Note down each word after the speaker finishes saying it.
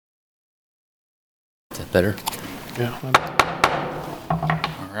better. Yeah.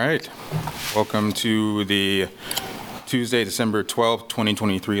 All right. Welcome to the Tuesday, December 12th,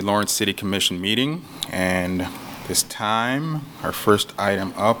 2023 Lawrence City Commission meeting. And this time, our first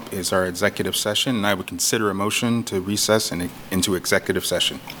item up is our executive session, and I would consider a motion to recess into executive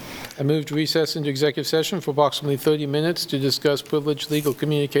session. I move to recess into executive session for approximately 30 minutes to discuss privileged legal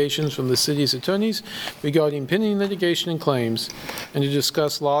communications from the city's attorneys regarding pending litigation and claims, and to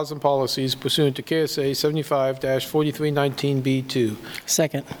discuss laws and policies pursuant to KSA 75-4319B2.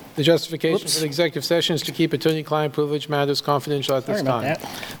 Second. The justification for the executive session is to keep attorney-client privilege matters confidential at this Sorry about time.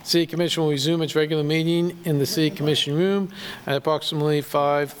 City Commission will resume its regular meeting in the City Commission room at approximately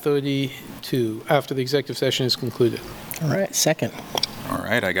 5:32 after the executive session is concluded. All right, second. All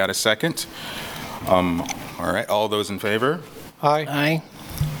right, I got a second. All right, all those in favor? Aye. Aye.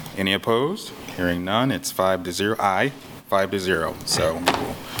 Any opposed? Hearing none, it's 5-0. Aye, 5-0. So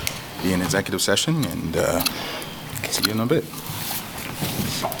we'll be in executive session and see you in a bit.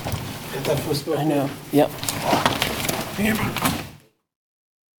 I know. Yep.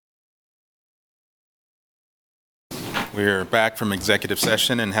 We're back from executive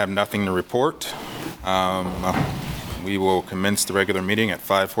session and have nothing to report. We will commence the regular meeting at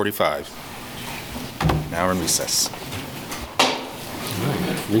 5:45. Now we're in recess.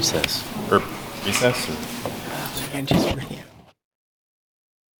 Recess. Or recess? And just bring it.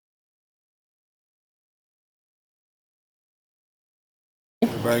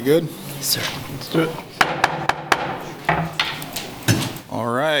 Everybody good? Yes, sir. Let's do it. All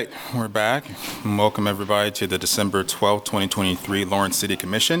right, we're back. And welcome everybody to the December 12th, 2023 Lawrence City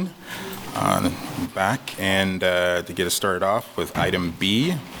Commission. Back and to get us started off with item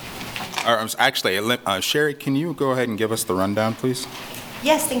B. Actually, Sherry, can you go ahead and give us the rundown, please?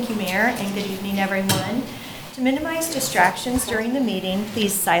 Yes, thank you, Mayor, and good evening, everyone. To minimize distractions during the meeting,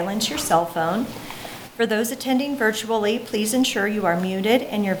 please silence your cell phone. For those attending virtually, please ensure you are muted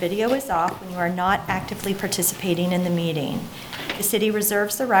and your video is off when you are not actively participating in the meeting. The city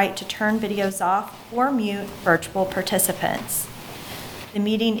reserves the right to turn videos off or mute virtual participants. The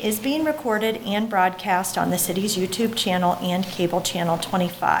meeting is being recorded and broadcast on the city's YouTube channel and cable channel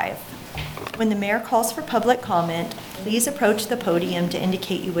 25. When the mayor calls for public comment, please approach the podium to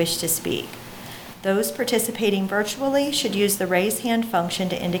indicate you wish to speak. Those participating virtually should use the raise hand function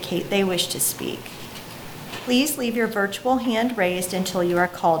to indicate they wish to speak. Please leave your virtual hand raised until you are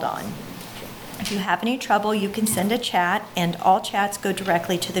called on. If you have any trouble, you can send a chat, and all chats go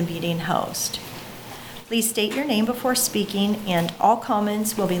directly to the meeting host. Please state your name before speaking, and all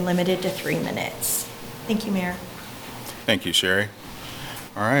comments will be limited to 3 minutes. Thank you, Mayor. Thank you, Sherry.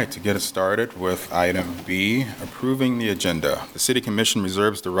 All right, to get us started with item B, approving the agenda. The City Commission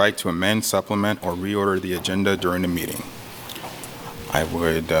reserves the right to amend, supplement, or reorder the agenda during the meeting. I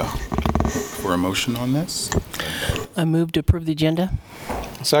would look for a motion on this. I move to approve the agenda.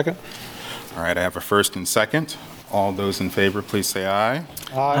 Second. All right, I have a first and second. All those in favor, please say aye.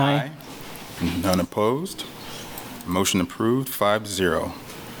 Aye. None opposed. Motion approved, 5-0.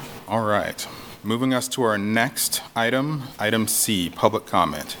 All right. Moving us to our next item, item C, public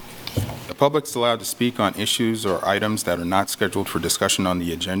comment. The public's allowed to speak on issues or items that are not scheduled for discussion on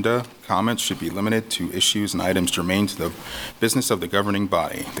the agenda. Comments should be limited to issues and items germane to the business of the governing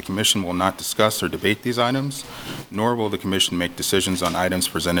body. The commission will not discuss or debate these items, nor will the commission make decisions on items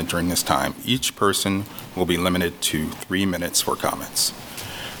presented during this time. Each person will be limited to 3 minutes for comments.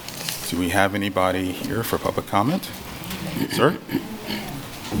 Do we have anybody here for public comment? Sir?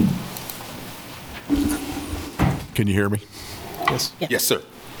 Can you hear me? Yes. Yeah. Yes, sir.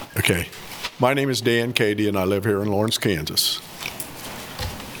 Okay. My name is Dan Cady, and I live here in Lawrence, Kansas.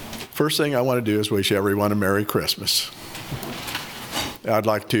 First thing I want to do is wish everyone a Merry Christmas. I'd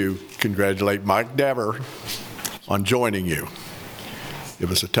like to congratulate Mike Dever on joining you. It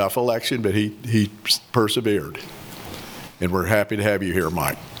was a tough election, but he persevered. And we're happy to have you here,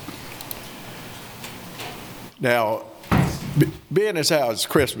 Mike. Now, being as how it's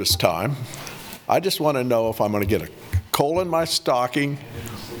Christmas time, I just want to know if I'm going to get a coal in my stocking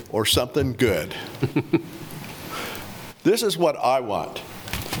or something good. This is what I want.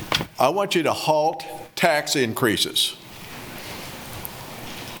 I want you to halt tax increases.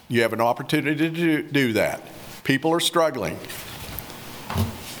 You have an opportunity to do that. People are struggling.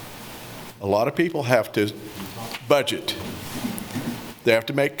 A lot of people have to budget. They have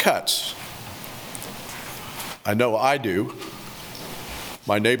to make cuts. I know I do.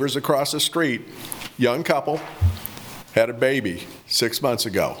 My neighbors across the street, young couple, had a baby 6 months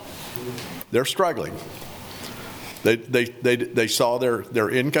ago. They're struggling. They saw their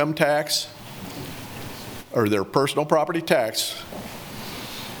income tax or their personal property tax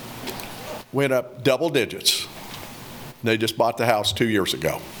went up double digits. They just bought the house 2 years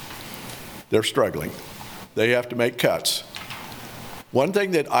ago. They're struggling. They have to make cuts. One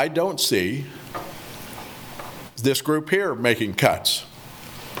thing that I don't see is this group here making cuts.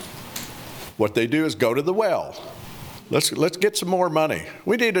 What they do is go to the well. Let's get some more money.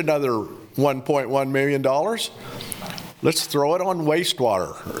 We need another $1.1 million. Let's throw it on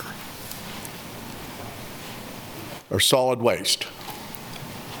wastewater or solid waste.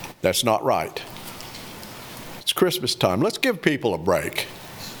 That's not right. It's Christmas time. Let's give people a break.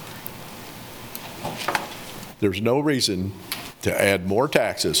 There's no reason to add more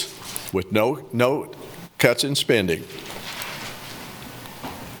taxes with no cuts in spending.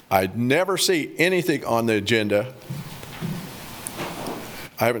 I never see anything on the agenda.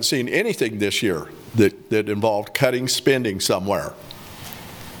 I haven't seen anything this year that involved cutting spending somewhere.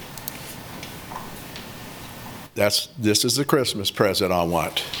 This is the Christmas present I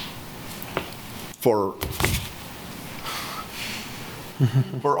want for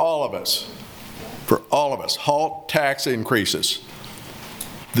all of us. For all of us, halt tax increases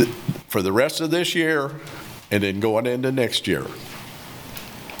for the rest of this year and then going into next year.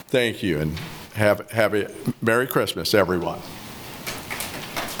 Thank you, and have a Merry Christmas, everyone.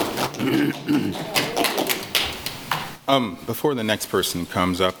 Before the next person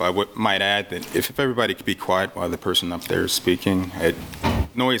comes up, I might add that if everybody could be quiet while the person up there is speaking,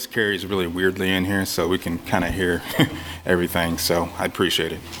 noise carries really weirdly in here, so we can kind of hear everything, so I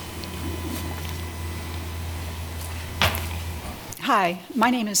appreciate it. Hi,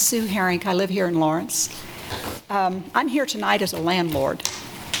 my name is Sue Herring. I live here in Lawrence. I'm here tonight as a landlord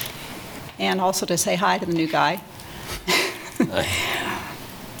and also to say hi to the new guy.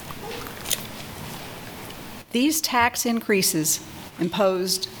 These tax increases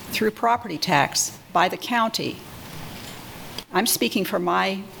imposed through property tax by the county, I'm speaking for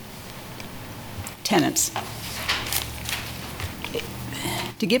my tenants.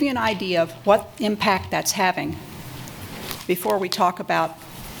 To give you an idea of what impact that's having, before we talk about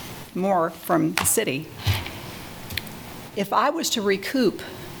more from the city, if I was to recoup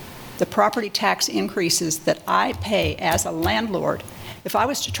the property tax increases that I pay as a landlord, if I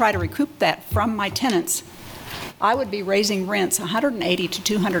was to try to recoup that from my tenants, I would be raising rents $180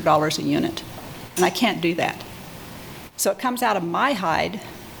 to $200 a unit, and I can't do that. So it comes out of my hide,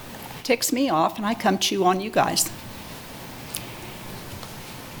 ticks me off, and I come chew on you guys.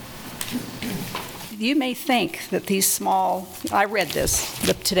 You may think that these small, I read this,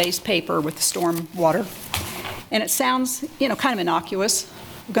 today's paper with the storm water, and it sounds, kind of innocuous.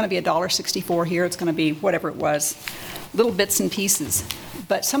 It's going to be $1.64 here. It's going to be whatever it was, little bits and pieces.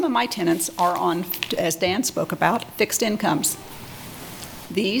 But some of my tenants are on, as Dan spoke about, fixed incomes.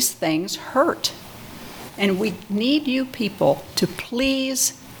 These things hurt. And we need you people to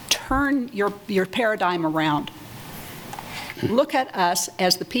please turn your paradigm around. Look at us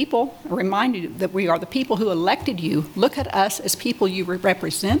as the people, remind you that we are the people who elected you. Look at us as people you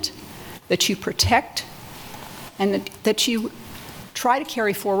represent, that you protect, and that you try to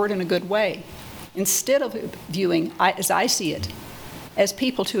carry forward in a good way, instead of viewing, as I see it, as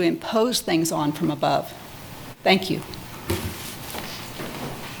people to impose things on from above. Thank you.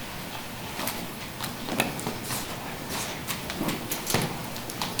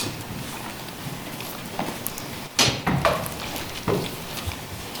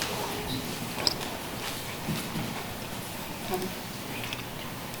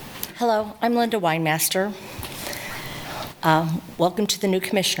 Hello, I'm Linda Weinmaster. Welcome to the new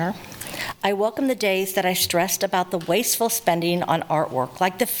commissioner. I welcome the days that I stressed about the wasteful spending on artwork,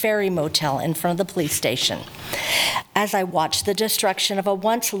 like the Ferry Motel in front of the police station. As I watch the destruction of a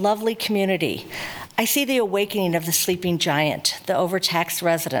once lovely community, I see the awakening of the sleeping giant, the overtaxed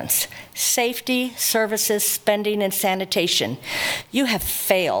residents. Safety, services, spending, and sanitation. You have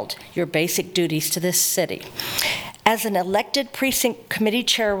failed your basic duties to this city. As an elected precinct committee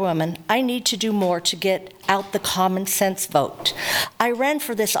chairwoman, I need to do more to get out the common sense vote. I ran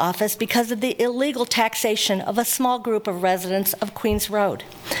for this office because of the illegal taxation of a small group of residents of Queens Road.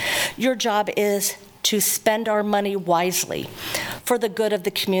 Your job is to spend our money wisely for the good of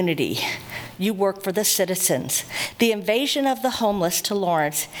the community. You work for the citizens. The invasion of the homeless to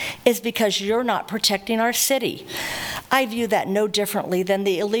Lawrence is because you're not protecting our city. I view that no differently than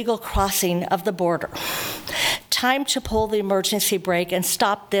the illegal crossing of the border. time to pull the emergency brake and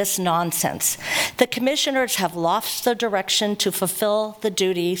stop this nonsense. The commissioners have lost the direction to fulfill the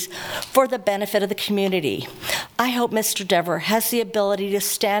duties for the benefit of the community. I hope Mr. Dever has the ability to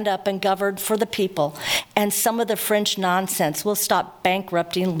stand up and govern for the people, and some of the fringe nonsense will stop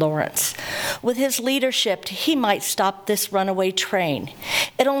bankrupting Lawrence. With his leadership, he might stop this runaway train.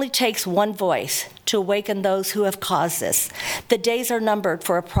 It only takes one voice to awaken those who have caused this. The days are numbered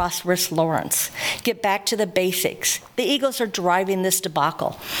for a prosperous Lawrence. Get back to the basics. The Eagles are driving this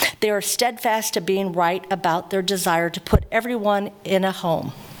debacle. They are steadfast to being right about their desire to put everyone in a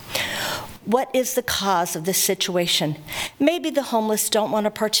home. What is the cause of this situation? Maybe the homeless don't want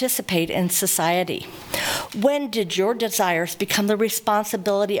to participate in society. When did your desires become the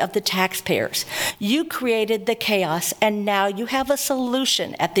responsibility of the taxpayers? You created the chaos, and now you have a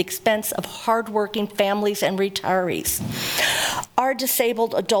solution at the expense of hardworking families and retirees. Our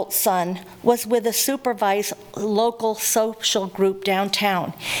disabled adult son was with a supervised local social group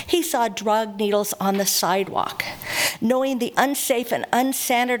downtown. He saw drug needles on the sidewalk. Knowing the unsafe and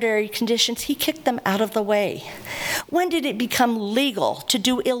unsanitary conditions, he kicked them out of the way. When did it become legal to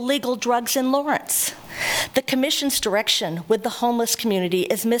do illegal drugs in Lawrence? The Commission's direction with the homeless community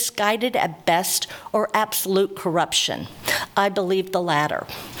is misguided at best or absolute corruption. I believe the latter.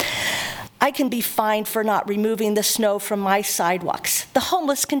 I can be fined for not removing the snow from my sidewalks. The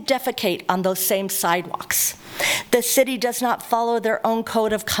homeless can defecate on those same sidewalks. The city does not follow their own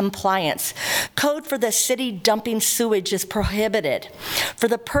code of compliance. Code for the city dumping sewage is prohibited. For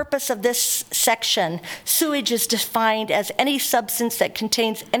the purpose of this section, sewage is defined as any substance that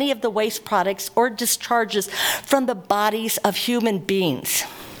contains any of the waste products or discharges from the bodies of human beings.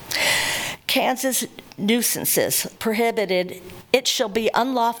 Kansas nuisances prohibited. It shall be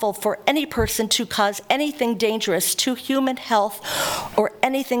unlawful for any person to cause anything dangerous to human health or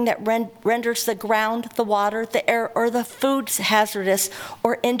anything that renders the ground, the water, the air, or the foods hazardous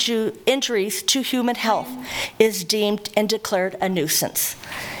or injuries to human health is deemed and declared a nuisance.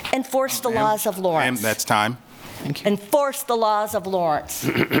 Enforce the laws of Lawrence. Ma'am, that's time. Enforce the laws of Lawrence.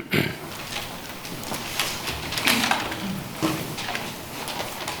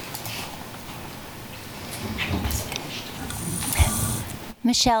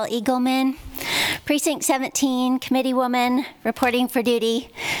 Michelle Eagleman, Precinct 17, committee woman, reporting for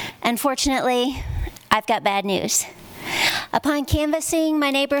duty. Unfortunately, I've got bad news. Upon canvassing my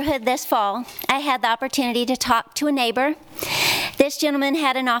neighborhood this fall, I had the opportunity to talk to a neighbor. This gentleman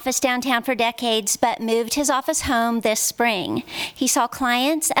had an office downtown for decades, but moved his office home this spring. He saw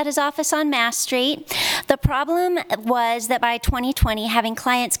clients at his office on Mass Street. The problem was that by 2020, having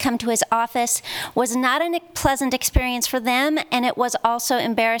clients come to his office was not a pleasant experience for them, and it was also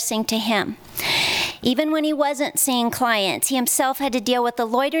embarrassing to him. Even when he wasn't seeing clients, he himself had to deal with the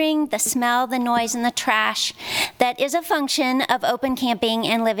loitering, the smell, the noise, and the trash that is a function of open camping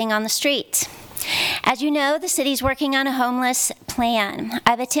and living on the streets. As you know, the city's working on a homeless plan.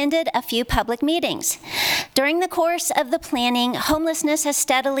 I've attended a few public meetings. During the course of the planning, homelessness has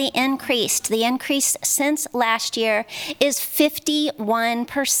steadily increased. The increase since last year is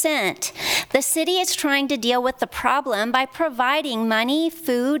 51%. The city is trying to deal with the problem by providing money,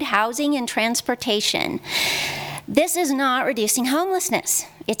 food, housing, and transportation. This is not reducing homelessness.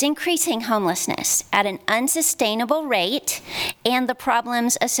 It's increasing homelessness at an unsustainable rate and the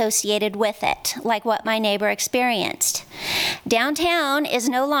problems associated with it, like what my neighbor experienced. Downtown is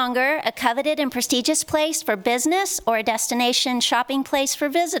no longer a coveted and prestigious place for business or a destination shopping place for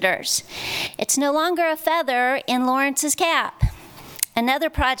visitors. It's no longer a feather in Lawrence's cap. Another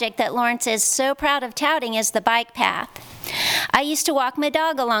project that Lawrence is so proud of touting is the bike path. I used to walk my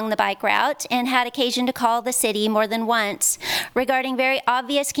dog along the bike route and had occasion to call the city more than once regarding very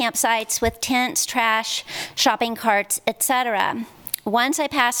obvious campsites with tents, trash, shopping carts, etc. Once I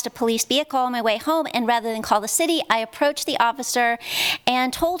passed a police vehicle on my way home, and rather than call the city, I approached the officer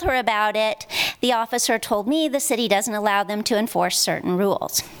and told her about it. The officer told me the city doesn't allow them to enforce certain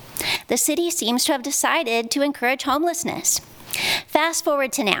rules. The city seems to have decided to encourage homelessness. Fast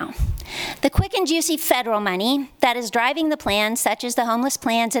forward to now. The quick and juicy federal money that is driving the plans, such as the homeless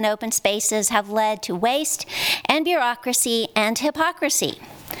plans and open spaces, have led to waste and bureaucracy and hypocrisy.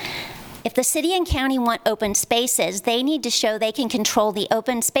 If the city and county want open spaces, they need to show they can control the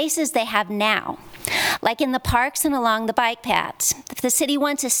open spaces they have now, like in the parks and along the bike paths. If the city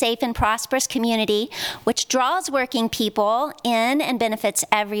wants a safe and prosperous community, which draws working people in and benefits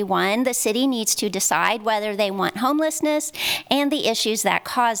everyone, the city needs to decide whether they want homelessness and the issues that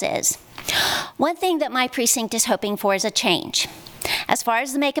causes. One thing that my precinct is hoping for is a change. As far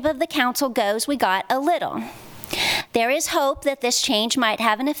as the makeup of the council goes, we got a little. There is hope that this change might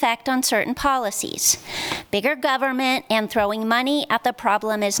have an effect on certain policies. Bigger government and throwing money at the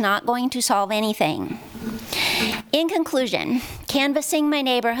problem is not going to solve anything. In conclusion, canvassing my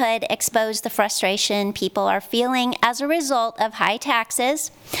neighborhood exposed the frustration people are feeling as a result of high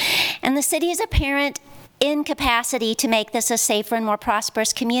taxes and the city's apparent incapacity to make this a safer and more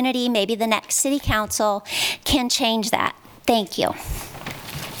prosperous community. Maybe the next city council can change that. Thank you.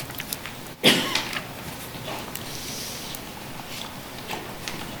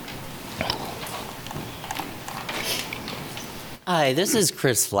 Hi, this is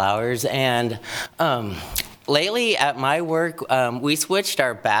Chris Flowers, and lately at my work, we switched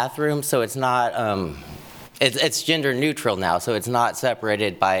our bathroom so it's not, it's gender neutral now, so it's not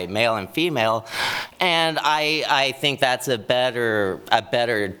separated by male and female, and I think that's a better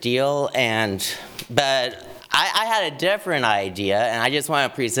deal, but I had a different idea, and I just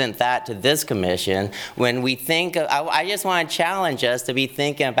want to present that to this commission. When we think, I just want to challenge us to be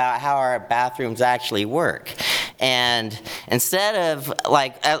thinking about how our bathrooms actually work. And instead of,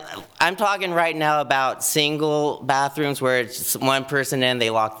 like, I'm talking right now about single bathrooms where it's one person in,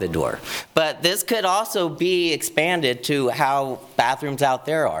 they lock the door. But this could also be expanded to how bathrooms out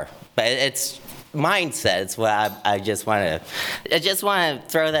there are. But it's mindset. It's what I just want to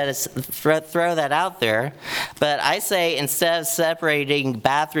throw that out there. But I say instead of separating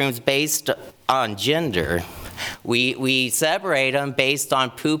bathrooms based on gender, we separate them based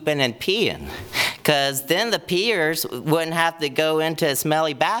on pooping and peeing. Because then the peers wouldn't have to go into a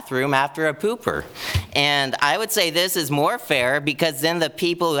smelly bathroom after a pooper. And I would say this is more fair because then the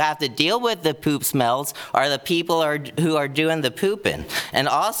people who have to deal with the poop smells are the people who are doing the pooping. And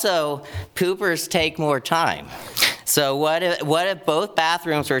also, poopers take more time. So what if both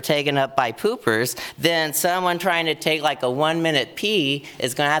bathrooms were taken up by poopers, then someone trying to take like a 1-minute pee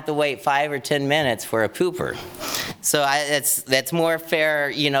is going to have to wait 5 or 10 minutes for a pooper. So that's more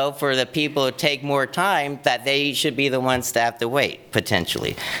fair, you know, for the people who take more time, that they should be the ones to have to wait,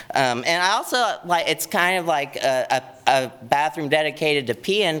 potentially. And I also, like, it's kind of like a bathroom dedicated to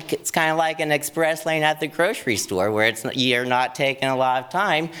peeing. It's kind of like an express lane at the grocery store where you're not taking a lot of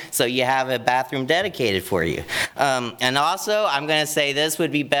time, so you have a bathroom dedicated for you. And also, I'm going to say this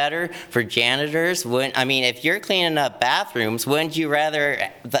would be better for janitors. If you're cleaning up bathrooms, wouldn't you rather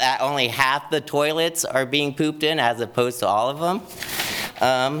that only half the toilets are being pooped in as opposed to all of them?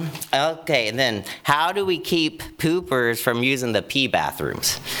 Okay, and then how do we keep poopers from using the pee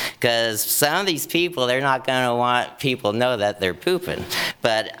bathrooms? Because some of these people, they're not going to want people to know that they're pooping.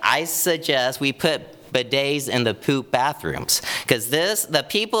 But I suggest we put bidets in the poop bathrooms, because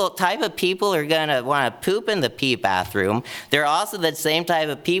the type of people are going to want to poop in the pee bathroom. They're also the same type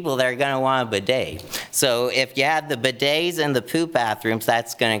of people that are going to want a bidet. So if you have the bidets in the poop bathrooms,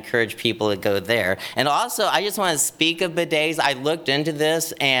 that's going to encourage people to go there. And also, I just want to speak of bidets. I looked into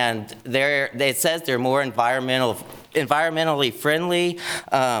this, and it says they're more environmentally friendly.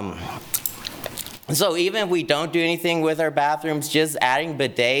 So even if we don't do anything with our bathrooms, just adding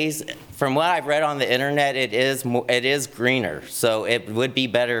bidets, from what I've read on the internet, it is greener, so it would be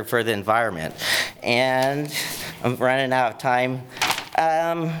better for the environment. And I'm running out of time.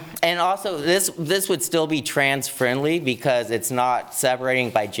 And also, this would still be trans-friendly because it's not separating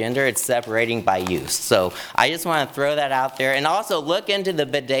by gender, it's separating by use. So I just want to throw that out there. And also, look into the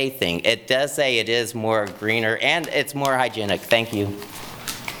bidet thing. It does say it is more greener and it's more hygienic. Thank you.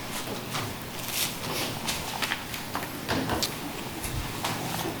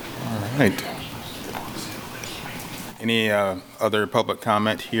 All right. Any other public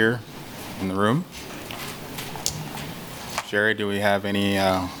comment here in the room? Sherry, do we have any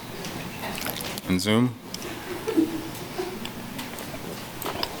in Zoom?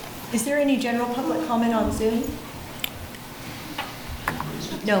 Is there any general public comment on Zoom?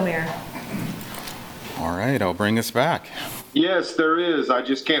 No, Mayor. All right, I'll bring us back. Yes, there is. I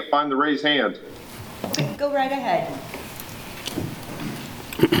just can't find the raised hand. Go right ahead.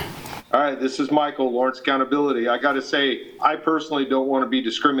 All right, this is Michael, Lawrence Accountability. I got to say, I personally don't want to be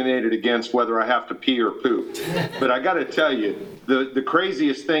discriminated against whether I have to pee or poop. But I got to tell you, the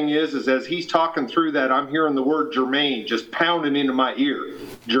craziest thing is as he's talking through that, I'm hearing the word germane just pounding into my ear.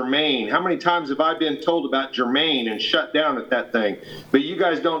 Germane. How many times have I been told about germane and shut down at that thing? But you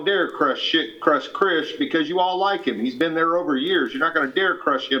guys don't dare crush Krish because you all like him. He's been there over years. You're not going to dare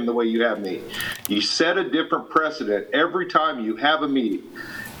crush him the way you have me. You set a different precedent every time you have a meeting.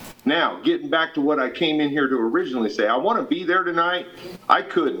 Now, getting back to what I came in here to originally say, I want to be there tonight. I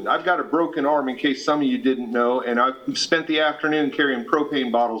couldn't. I've got a broken arm, in case some of you didn't know, and I've spent the afternoon carrying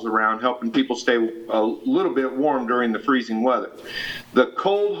propane bottles around, helping people stay a little bit warm during the freezing weather. The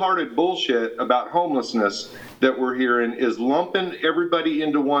cold-hearted bullshit about homelessness that we're hearing is lumping everybody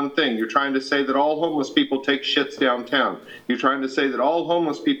into one thing. You're trying to say that all homeless people take shits downtown. You're trying to say that all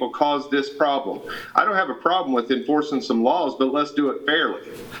homeless people cause this problem. I don't have a problem with enforcing some laws, but let's do it fairly,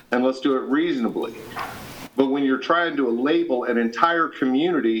 and let's do it reasonably. But when you're trying to label an entire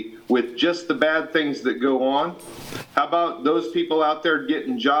community with just the bad things that go on, how about those people out there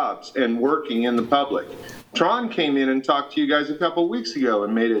getting jobs and working in the public? Tron came in and talked to you guys a couple weeks ago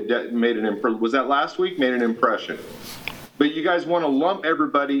and made was that last week? Made an impression. But you guys want to lump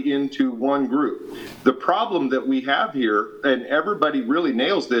everybody into one group. The problem that we have here, and everybody really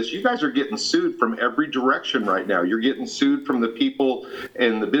nails this, you guys are getting sued from every direction right now. You're getting sued from the people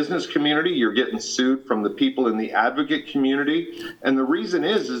in the business community. You're getting sued from the people in the advocate community. And the reason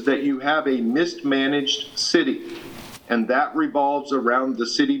is that you have a mismanaged city, and that revolves around the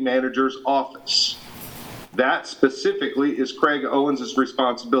city manager's office. That specifically is Craig Owens'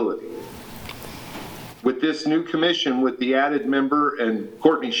 responsibility. With this new commission, with the added member and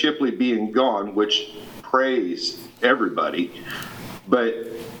Courtney Shipley being gone, which praise everybody, but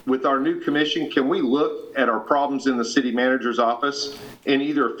with our new commission, can we look at our problems in the city manager's office and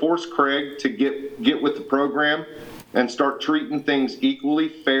either force Craig to get with the program and start treating things equally,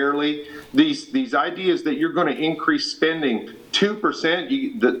 fairly? These ideas that you're going to increase spending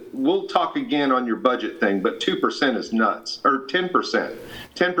 2%, we'll talk again on your budget thing, but 2% is nuts, or 10%.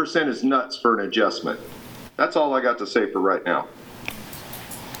 10% is nuts for an adjustment. That's all I got to say for right now.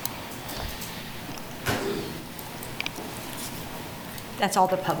 That's all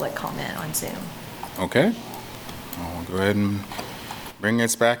the public comment on Zoom. Okay. I'll go ahead and bring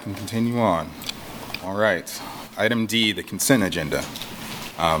us back and continue on. All right. Item D, the consent agenda.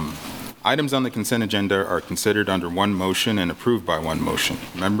 Items on the consent agenda are considered under one motion and approved by one motion.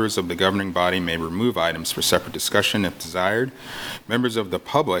 Members of the governing body may remove items for separate discussion if desired. Members of the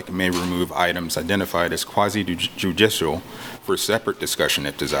public may remove items identified as quasi-judicial for separate discussion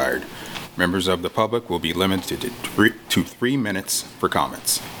if desired. Members of the public will be limited to 3 minutes for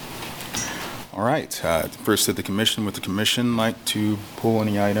comments. All right. First to the commission. Would the commission like to pull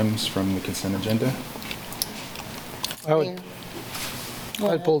any items from the consent agenda?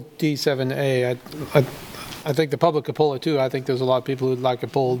 I'd pull D7A. I think the public could pull it too. I think there's a lot of people who'd like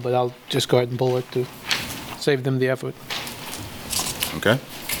it pulled, but I'll just go ahead and pull it to save them the effort. Okay.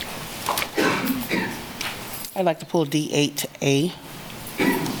 I'd like to pull D8A.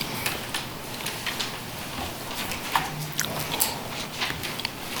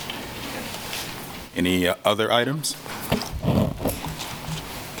 Any other items? All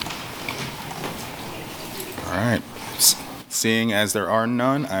right. Seeing as there are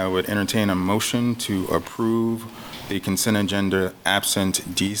none, I would entertain a motion to approve the consent agenda absent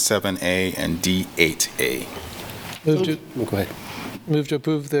D7A and D8A. Go ahead. Move to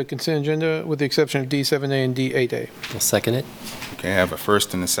approve the consent agenda with the exception of D7A and D8A. I'll second it. Okay, I have a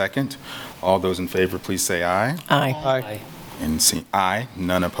first and a second. All those in favor, please say aye. Aye. Aye. And see aye,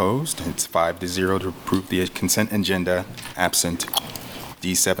 none opposed. It's 5-0 to approve the consent agenda absent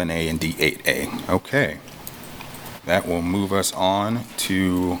D7A and D8A. Okay. That will move us on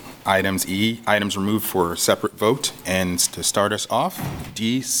to items E, items removed for separate vote. And to start us off,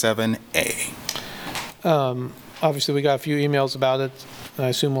 D7A. Obviously, we got a few emails about it. I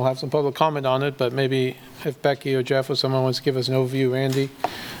assume we'll have some public comment on it, but maybe if Becky or Jeff or someone wants to give us an overview, Randy,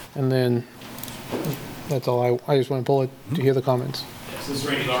 and then that's all. I just want to pull it to hear the comments. Yes, this is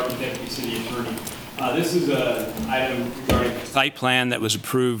Randy Larkin, Deputy City Attorney. This is an item regarding a site plan that was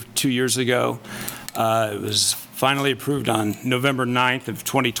approved 2 years ago. It was finally approved on November 9th of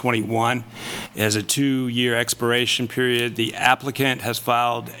 2021. It has a 2-year expiration period. The applicant has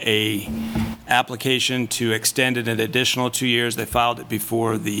filed a application to extend it an additional 2 years. They filed it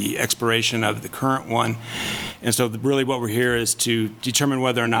before the expiration of the current one. And so really what we're here is to determine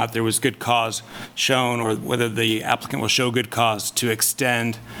whether or not there was good cause shown or whether the applicant will show good cause to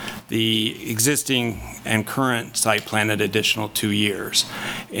extend the existing and current site plan an additional 2 years.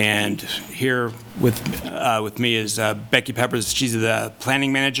 And here with me is Becky Peppers. She's the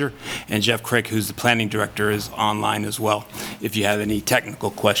planning manager, and Jeff Crick, who's the planning director, is online as well if you have any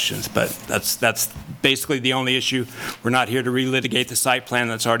technical questions. But that's basically the only issue. We're not here to relitigate the site plan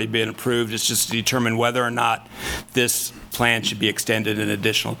that's already been approved. It's just to determine whether or not this plan should be extended an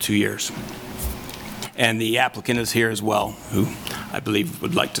additional 2 years. And the applicant is here as well, who I believe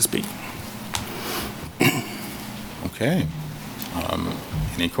would like to speak. Okay.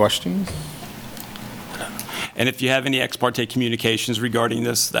 Any questions? And if you have any ex parte communications regarding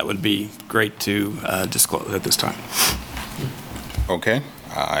this, that would be great to disclose at this time. Okay,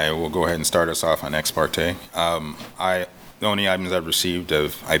 I will go ahead and start us off on ex parte. The only items I've received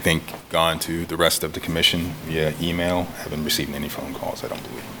have, I think, gone to the rest of the commission via email. I haven't received any phone calls, I don't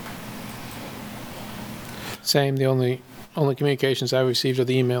believe. Same, the only communications I received are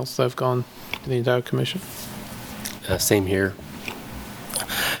the emails that have gone to the entire commission. Same here.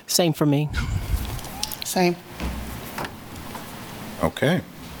 Same for me. Same. Okay.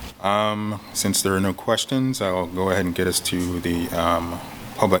 Since there are no questions, I'll go ahead and get us to the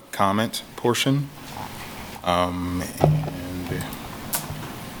public comment portion.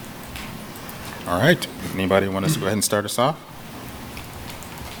 All right, anybody want us to go ahead and start us off?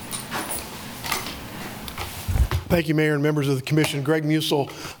 Thank you, Mayor and members of the commission. Greg Musil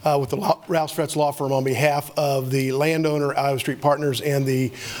with the Rouse Fretz Law Firm on behalf of the landowner, Iowa Street Partners, and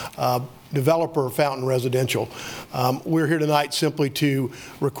the developer, Fountain Residential. We're here tonight simply to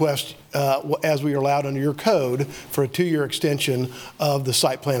request, as we are allowed under your code, for a 2-year extension of the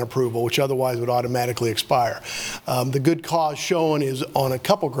site plan approval, which otherwise would automatically expire. The good cause shown is on a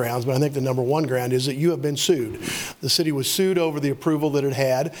couple grounds, but I think the number one ground is that you have been sued. The city was sued over the approval that it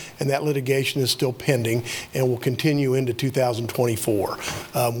had, and that litigation is still pending and will continue into 2024.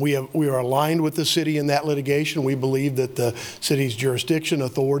 We are aligned with the city in that litigation. We believe that the city's jurisdiction,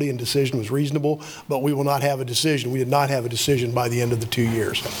 authority, and decision was reasonable, but we will not have a decision. We did not have a decision by the end of the 2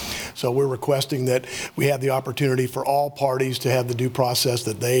 years. So we're requesting that we have the opportunity for all parties to have the due process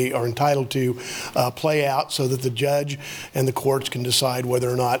that they are entitled to play out so that the judge and the courts can decide whether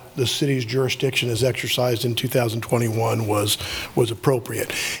or not the city's jurisdiction as exercised in 2021 was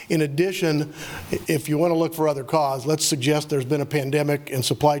appropriate. In addition, if you want to look for other cause, let's suggest there's been a pandemic and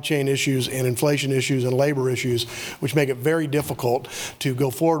supply chain issues and inflation issues and labor issues, which make it very difficult to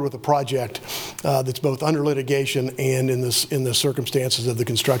go forward with a project that's both under litigation and in the circumstances of the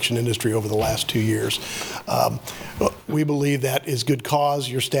construction industry over the last 2 years. We believe that is good cause.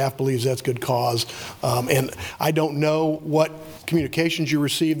 Your staff believes that's good cause. And I don't know what communications you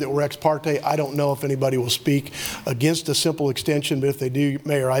received that were ex parte. I don't know if anybody will speak against a simple extension, but if they do,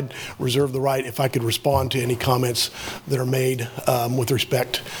 Mayor, I'd reserve the right if I could respond to any comments that are made with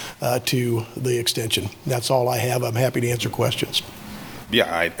respect to the extension. That's all I have. I'm happy to answer questions.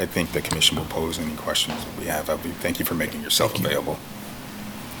 Yeah, I think the commission will pose any questions that we have. Thank you for making yourself available.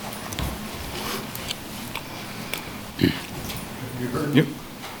 You heard? Yep.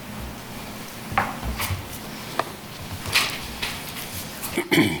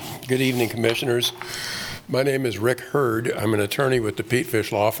 Good evening, Commissioners. My name is Rick Hurd. I'm an attorney with the Pete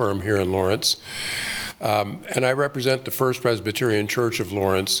Fish Law Firm here in Lawrence, and I represent the First Presbyterian Church of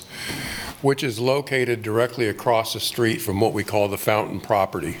Lawrence, which is located directly across the street from what we call the Fountain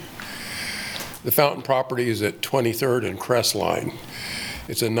property. The Fountain property is at 23rd and Crestline.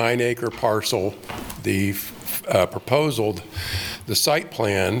 It's a 9-acre parcel. The proposal, the site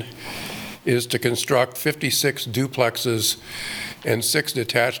plan, is to construct 56 duplexes and 6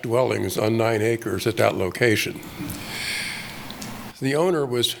 detached dwellings on 9 acres at that location. The owner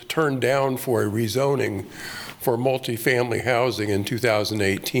was turned down for a rezoning for multifamily housing in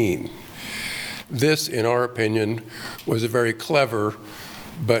 2018. This, in our opinion, was a very clever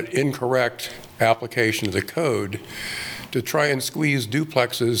but incorrect application of the code to try and squeeze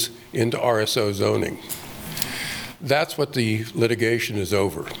duplexes into RSO zoning. That's what the litigation is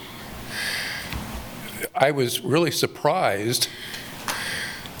over. I was really surprised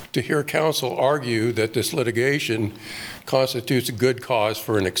to hear counsel argue that this litigation constitutes a good cause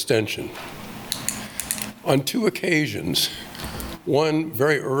for an extension. On 2 occasions, one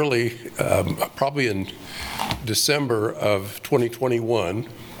very early, probably in December of 2021,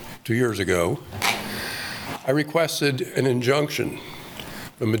 2 years ago, I requested an injunction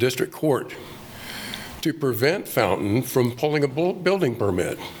from the district court to prevent Fountain from pulling a building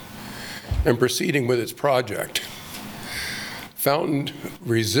permit and proceeding with its project. Fountain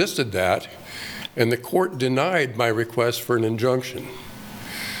resisted that, and the court denied my request for an injunction.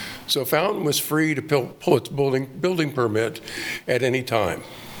 So Fountain was free to pull its building permit at any time.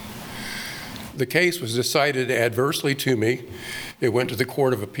 The case was decided adversely to me. It went to the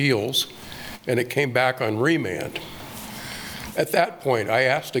Court of Appeals, and it came back on remand. At that point, I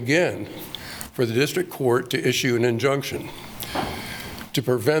asked again for the district court to issue an injunction to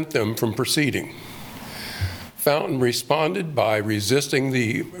prevent them from proceeding. Fountain responded by resisting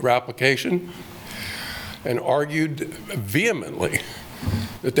the application and argued vehemently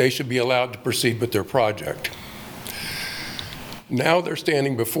that they should be allowed to proceed with their project. Now they're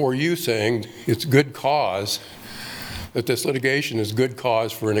standing before you saying it's good cause, that this litigation is good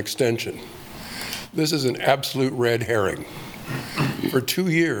cause for an extension. This is an absolute red herring. For 2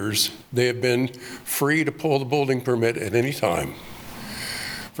 years, they have been free to pull the building permit at any time.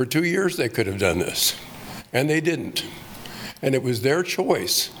 For 2 years, they could have done this, and they didn't. And it was their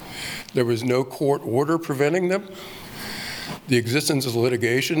choice. There was no court order preventing them. The existence of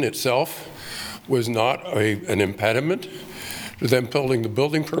litigation itself was not an impediment to them pulling the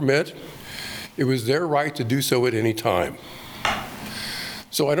building permit. It was their right to do so at any time.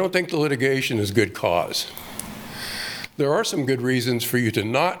 So I don't think the litigation is good cause. There are some good reasons for you to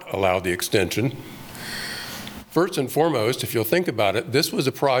not allow the extension. First and foremost, if you'll think about it, this was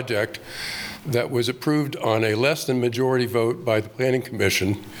a project that was approved on a less than majority vote by the Planning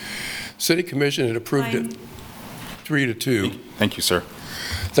Commission. City Commission had approved it 3-2. Thank you, sir.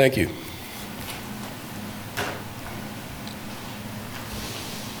 Thank you.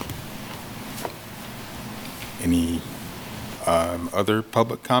 Any other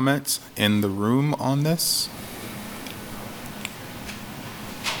public comments in the room on this?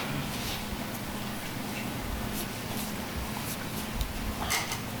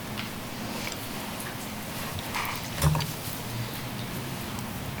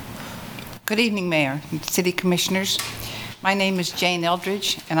 Good evening, Mayor and City Commissioners. My name is Jane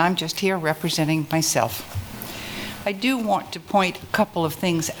Eldridge, and I'm just here representing myself. I do want to point a couple of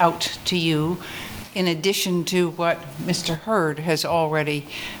things out to you in addition to what Mr. Hurd has already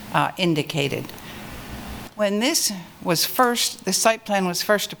indicated. When the site plan was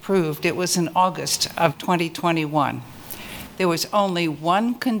first approved, it was in August of 2021. There was only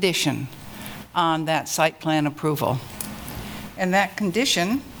one condition on that site plan approval, and that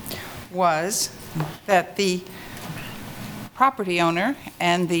condition was that the property owner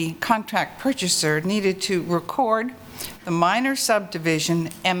and the contract purchaser needed to record the minor subdivision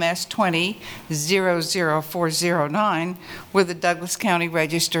MS 20-00409 with the Douglas County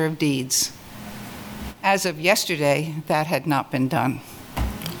Register of Deeds. As of yesterday, that had not been done.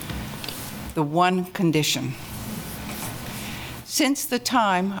 The one condition. Since the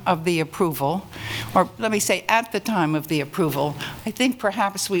time of the approval, or let me say at the time of the approval, I think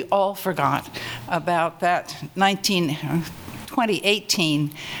perhaps we all forgot about that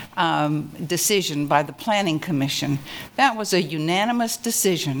 2018 decision by the Planning Commission. That was a unanimous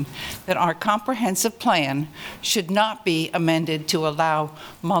decision that our comprehensive plan should not be amended to allow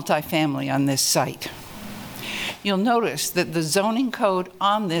multifamily on this site. You'll notice that the zoning code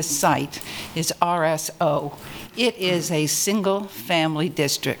on this site is RSO. It is a single-family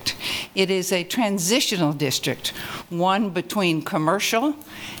district. It is a transitional district, one between commercial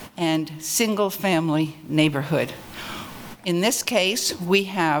and single-family neighborhood. In this case, we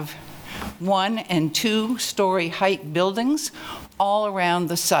have 1- and 2-story height buildings all around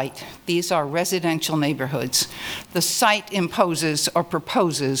the site. These are residential neighborhoods. The site imposes or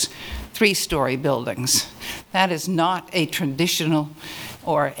proposes 3-story buildings. That is not a traditional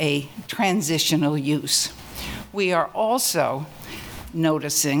or a transitional use. We are also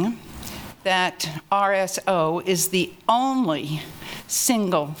noticing that RSO is the only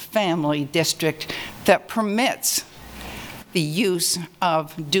single-family district that permits the use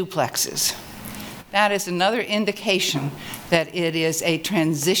of duplexes. That is another indication that it is a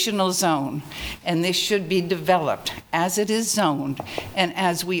transitional zone, and this should be developed as it is zoned, and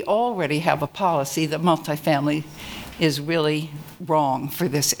as we already have a policy that multifamily is really wrong for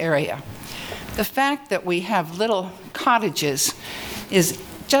this area. The fact that we have little cottages is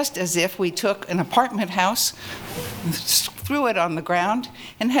just as if we took an apartment house, threw it on the ground,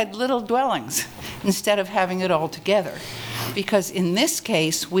 and had little dwellings instead of having it all together. Because in this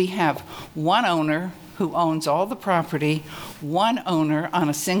case, we have one owner who owns all the property, one owner on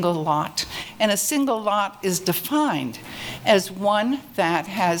a single lot, and a single lot is defined as one that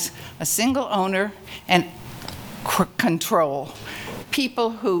has a single owner and control.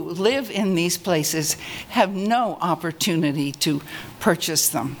 People who live in these places have no opportunity to purchase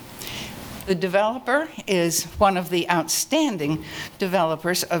them. The developer is one of the outstanding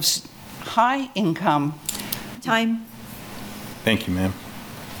developers of high income. Time. Thank you, ma'am.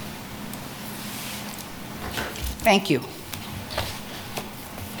 Thank you.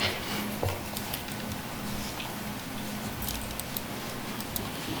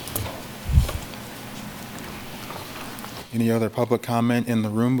 Any other public comment in the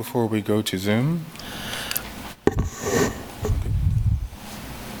room before we go to Zoom?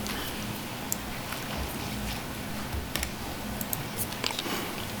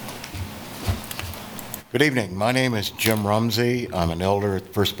 Good evening. My name is Jim Rumsey. I'm an elder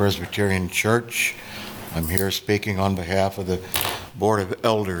at First Presbyterian Church. I'm here speaking on behalf of the Board of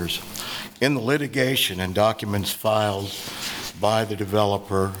Elders. In the litigation and documents filed by the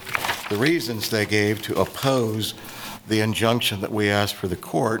developer The reasons they gave to oppose the injunction that we asked for the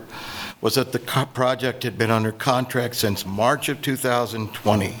court was that the project had been under contract since March of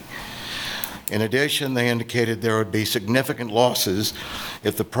 2020. In addition, they indicated there would be significant losses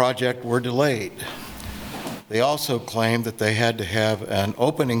if the project were delayed. They also claimed that they had to have an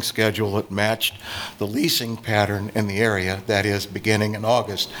opening schedule that matched the leasing pattern in the area, that is, beginning in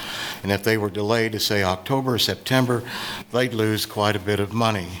August. And if they were delayed to, say, October or September, they'd lose quite a bit of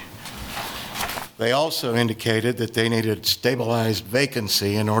money. They also indicated that they needed stabilized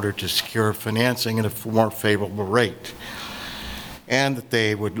vacancy in order to secure financing at a more favorable rate, and that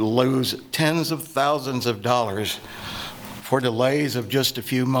they would lose tens of thousands of dollars for delays of just a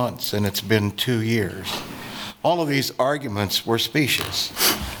few months, and it's been 2 years. All of these arguments were specious,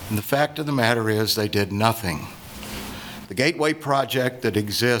 and the fact of the matter is they did nothing. The Gateway project that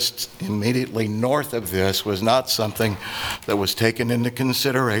exists immediately north of this was not something that was taken into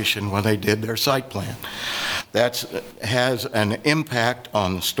consideration when they did their site plan. That has an impact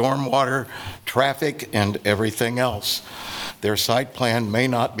on stormwater, traffic, and everything else. Their site plan may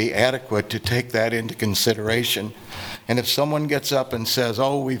not be adequate to take that into consideration. And if someone gets up and says,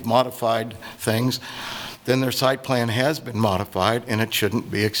 oh, we've modified things, then their site plan has been modified and it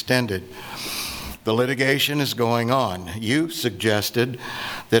shouldn't be extended. The litigation is going on. You suggested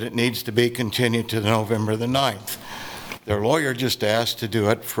that it needs to be continued to November the 9th. Their lawyer just asked to do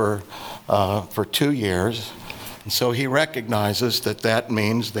it for 2 years, and so he recognizes that that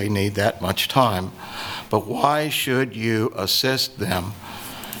means they need that much time. But why should you assist them?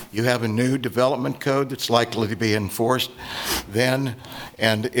 You have a new development code that's likely to be enforced then,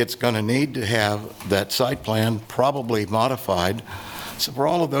 and it's going to need to have that site plan probably modified. So for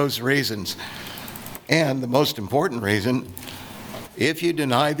all of those reasons, and the most important reason, if you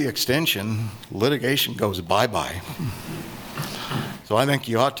deny the extension, litigation goes bye-bye. So I think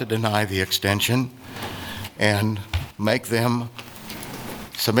you ought to deny the extension and make them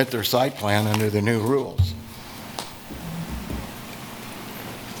submit their site plan under the new rules.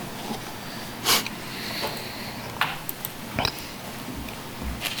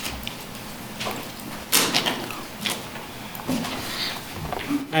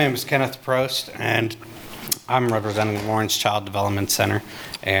 My name is Kenneth Prost, and I'm representing Lawrence Child Development Center,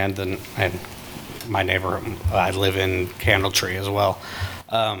 and my neighbor, I live in Candletree as well.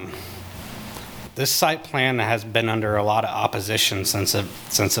 This site plan has been under a lot of opposition since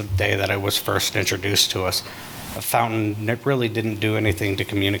the day that it was first introduced to us. A fountain really didn't do anything to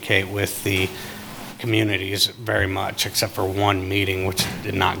communicate with the communities very much, except for one meeting, which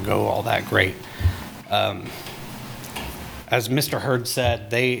did not go all that great. As Mr. Hurd said,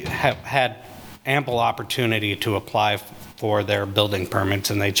 they have had ample opportunity to apply for their building permits,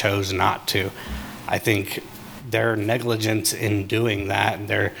 and they chose not to. I think their negligence in doing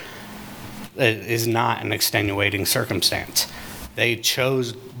that is not an extenuating circumstance. They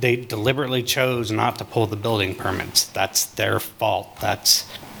deliberately chose not to pull the building permits. That's their fault. That's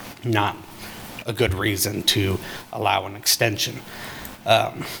not a good reason to allow an extension.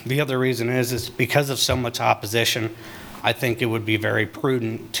 The other reason is because of so much opposition, I think it would be very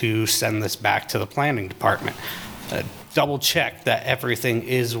prudent to send this back to the planning department. Double check that everything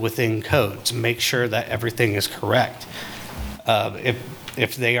is within codes. Make sure that everything is correct.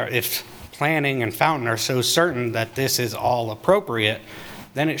 If planning and Fountain are so certain that this is all appropriate,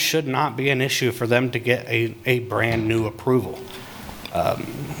 then it should not be an issue for them to get a brand new approval.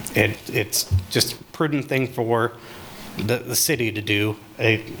 It's just a prudent thing for the city to do.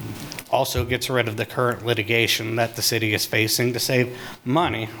 It also gets rid of the current litigation that the city is facing to save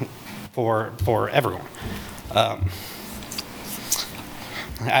money for everyone.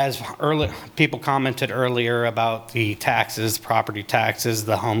 As people commented earlier about the taxes, property taxes,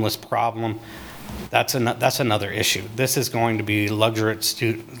 the homeless problem, that's another issue. This is going to be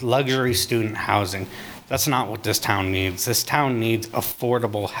luxury student housing. That's not what this town needs. This town needs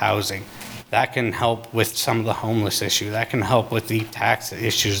affordable housing. That can help with some of the homeless issue. That can help with the tax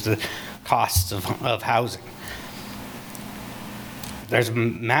issues, the costs of housing. There's a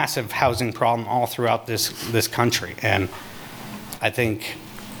massive housing problem all throughout this country, and I think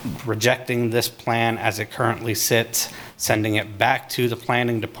rejecting this plan as it currently sits, sending it back to the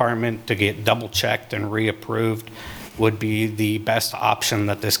planning department to get double checked and reapproved would be the best option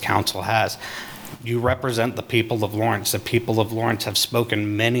that this council has. You represent the people of Lawrence. The people of Lawrence have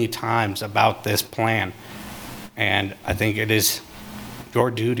spoken many times about this plan, and I think it is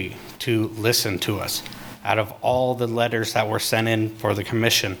your duty to listen to us. Out of all the letters that were sent in for the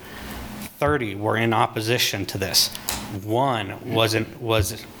commission, 30 were in opposition to this. One was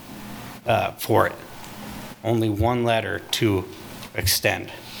for it. Only one letter to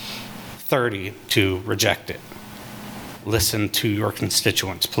extend. 30 to reject it. Listen to your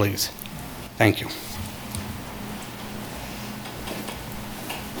constituents, please. Thank you.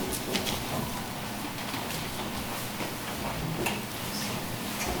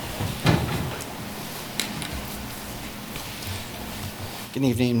 Good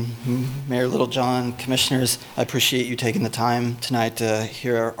evening, Mayor Littlejohn, Commissioners. I appreciate you taking the time tonight to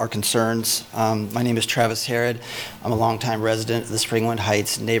hear our concerns. My name is Travis Herod. I'm a longtime resident of the Springwood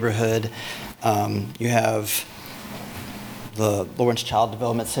Heights neighborhood. You have the Lawrence Child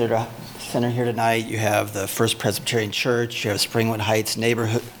Development Center here tonight. You have the First Presbyterian Church. You have Springwood Heights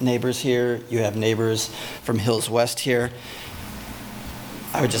neighbors here. You have neighbors from Hills West here.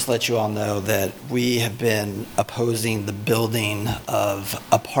 I would just let you all know that we have been opposing the building of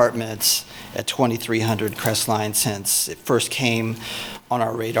apartments at 2300 Crestline since it first came on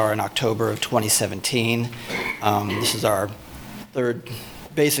our radar in October of 2017. This is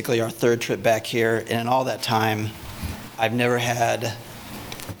basically our third trip back here, and in all that time, I've never had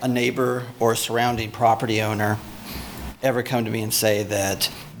a neighbor or a surrounding property owner ever come to me and say that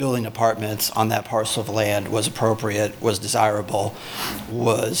building apartments on that parcel of land was appropriate, was desirable,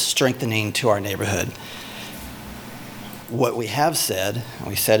 was strengthening to our neighborhood. What we have said, and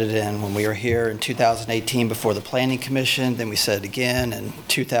we said it when we were here in 2018 before the Planning Commission, then we said it again in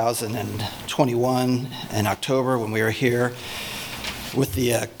 2021 in October when we were here with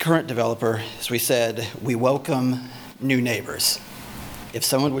the current developer, is we said we welcome new neighbors. If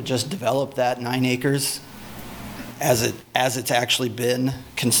someone would just develop that 9 acres as it's actually been,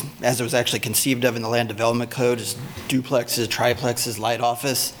 as it was actually conceived of in the Land Development Code, as duplexes, triplexes, light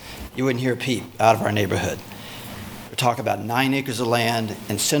office, you wouldn't hear a peep out of our neighborhood. We're talking about 9 acres of land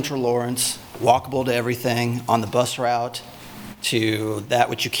in central Lawrence, walkable to everything, on the bus route to that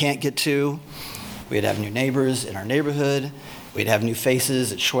which you can't get to. We'd have new neighbors in our neighborhood. We'd have new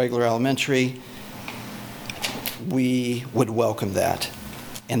faces at Schwegler Elementary. We would welcome that.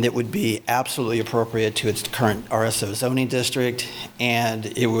 And it would be absolutely appropriate to its current RSO zoning district, and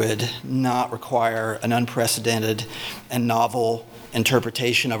it would not require an unprecedented and novel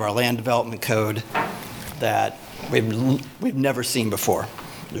interpretation of our land development code that we've never seen before.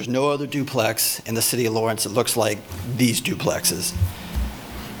 There's no other duplex in the city of Lawrence that looks like these duplexes.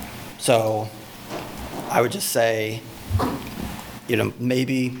 So I would just say,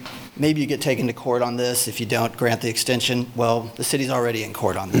 maybe you get taken to court on this if you don't grant the extension. Well, the city's already in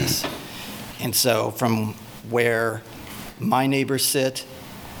court on this. And so from where my neighbors sit,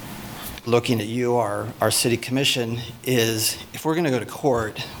 looking at you, our city commission, is if we're going to go to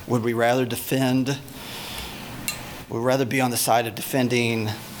court, would we rather be on the side of defending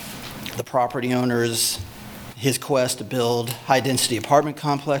the property owners, his quest to build high-density apartment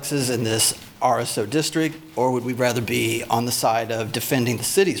complexes in this RSO district, or would we rather be on the side of defending the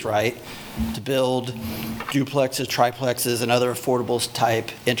city's right to build duplexes, triplexes, and other affordable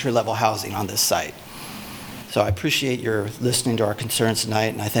type entry-level housing on this site? So I appreciate your listening to our concerns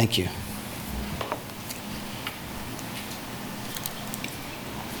tonight, and I thank you.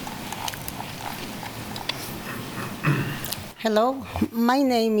 Hello, my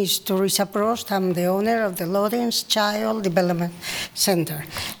name is Teresa Prost. I'm the owner of the Lawrence Child Development Center.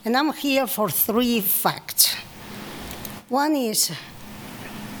 And I'm here for 3 facts. One is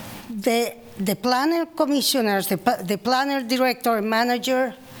the planner commissioners, the planner director and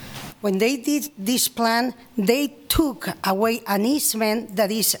manager, when they did this plan, they took away an easement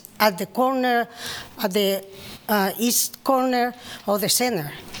that is at the corner, at the east corner of the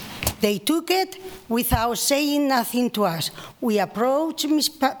center. They took it without saying nothing to us. We approached Ms.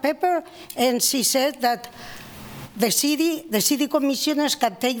 Pepper, and she said that the city commissioners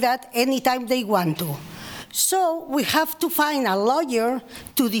can take that anytime they want to. So we have to find a lawyer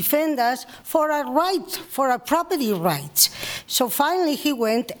to defend us for our rights, for our property rights. So finally he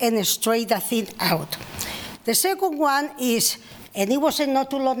went and straightened the thing out. The second one is, and it wasn't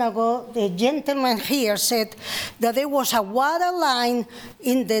not too long ago, the gentleman here said that there was a water line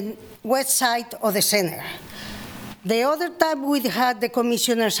in the west side of the center. The other time we had the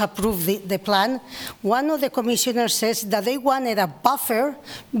commissioners approve the plan, one of the commissioners says that they wanted a buffer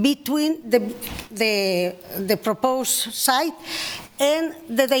between the proposed site and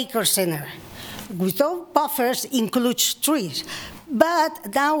the daycare center. Without buffers includes trees.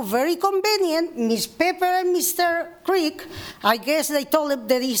 But now, very convenient, Ms. Pepper and Mr. Creek, I guess they told him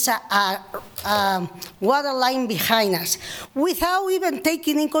there is a water line behind us, without even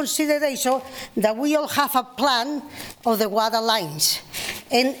taking in consideration that we all have a plan of the water lines.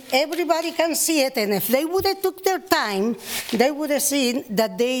 And everybody can see it, and if they would have took their time, they would have seen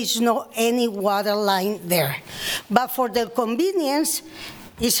that there is no any water line there. But for their convenience,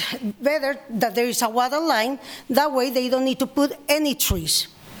 it's better that there is a water line. That way they don't need to put any trees.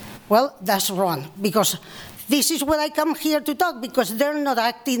 Well, that's wrong, because this is what I come here to talk, because they're not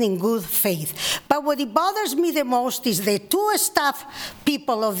acting in good faith. But what it bothers me the most is the two staff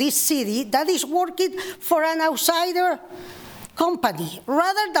people of this city that is working for an outsider company,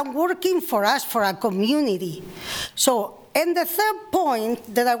 rather than working for us, for our community. So, and the third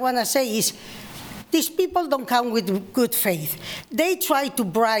point that I want to say is, these people don't come with good faith. They try to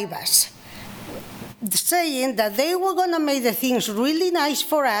bribe us, saying that they were going to make the things really nice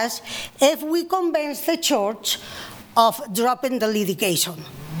for us if we convince the church of dropping the litigation.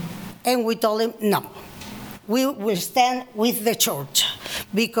 And we told them, no, we will stand with the church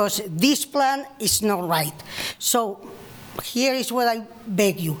because this plan is not right. So here is what I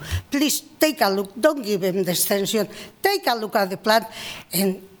beg you. Please take a look. Don't give him the extension. Take a look at the plan.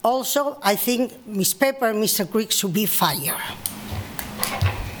 And also, I think Ms. Pepper and Mr. Creek should be fired.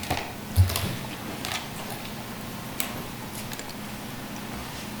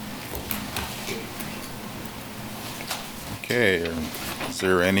 Okay, is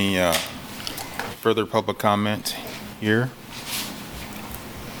there any further public comment here?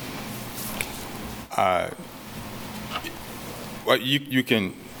 Well, you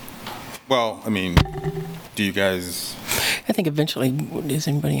can, well, I mean, do you guys? I think eventually, is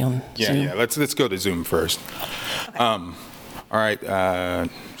anybody on Zoom? Yeah, let's go to Zoom first. Okay. All right,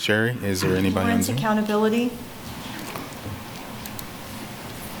 Sherry, is there anybody on Lawrence Zoom? Accountability.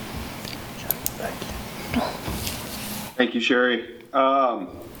 Thank you, Sherry.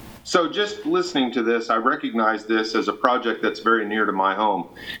 So just listening to this, I recognize this as a project that's very near to my home.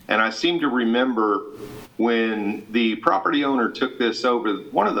 And I seem to remember when the property owner took this over,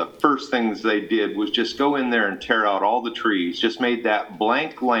 one of the first things they did was just go in there and tear out all the trees, just made that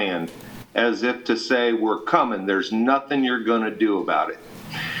blank land as if to say, we're coming, there's nothing you're going to do about it.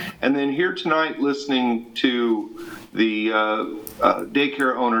 And then here tonight, listening to the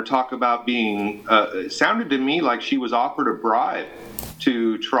daycare owner talk about being, it sounded to me like she was offered a bribe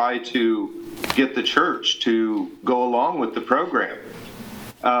to try to get the church to go along with the program.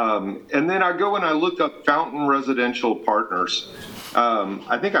 And then I go and I look up Fountain Residential Partners.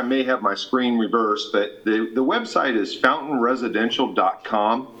 I think I may have my screen reversed, but the website is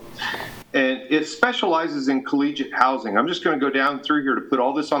fountainresidential.com. And it specializes in collegiate housing. I'm just going to go down through here to put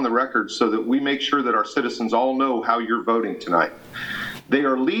all this on the record so that we make sure that our citizens all know how you're voting tonight. They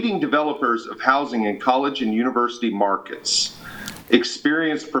are leading developers of housing in college and university markets,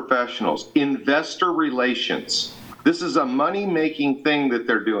 experienced professionals, investor relations. This is a money-making thing that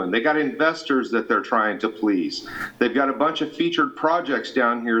they're doing. They got investors that they're trying to please. They've got a bunch of featured projects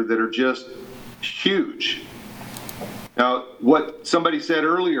down here that are just huge. Now, what somebody said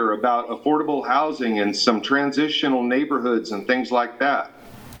earlier about affordable housing and some transitional neighborhoods and things like that,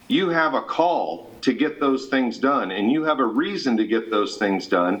 you have a call to get those things done, and you have a reason to get those things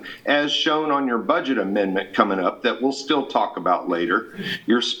done, as shown on your budget amendment coming up that we'll still talk about later.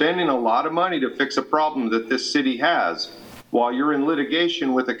 You're spending a lot of money to fix a problem that this city has. While you're in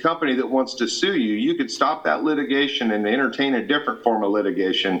litigation with a company that wants to sue you, you could stop that litigation and entertain a different form of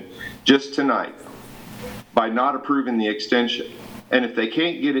litigation just tonight by not approving the extension. And if they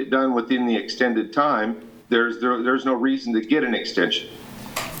can't get it done within the extended time, there's no reason to get an extension.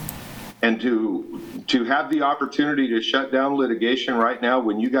 And to have the opportunity to shut down litigation right now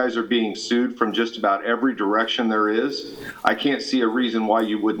when you guys are being sued from just about every direction there is, I can't see a reason why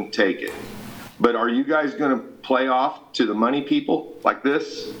you wouldn't take it. But are you guys going to play off to the money people like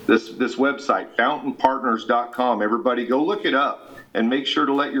this website, fountainpartners.com? Everybody go look it up. And make sure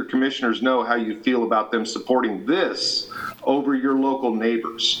to let your commissioners know how you feel about them supporting this over your local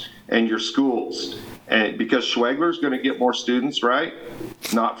neighbors and your schools. And because Schwegler's going to get more students, right?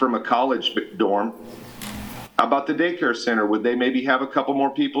 Not from a college dorm. How about the daycare center? Would they maybe have a couple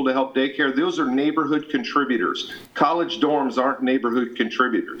more people to help daycare? Those are neighborhood contributors. College dorms aren't neighborhood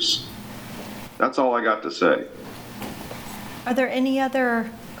contributors. That's all I got to say. Are there any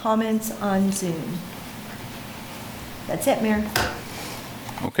other comments on Zoom? That's it, Mayor.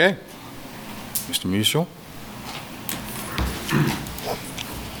 Okay. Mr. Musil.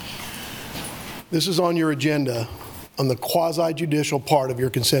 This is on your agenda, on the quasi-judicial part of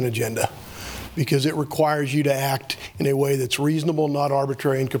your consent agenda, because it requires you to act in a way that's reasonable, not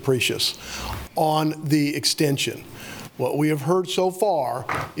arbitrary and capricious. On the extension, what we have heard so far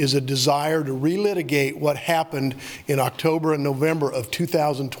is a desire to relitigate what happened in October and November of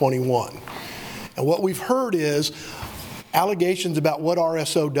 2021. And what we've heard is allegations about what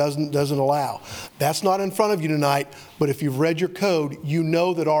RSO doesn't allow. That's not in front of you tonight, but if you've read your code, you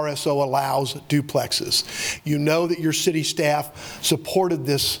know that RSO allows duplexes. You know that your city staff supported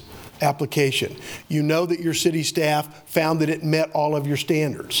this application. You know that your city staff found that it met all of your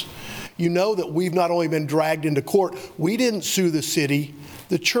standards. You know that we've not only been dragged into court, we didn't sue the city,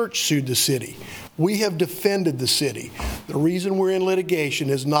 the church sued the city. We have defended the city. The reason we're in litigation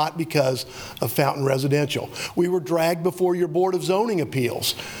is not because of Fountain Residential. We were dragged before your Board of Zoning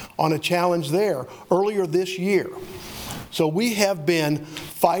Appeals on a challenge there earlier this year. So we have been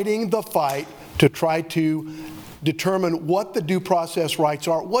fighting the fight to try to determine what the due process rights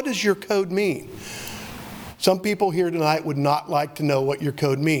are. What does your code mean? Some people here tonight would not like to know what your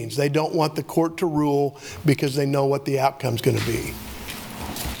code means. They don't want the court to rule because they know what the outcome's going to be.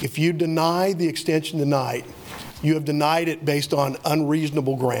 If you deny the extension tonight, you have denied it based on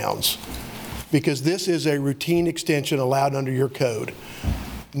unreasonable grounds, because this is a routine extension allowed under your code.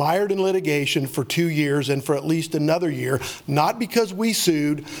 Mired in litigation for 2 years and for at least another year, not because we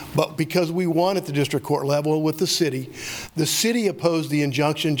sued, but because we won at the district court level with the city. The city opposed the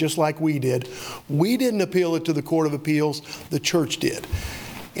injunction just like we did. We didn't appeal it to the Court of Appeals, the church did.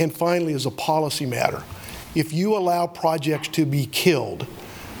 And finally, as a policy matter, if you allow projects to be killed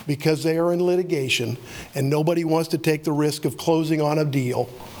because they are in litigation and nobody wants to take the risk of closing on a deal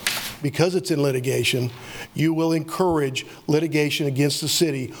because it's in litigation, you will encourage litigation against the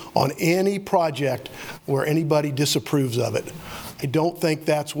city on any project where anybody disapproves of it. I don't think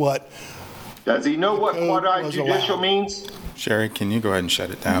that's what... Does he know what quasi-judicial means? Sherry, can you go ahead and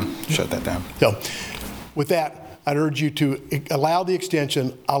shut it down? Shut that down. So, with that, I'd urge you to allow the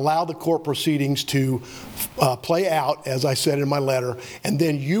extension, allow the court proceedings to play out, as I said in my letter, and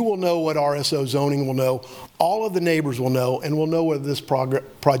then you will know what RSO zoning will know, all of the neighbors will know, and we'll know whether this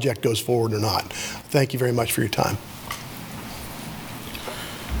project goes forward or not. Thank you very much for your time.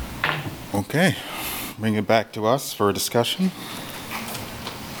 Okay, bring it back to us for a discussion.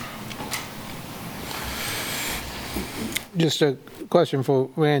 Just a question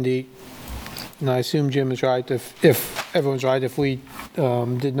for Randy, and I assume Jim is right, if everyone's right, if we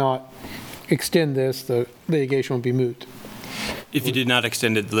did not extend this, the litigation would be moot. If you did not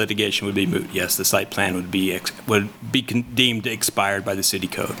extend it, the litigation would be moot. Yes, the site plan would be deemed expired by the city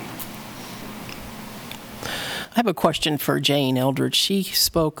code. I have a question for Jane Eldridge. She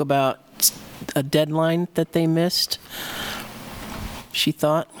spoke about a deadline that they missed, she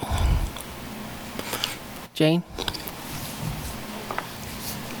thought. Jane?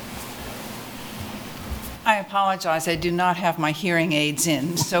 I apologize, I do not have my hearing aids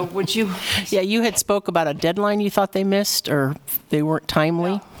in, so would you? Yeah, you had spoke about a deadline you thought they missed, or they weren't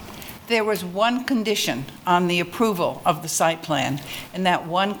timely? No. There was one condition on the approval of the site plan, and that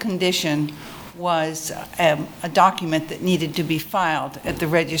one condition was a document that needed to be filed at the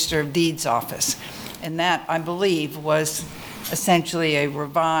Register of Deeds office. And that, I believe, was essentially a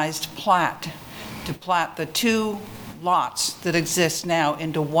revised plat to plat the 2 lots that exist now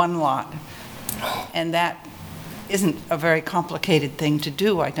into 1 lot. And that isn't a very complicated thing to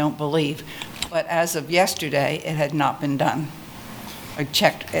do, I don't believe. But as of yesterday, it had not been done. I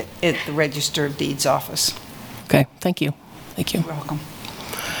checked at the Register of Deeds office. Okay, thank you. Thank you. You're welcome.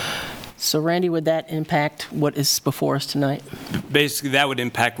 So Randy, would that impact what is before us tonight? Basically, that would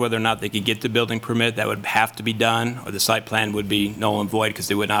impact whether or not they could get the building permit. That would have to be done, or the site plan would be null and void because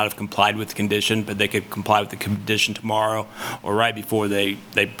they would not have complied with the condition, but they could comply with the condition tomorrow or right before they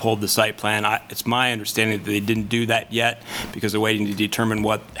pulled the site plan. It's my understanding that they didn't do that yet because they're waiting to determine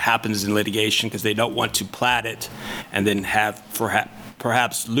what happens in litigation because they don't want to plat it and then have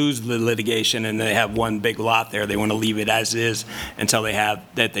perhaps lose the litigation and they have one big lot there. They want to leave it as is until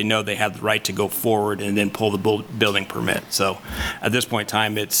they know they have the right to go forward and then pull the building permit. So at this point in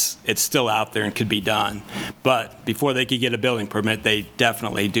time, it's still out there and could be done. But before they could get a building permit, they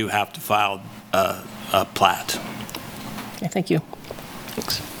definitely do have to file a plat. Okay, thank you.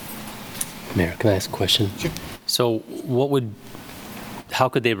 Thanks. Mayor, can I ask a question? Sure. So how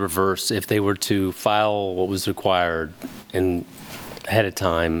could they reverse if they were to file what was required ahead of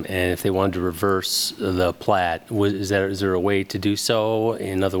time, and if they wanted to reverse the plat, is there a way to do so?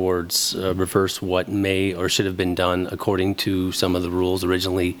 In other words, reverse what may or should have been done according to some of the rules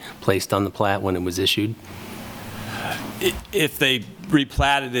originally placed on the plat when it was issued? If they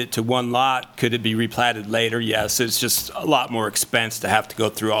replatted it to 1 lot, could it be replatted later? Yes, it's just a lot more expense to have to go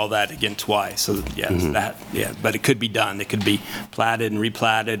through all that again twice. So yes, but it could be done. It could be platted and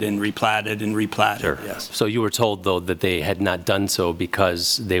replatted and replatted and replatted. Sure. Yes. So you were told though that they had not done so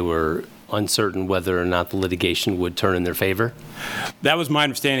because they were uncertain whether or not the litigation would turn in their favor? That was my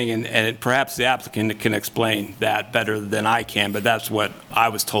understanding, and perhaps the applicant can explain that better than I can, but that's what I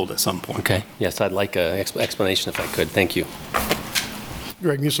was told at some point. Okay, yes, I'd like an explanation if I could. Thank you.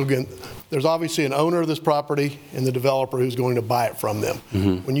 Greg Musil again. There's obviously an owner of this property and the developer who's going to buy it from them.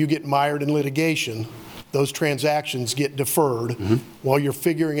 When you get mired in litigation, those transactions get deferred while you're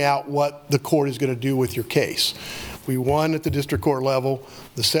figuring out what the court is going to do with your case. We won at the district court level.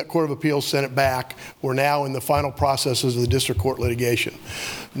 The Court of Appeals sent it back. We're now in the final processes of the district court litigation.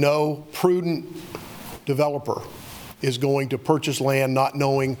 No prudent developer is going to purchase land not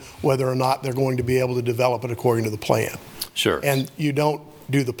knowing whether or not they're going to be able to develop it according to the plan. Sure. And you don't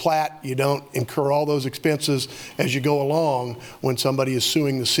do the plat, you don't incur all those expenses as you go along when somebody is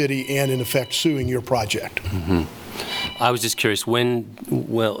suing the city and in effect suing your project. I was just curious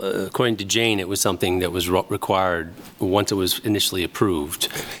according to Jane, it was something that was required once it was initially approved.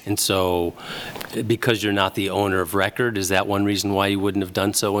 And so because you're not the owner of record, is that one reason why you wouldn't have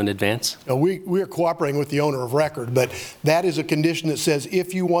done so in advance? We are cooperating with the owner of record, but that is a condition that says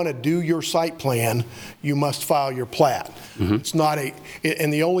if you want to do your site plan, you must file your plat. It's not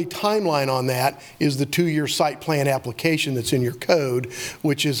and the only timeline on that is the 2-year site plan application that's in your code,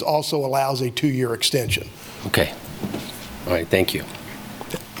 which also allows a 2-year extension. Okay. All right, thank you.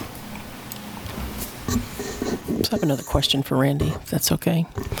 So I have another question for Randy, if that's okay.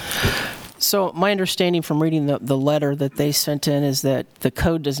 So my understanding from reading the letter that they sent in is that the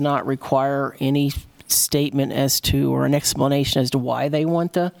code does not require any statement as to, or an explanation as to why they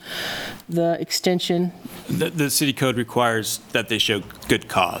want the extension? The city code requires that they show good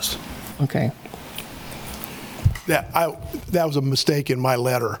cause. Okay. That was a mistake in my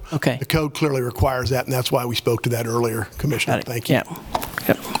letter. Okay. The code clearly requires that, and that's why we spoke to that earlier, Commissioner. Thank you. Yeah.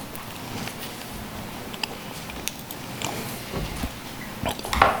 Yep.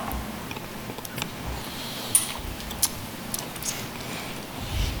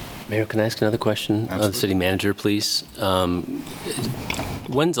 Mayor, can I ask another question of the city manager, please?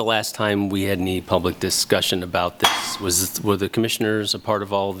 When's the last time we had any public discussion about this? Were the commissioners a part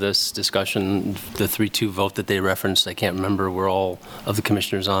of all of this discussion? The 3-2 vote that they referenced, I can't remember, were all of the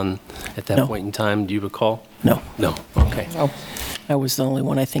commissioners on at that point in time? Do you recall? No. No, okay. No. I was the only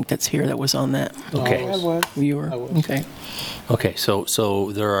one, I think, that's here that was on that. Okay. I was. You were? Okay. Okay,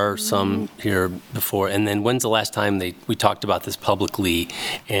 so there are some here before, and then when's the last time we talked about this publicly?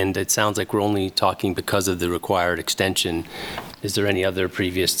 And it sounds like we're only talking because of the required extension. Is there any other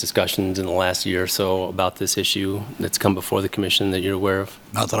previous discussions in the last year or so about this issue that's come before the commission that you're aware of?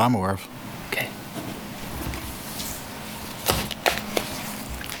 Not that I'm aware of. Okay.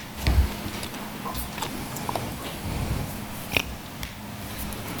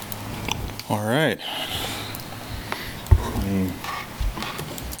 All right.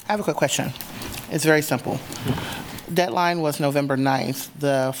 I have a quick question. It's very simple. Deadline was November 9th.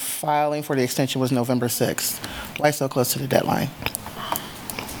 The filing for the extension was November 6th. Why so close to the deadline?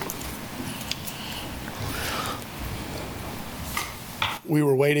 We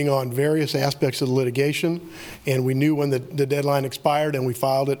were waiting on various aspects of the litigation, and we knew when the deadline expired, and we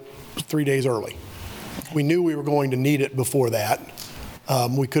filed it 3 days early. We knew we were going to need it before that.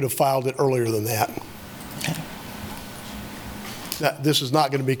 We could have filed it earlier than that. This is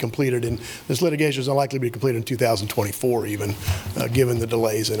not going to be completed this litigation is unlikely to be completed in 2024 even, given the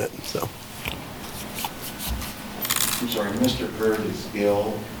delays in it, so. I'm sorry, Mr. Byrd is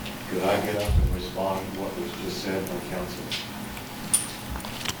ill. Could I get up and respond to what was just said by counsel?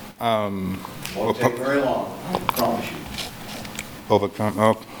 Won't take very long, I promise you.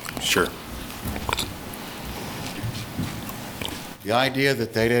 Sure. The idea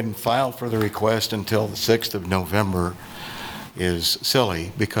that they didn't file for the request until the 6th of November is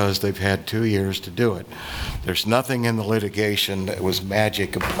silly because they've had 2 years to do it. There's nothing in the litigation that was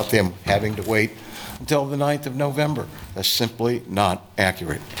magic about them having to wait until the 9th of November. That's simply not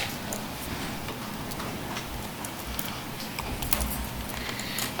accurate.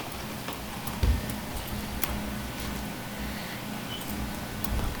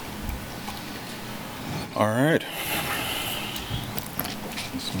 All right.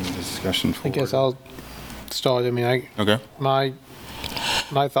 Discussion I guess I'll start. I mean, okay. My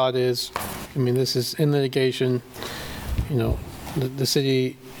thought is, I mean, this is in litigation. You know, the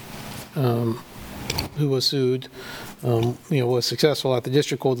city who was sued, was successful at the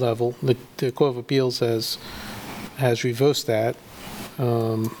district court level. The Court of Appeals has reversed that,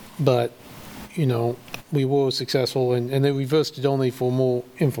 but we were successful, and they reversed it only for more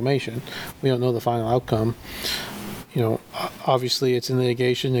information. We don't know the final outcome. Obviously it's in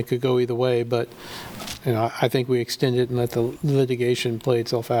litigation. It could go either way, but I think we extend it and let the litigation play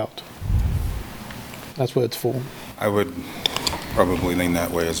itself out. That's what it's for. I would probably lean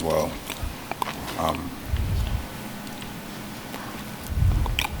that way as well.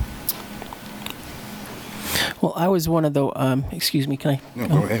 Well, I was one of the, excuse me, can I? No,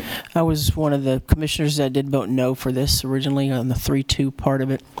 go ahead. I was one of the commissioners that did vote no for this originally on the 3-2 part of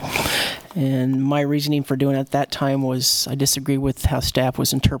it. And my reasoning for doing it at that time was I disagree with how staff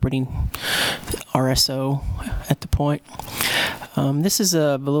was interpreting RSO at the point. This is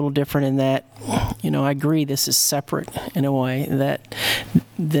a little different in that, I agree this is separate in a way,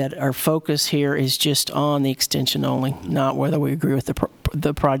 that our focus here is just on the extension only, not whether we agree with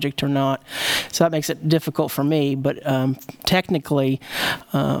the project or not. So that makes it difficult for me, but technically,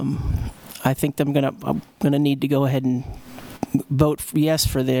 I think I'm gonna need to go ahead and vote yes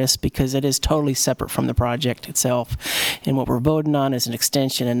for this because it is totally separate from the project itself. And what we're voting on is an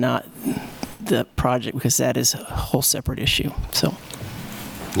extension and not the project because that is a whole separate issue. So,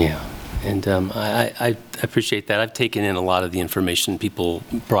 Yeah. And I appreciate that. I've taken in a lot of the information people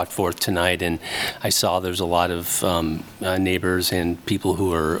brought forth tonight, and I saw there's a lot of neighbors and people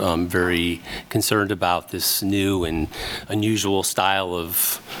who are very concerned about this new and unusual style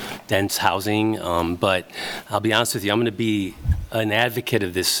of dense housing. But I'll be honest with you, I'm going to be an advocate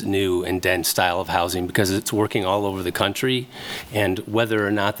of this new and dense style of housing because it's working all over the country. And whether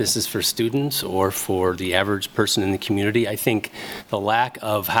or not this is for students or for the average person in the community, I think the lack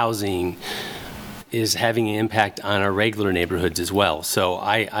of housing is having an impact on our regular neighborhoods as well. So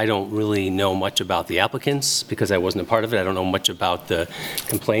I don't really know much about the applicants because I wasn't a part of it. I don't know much about the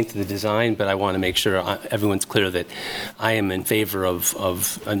complaint to the design, but I want to make sure everyone's clear that I am in favor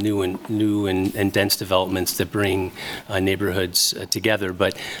of a new and dense developments that bring neighborhoods together.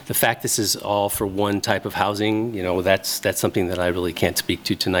 But the fact this is all for one type of housing, that's something that I really can't speak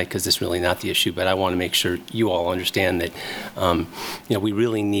to tonight because it's really not the issue. But I want to make sure you all understand that we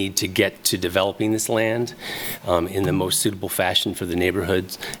really need to get to developing this land in the most suitable fashion for the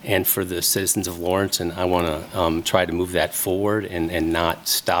neighborhoods and for the citizens of Lawrence, and I want to try to move that forward and not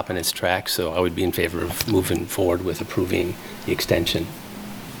stop in its tracks. So I would be in favor of moving forward with approving the extension.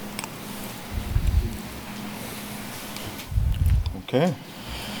 Okay.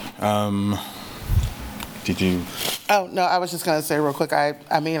 Did you? Oh, no, I was just going to say real quick, I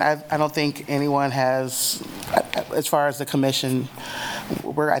don't think anyone has, as far as the commission,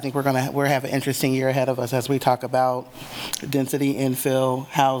 I think we're going to have an interesting year ahead of us as we talk about density, infill,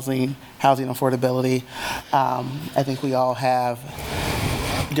 housing affordability. I think we all have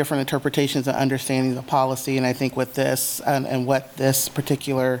different interpretations and understanding of policy, and I think with this and what this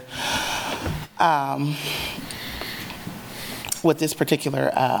particular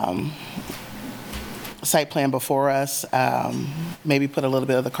site plan before us, maybe put a little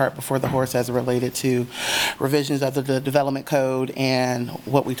bit of the cart before the horse as related to revisions of the development code and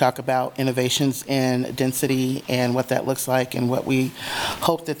what we talk about innovations in density and what that looks like and what we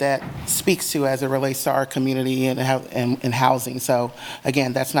hope that speaks to as it relates to our community and housing. So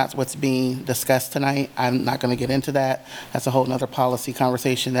again, that's not what's being discussed tonight. I'm not going to get into that. That's a whole nother policy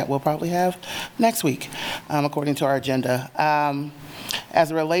conversation that we'll probably have next week, according to our agenda.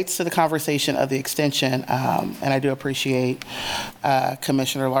 As it relates to the conversation of the extension, and I do appreciate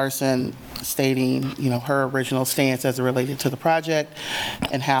Commissioner Larson stating, her original stance as it related to the project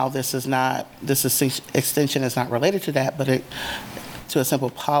and how this extension is not related to that, but to a simple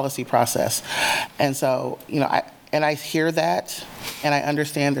policy process. And so, I hear that, and I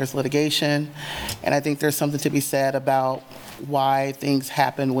understand there's litigation, and I think there's something to be said about why things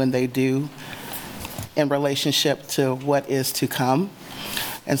happen when they do in relationship to what is to come.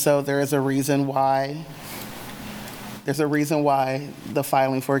 And so there is a reason why the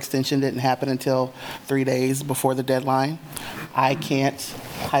filing for extension didn't happen until 3 days before the deadline. I can't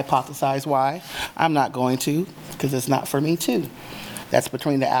hypothesize why. I'm not going to, because it's not for me to. That's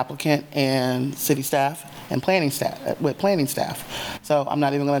between the applicant and city staff and planning staff. So I'm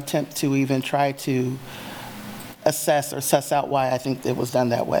not even going to attempt to even try to assess or suss out why I think it was done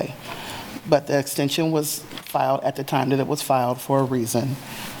that way. But the extension was filed at the time that it was filed for a reason.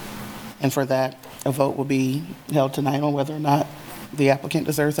 And for that, a vote will be held tonight on whether or not the applicant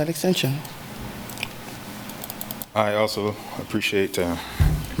deserves that extension. I also appreciate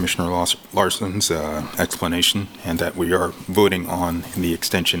Commissioner Larson's explanation and that we are voting on the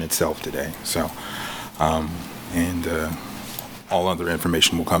extension itself today. So, and all other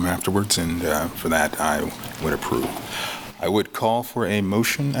information will come afterwards, and for that, I would approve. I would call for a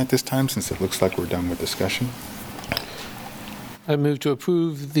motion at this time since it looks like we're done with discussion. I move to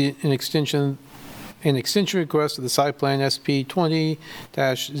approve an extension an extension request of the site plan SP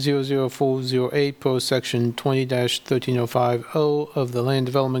 20-00408 per section 20-13050 of the Land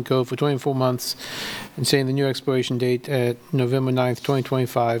Development Code for 24 months and setting the new expiration date at November 9th,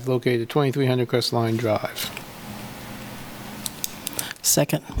 2025, located at 2300 Crestline Drive.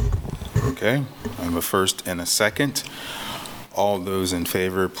 Second. Okay, I have a first and a second. All those in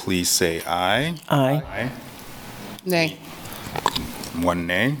favor, please say aye. Aye. Nay. One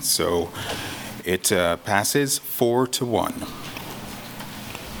nay, so it passes 4-1.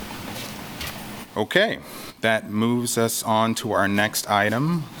 Okay, that moves us on to our next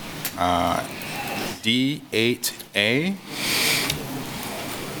item, D8A.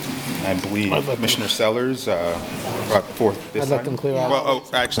 I believe Commissioner Sellers brought forth this I'd let item. them clear out. Well,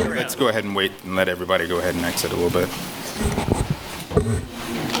 actually, let's go ahead and wait and let everybody go ahead and exit a little bit.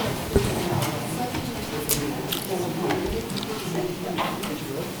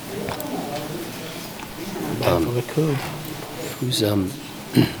 The code. Who's, I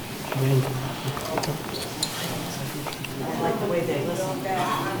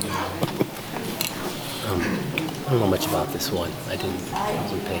don't know much about this one. I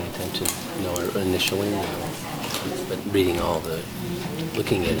wasn't paying attention, initially, but reading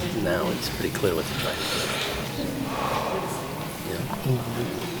looking at it now, it's pretty clear what they're trying to do.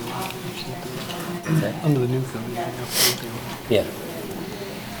 Yeah. Under the new code. Yeah.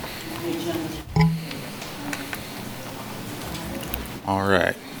 All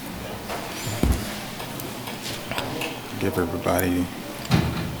right. Give everybody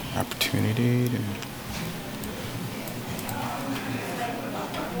opportunity to...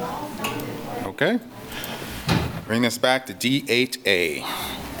 Okay. Bring us back to D8A.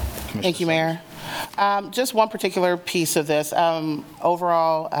 Thank you, Mayor. Just one particular piece of this.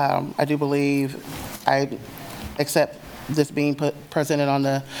 Overall, I do believe I accept this being presented on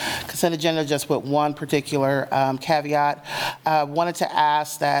the consent agenda, just with one particular caveat. Wanted to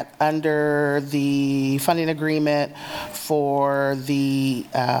ask that under the funding agreement for the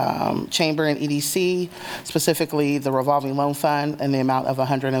Chamber and EDC, specifically the revolving loan fund in the amount of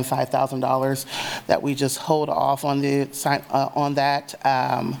 $105,000, that we just hold off on that.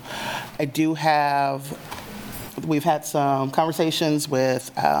 I do have We've had some conversations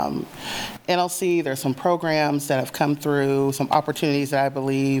with NLC. There's some programs that have come through, some opportunities that I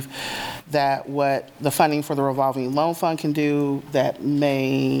believe that what the funding for the revolving loan fund can do that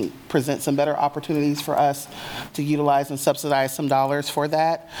may present some better opportunities for us to utilize and subsidize some dollars for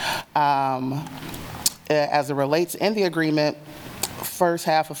that. As it relates in the agreement, first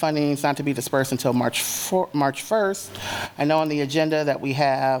half of funding is not to be dispersed until March 1st. I know on the agenda that we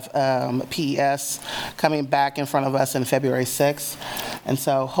have PES coming back in front of us in February 6th. And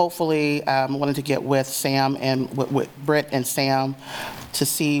so hopefully I wanted to get with Sam and with Britt and Sam to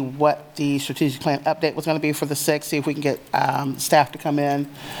see what the strategic plan update was going to be for the 6th, see if we can get staff to come in,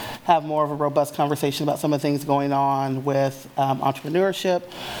 have more of a robust conversation about some of the things going on with entrepreneurship,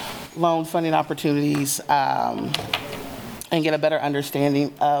 loan funding opportunities, and get a better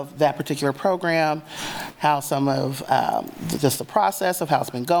understanding of that particular program, how some of just the process of how it's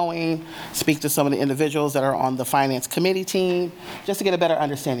been going, speak to some of the individuals that are on the finance committee team, just to get a better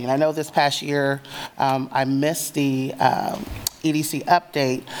understanding. I know this past year I missed the EDC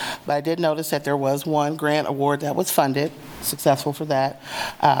update, but I did notice that there was one grant award that was funded, successful for that.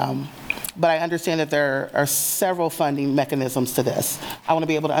 But I understand that there are several funding mechanisms to this. I want to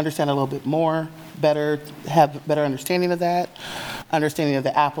be able to understand a little bit more, have a better understanding of that, understanding of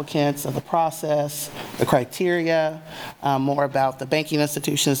the applicants, of the process, the criteria, more about the banking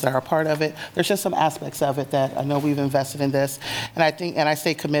institutions that are a part of it. There's just some aspects of it that I know we've invested in this, and I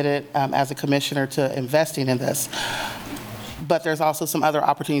stay committed as a commissioner to investing in this. But there's also some other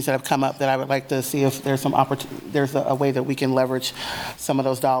opportunities that have come up that I would like to see if there's there's a way that we can leverage some of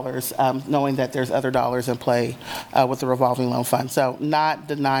those dollars, knowing that there's other dollars in play with the revolving loan fund. So not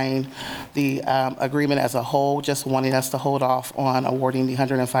denying the agreement as a whole, just wanting us to hold off on awarding the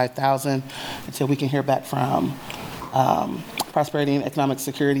 $105,000 until we can hear back from Prosperity and Economic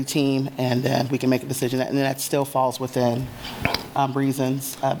Security team, and then we can make a decision. And that still falls within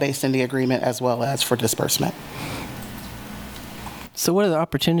reasons based in the agreement as well as for disbursement. So what are the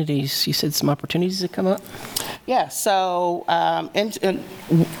opportunities? You said some opportunities that come up? Yeah, so in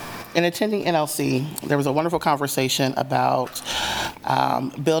attending NLC, there was a wonderful conversation about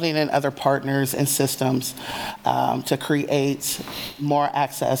building in other partners and systems to create more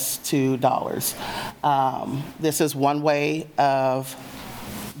access to dollars. This is one way of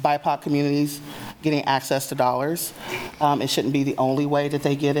BIPOC communities getting access to dollars. It shouldn't be the only way that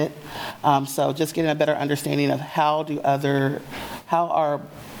they get it. So just getting a better understanding of how are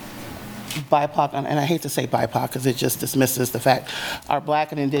BIPOC, and I hate to say BIPOC because it just dismisses the fact, our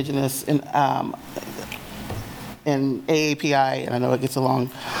Black and Indigenous in AAPI, and I know it gets along,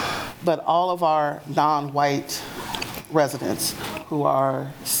 but all of our non-white residents who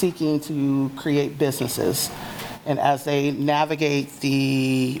are seeking to create businesses, and as they navigate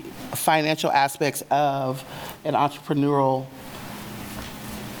the financial aspects of an entrepreneurial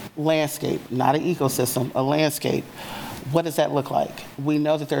landscape, not an ecosystem, a landscape, what does that look like? We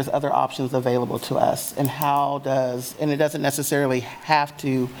know that there's other options available to us, and and it doesn't necessarily have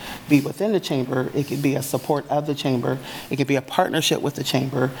to be within the chamber. It could be a support of the chamber. It could be a partnership with the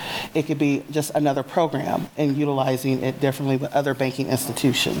chamber. It could be just another program and utilizing it differently with other banking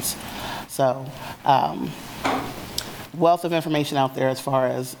institutions. So, wealth of information out there as far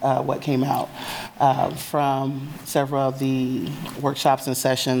as what came out from several of the workshops and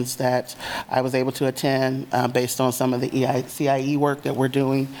sessions that I was able to attend based on some of the CIE work that we're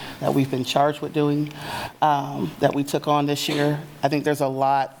doing, that we've been charged with doing, that we took on this year. I think there's a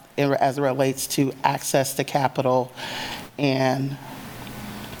lot as it relates to access to capital, and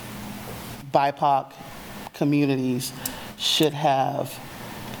BIPOC communities should have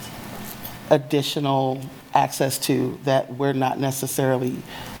additional access to that we're not necessarily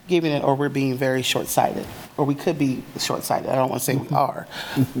giving it, or we're being very short-sighted, or we could be short-sighted. I don't want to say we are,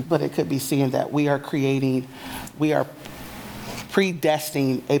 but it could be seeing that we are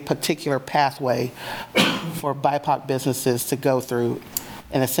predestining a particular pathway for BIPOC businesses to go through.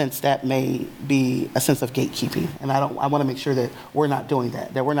 In a sense, that may be a sense of gatekeeping, and I want to make sure that we're not doing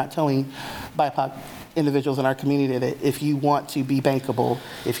that we're not telling BIPOC individuals in our community that if you want to be bankable,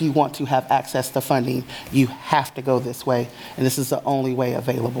 if you want to have access to funding, you have to go this way, and this is the only way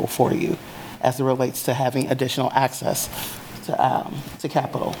available for you as it relates to having additional access to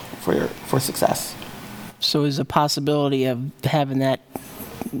capital for success. So is a possibility of having that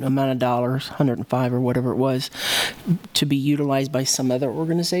amount of dollars, 105 or whatever it was, to be utilized by some other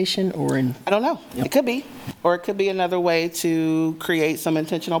organization, or in? I don't know. Yep. It could be. Or it could be another way to create some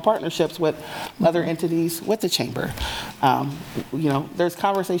intentional partnerships with other entities with the chamber. There's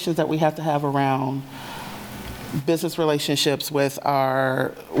conversations that we have to have around business relationships with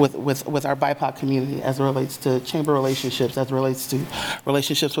our BIPOC community as it relates to chamber relationships, as it relates to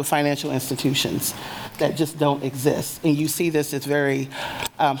relationships with financial institutions that just don't exist. And you see this as very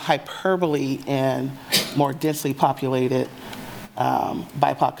hyperbole in more densely populated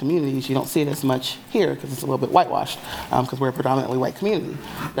BIPOC communities. You don't see it as much here because it's a little bit whitewashed because we're a predominantly white community.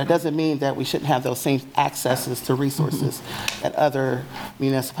 That doesn't mean that we shouldn't have those same accesses to resources that other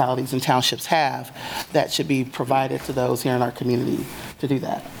municipalities and townships have that should be provided to those here in our community to do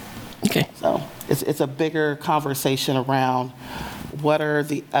that. Okay. So it's a bigger conversation around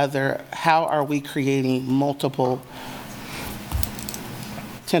how are we creating multiple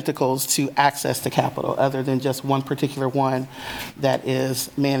tentacles to access to capital other than just one particular one that is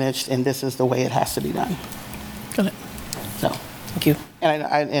managed, and this is the way it has to be done. Got it. So, thank you.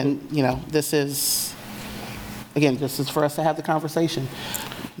 And this is, again, this is for us to have the conversation.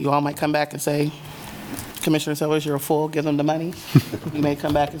 You all might come back and say, Commissioner Sellers, you're a fool, give them the money. You may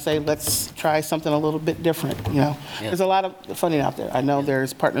come back and say, let's try something a little bit different. There's a lot of funding out there. I know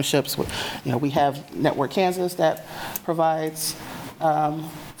there's partnerships with, we have Network Kansas that provides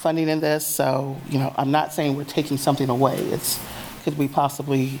funding in this. So, I'm not saying we're taking something away. Is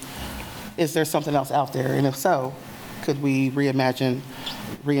there something else out there? And if so, could we reimagine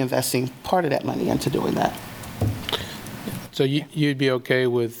reinvesting part of that money into doing that? So you'd be okay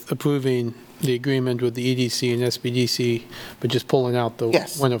with approving the agreement with the EDC and SBDC, but just pulling out the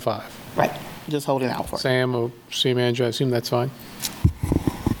 105? Right, just holding out for it. Sam or City Manager, I assume that's fine?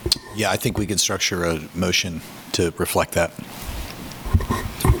 Yeah, I think we could structure a motion to reflect that.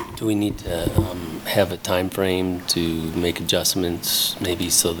 Do we need to have a time frame to make adjustments,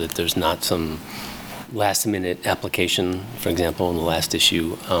 maybe so that there's not some last-minute application, for example, in the last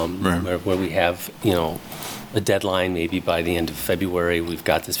issue, where we have, a deadline, maybe by the end of February, we've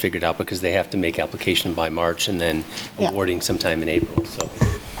got this figured out, because they have to make application by March and then awarding sometime in April. So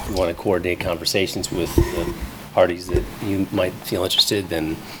we want to coordinate conversations with the parties that you might feel interested,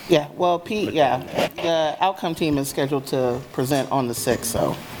 then. Yeah, well, Pete, the outcome team is scheduled to present on the 6th,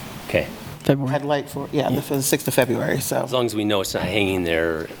 so. Okay. February. I'd like for the 6th of February, so. As long as we know it's not hanging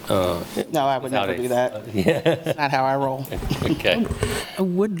there. No, I would never do that. It's not how I roll. Okay. I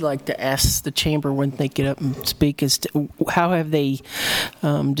would like to ask the chamber when they get up and speak as to how have they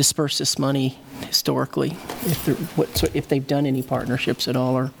dispersed this money historically, if they've done any partnerships at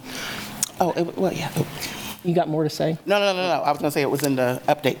all, or. You got more to say? No. I was going to say it was in the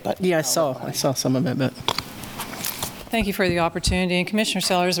update, but. Yeah, I saw some of it, but. Thank you for the opportunity. And Commissioner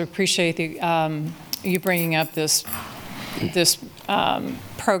Sellers, I appreciate you bringing up this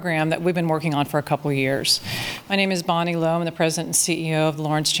program that we've been working on for a couple of years. My name is Bonnie Lowe. I'm the President and CEO of the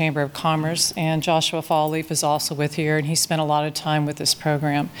Lawrence Chamber of Commerce, and Joshua Fallleaf is also with here, and he spent a lot of time with this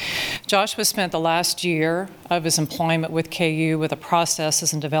program. Joshua spent the last year of his employment with KU with the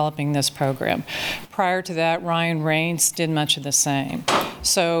processes in developing this program. Prior to that, Ryan Rains did much of the same.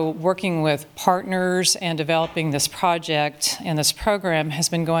 So working with partners and developing this project and this program has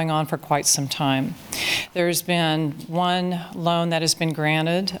been going on for quite some time. There's been one loan that has been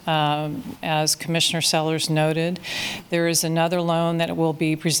granted, as Commissioner Sellers noted. There is another loan that will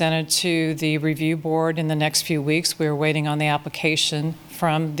be presented to the review board in the next few weeks. We're waiting on the application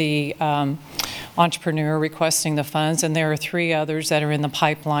from the entrepreneur requesting the funds, and there are 3 others that are in the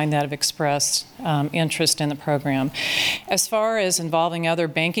pipeline that have expressed interest in the program. As far as involving other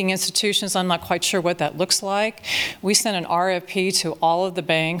banking institutions, I'm not quite sure what that looks like. We sent an RFP to all of the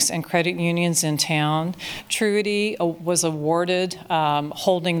banks and credit unions in town. Truity was awarded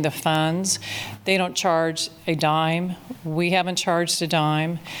holding the funds. They don't charge a dime. We haven't charged a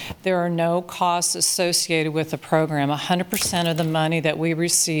dime. There are no costs associated with the program. 100% of the money that we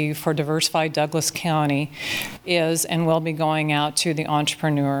receive for Diversified Douglas County is and will be going out to the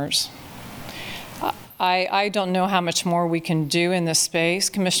entrepreneurs. I don't know how much more we can do in this space.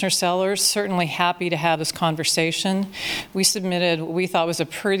 Commissioner Sellers, certainly happy to have this conversation. We submitted what we thought was a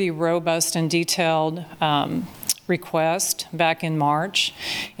pretty robust and detailed request back in March,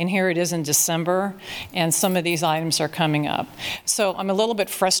 and here it is in December, and some of these items are coming up. So I'm a little bit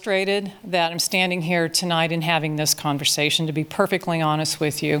frustrated that I'm standing here tonight and having this conversation, to be perfectly honest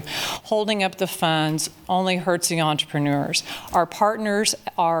with you. Holding up the funds only hurts the entrepreneurs. Our partners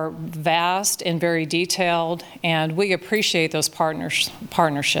are vast and very detailed, and we appreciate those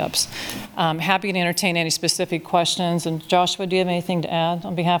partnerships. Happy to entertain any specific questions. And Joshua, do you have anything to add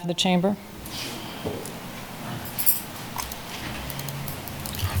on behalf of the Chamber?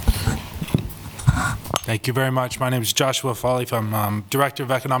 Thank you very much. My name is Joshua Fallleaf. I'm Director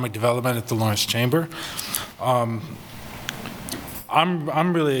of Economic Development at the Lawrence Chamber. I'm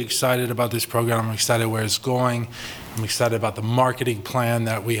really excited about this program. I'm excited where it's going. I'm excited about the marketing plan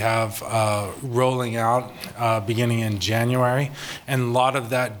that we have rolling out beginning in January. And a lot of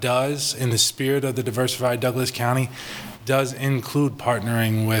that does, in the spirit of the Diversified Douglas County, does include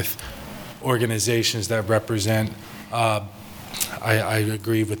partnering with organizations that represent I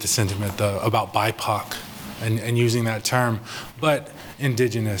agree with the sentiment about BIPOC and using that term, but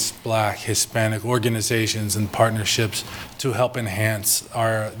Indigenous, Black, Hispanic organizations and partnerships to help enhance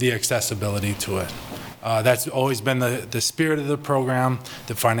the accessibility to it. That's always been the spirit of the program.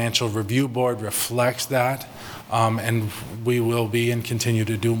 The Financial Review Board reflects that, and we will be and continue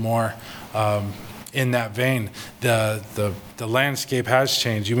to do more in that vein. The landscape has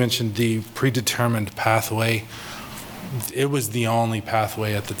changed. You mentioned the predetermined pathway. It was the only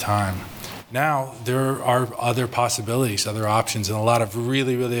pathway at the time. Now, there are other possibilities, other options, and a lot of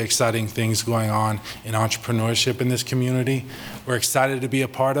really, really exciting things going on in entrepreneurship in this community. We're excited to be a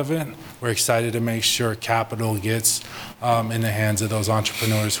part of it. We're excited to make sure capital gets in the hands of those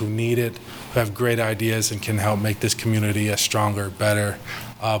entrepreneurs who need it, who have great ideas and can help make this community a stronger, better,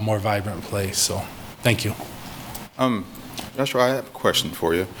 more vibrant place. So, thank you. Joshua, I have a question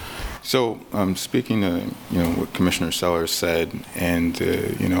for you. So, speaking to what Commissioner Sellers said, and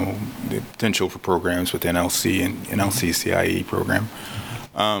the potential for programs with NLC and NLC-CIE program,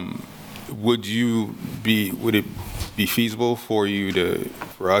 would it be feasible for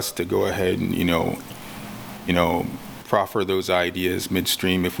us to go ahead and proffer those ideas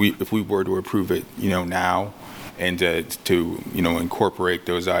midstream if we were to approve it now, and to incorporate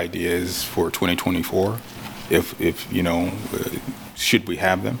those ideas for 2024, should we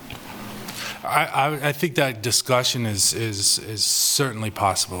have them? I think that discussion is certainly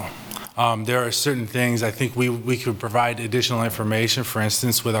possible. There are certain things I think we could provide additional information. For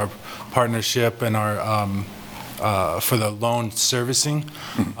instance, with our partnership and our for the loan servicing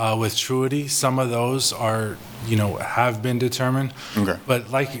with Truity, some of those are have been determined. Okay.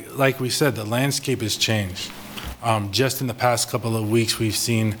 But like we said, the landscape has changed. Just in the past couple of weeks, we've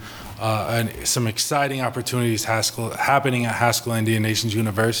seen some exciting opportunities happening at Haskell Indian Nations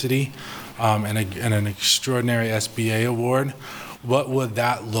University. And an extraordinary SBA award. What would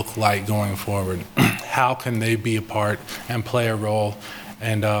that look like going forward? How can they be a part and play a role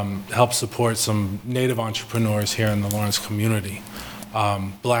and help support some Native entrepreneurs here in the Lawrence community?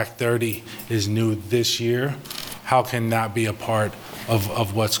 Black 30 is new this year. How can that be a part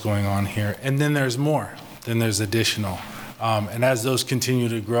of what's going on here? And then there's more. Then there's additional. And as those continue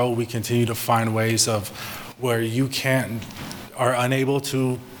to grow, we continue to find ways of where you are unable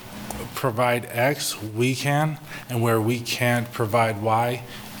to provide X, we can, and where we can't provide Y,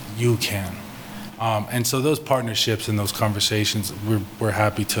 you can. And so those partnerships and those conversations, we're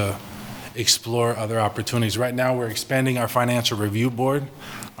happy to explore other opportunities. Right now, we're expanding our financial review board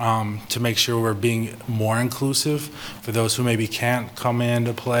to make sure we're being more inclusive for those who maybe can't come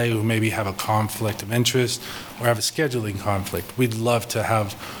into play, who maybe have a conflict of interest or have a scheduling conflict. We'd love to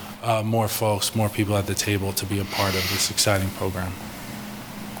have more folks, more people at the table to be a part of this exciting program.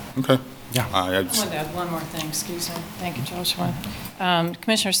 Okay. Yeah. I wanted to add one more thing, excuse me. Thank you, Joshua.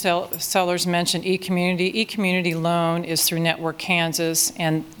 Commissioner Sellers mentioned eCommunity. eCommunity loan is through Network Kansas,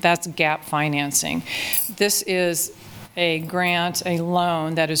 and that's gap financing. This is a grant, a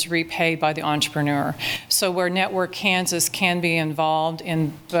loan that is repaid by the entrepreneur. So where Network Kansas can be involved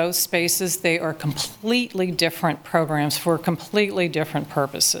in both spaces, they are completely different programs for completely different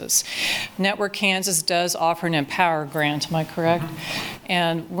purposes. Network Kansas does offer an Empower grant, am I correct?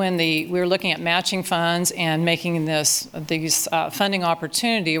 And when we're looking at matching funds and making these funding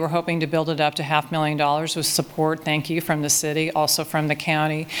opportunity, we're hoping to build it up to $500,000 with support, thank you, from the city, also from the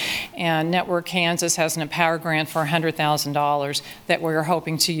county. And Network Kansas has an Empower grant for $100,000 that we're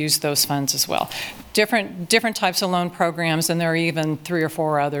hoping to use those funds as well. Different types of loan programs, and there are even 3 or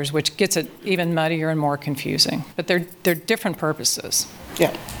 4 others, which gets it even muddier and more confusing. But they're different purposes.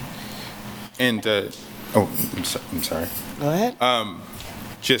 Yeah. And, I'm sorry. Go ahead.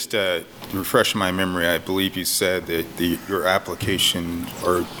 Just to refresh my memory, I believe you said that your application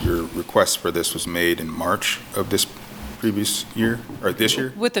or your request for this was made in March of this previous year, or this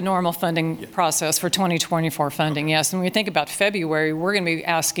year? With the normal funding process for 2024 funding, yes. And when we think about February, we're going to be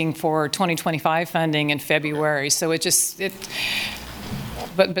asking for 2025 funding in February. So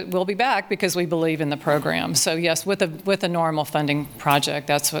but we'll be back because we believe in the program. So yes, with a normal funding project,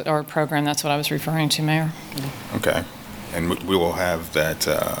 or program, that's what I was referring to, Mayor. Okay. And we will have that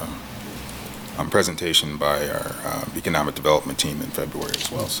presentation by our economic development team in February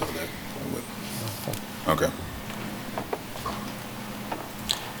as well. So okay.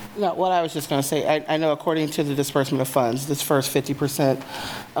 No, what I was just going to say, I know according to the disbursement of funds, this first 50%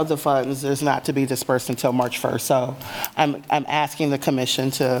 of the funds is not to be dispersed until March 1st. So I'm asking the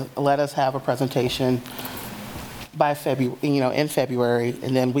commission to let us have a presentation by February, in February,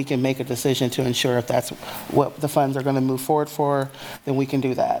 and then we can make a decision to ensure if that's what the funds are going to move forward for, then we can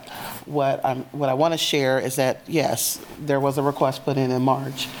do that. What I want to share is that, yes, there was a request put in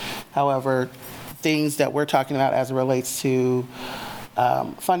March. However, things that we're talking about as it relates to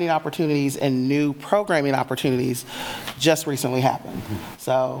funding opportunities and new programming opportunities just recently happened.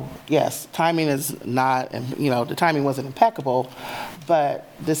 So yes, timing is not, the timing wasn't impeccable, but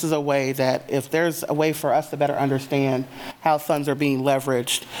this is a way that if there's a way for us to better understand how funds are being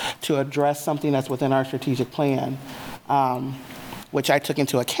leveraged to address something that's within our strategic plan, which I took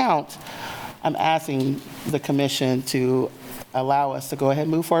into account, I'm asking the commission to allow us to go ahead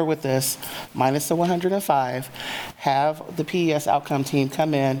and move forward with this, minus the 105, have the PES outcome team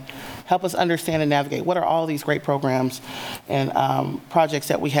come in, help us understand and navigate what are all these great programs and projects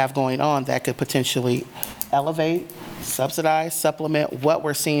that we have going on that could potentially elevate, subsidize, supplement what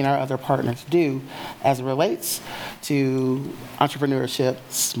we're seeing our other partners do as it relates to entrepreneurship,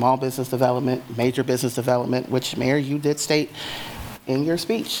 small business development, major business development, which, Mayor, you did state in your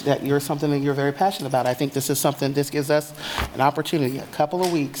speech that you're something that you're very passionate about. I think this gives us an opportunity, a couple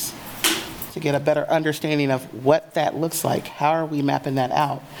of weeks, to get a better understanding of what that looks like. How are we mapping that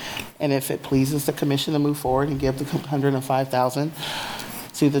out? And if it pleases the commission to move forward and give the $105,000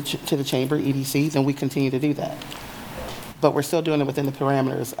 to the chamber EDC, then we continue to do that. But we're still doing it within the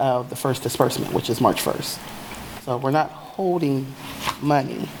parameters of the first disbursement, which is March 1st. So we're not holding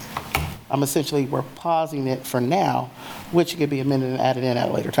money. We're pausing it for now, which could be amended and added in at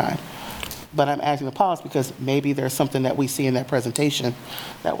a later time. But I'm asking to pause because maybe there's something that we see in that presentation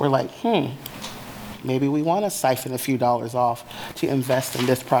that we're like, maybe we want to siphon a few dollars off to invest in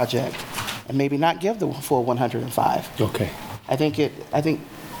this project and maybe not give the full 105. Okay. I think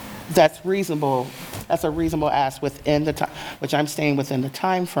that's reasonable. That's a reasonable ask within the time, which I'm staying within the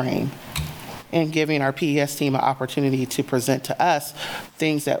time frame, and giving our PES team an opportunity to present to us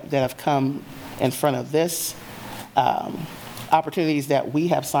things that have come in front of this, opportunities that we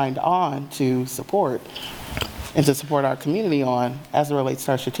have signed on to support and to support our community on as it relates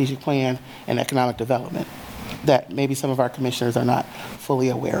to our strategic plan and economic development that maybe some of our commissioners are not fully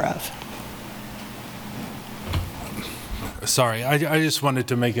aware of. Sorry, I just wanted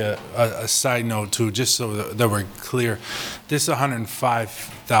to make a side note too, just so that we're clear. This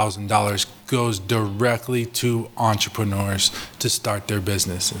 $105,000 goes directly to entrepreneurs to start their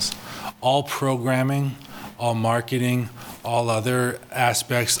businesses. All programming, all marketing, all other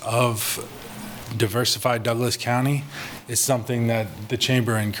aspects of diversified Douglas County is something that the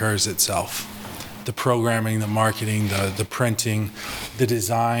chamber incurs itself. The programming, the marketing, the printing, the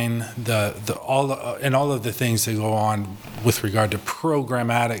design, all of the things that go on with regard to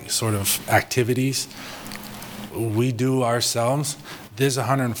programmatic sort of activities, we do ourselves. This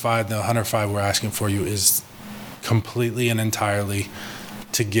 105, the 105 we're asking for you is completely and entirely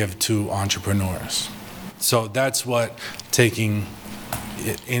to give to entrepreneurs. So that's what taking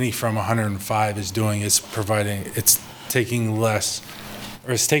any from 105 is doing. It's taking less,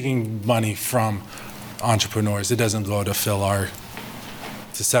 or it's taking money from entrepreneurs. It doesn't go to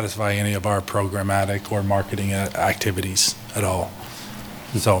to satisfy any of our programmatic or marketing activities at all.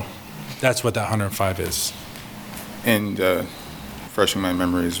 So that's what that 105 is. And refreshing my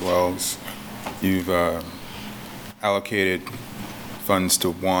memory as well, you've allocated funds to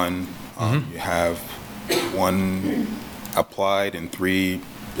one. You have one applied and 3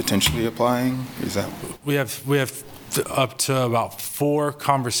 potentially applying. Is that? We have up to about 4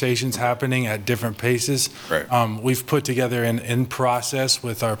 conversations happening at different paces. Right. We've put together in process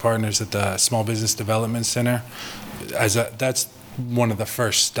with our partners at the Small Business Development Center. That's one of the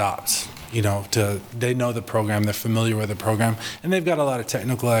first stops. They know the program, they're familiar with the program, and they've got a lot of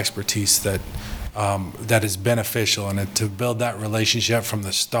technical expertise that is beneficial, and to build that relationship from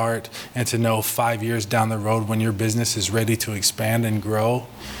the start and to know 5 years down the road when your business is ready to expand and grow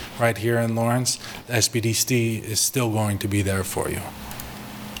right here in Lawrence, the SBDC is still going to be there for you.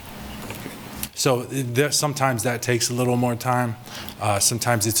 So sometimes that takes a little more time.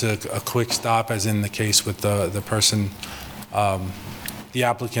 Sometimes it's a quick stop, as in the case with the person, the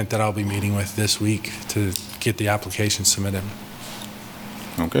applicant that I'll be meeting with this week to get the application submitted.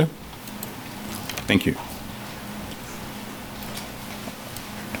 Okay. Thank you.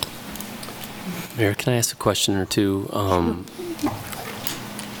 Mayor, can I ask a question or two?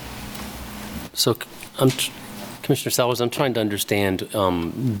 So, Commissioner Salvers, I'm trying to understand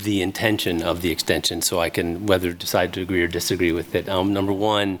the intention of the extension so I can whether decide to agree or disagree with it. Number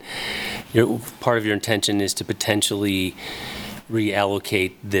one, part of your intention is to potentially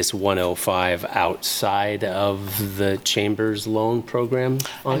reallocate this 105 outside of the Chamber's loan program?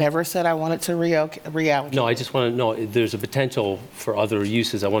 I never said I wanted to reallocate. No, I just want to know, there's a potential for other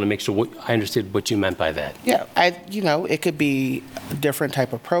uses. I want to make sure I understood what you meant by that. Yeah, it could be a different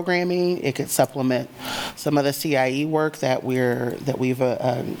type of programming. It could supplement some of the CIE work that we've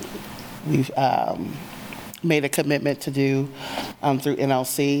made a commitment to do through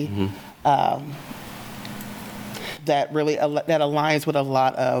NLC. Mm-hmm. That aligns with a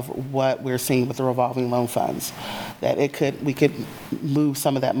lot of what we're seeing with the revolving loan funds. That we could move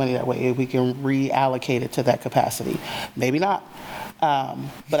some of that money that way if we can reallocate it to that capacity. Maybe not.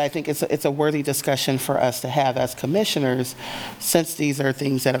 But I think it's a worthy discussion for us to have as commissioners, since these are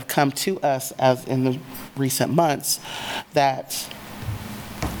things that have come to us as in the recent months, that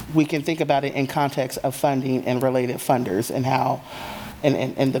we can think about it in context of funding and related funders and how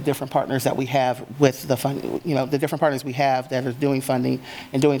and the different partners that we have with the fund, the different partners we have that are doing funding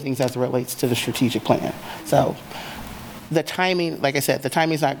and doing things as it relates to the strategic plan. So the timing, like I said, the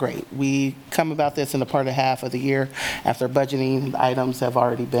timing's not great. We come about this in the part of half of the year after budgeting items have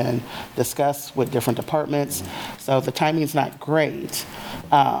already been discussed with different departments. So the timing's not great.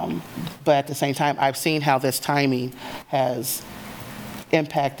 But at the same time, I've seen how this timing has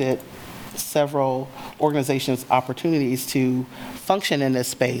impacted several organizations' opportunities to function in this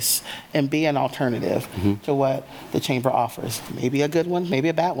space and be an alternative to what the chamber offers. Maybe a good one, maybe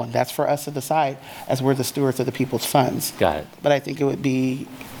a bad one. That's for us to decide as we're the stewards of the people's funds. Got it. But I think it would be,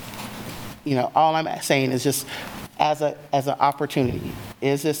 all I'm saying is just as an opportunity.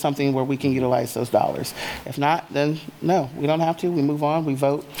 Is this something where we can utilize those dollars? If not, then no, we don't have to. We move on, we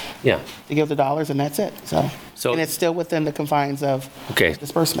vote to give the dollars, and that's it. So and it's still within the confines of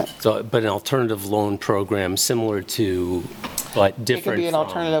disbursement. So, but an alternative loan program similar to, but different. It could be an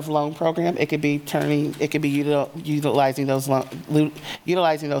alternative loan program. It could be utilizing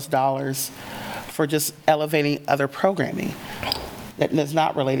those dollars for just elevating other programming that is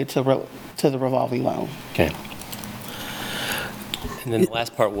not related to the revolving loan. Okay. And then the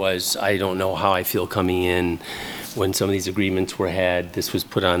last part was, I don't know how I feel coming in when some of these agreements were had. This was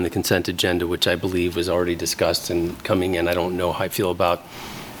put on the consent agenda, which I believe was already discussed, and coming in, I don't know how I feel about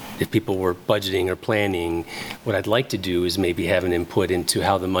if people were budgeting or planning. What I'd like to do is maybe have an input into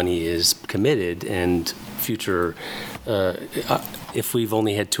how the money is committed and future. If we've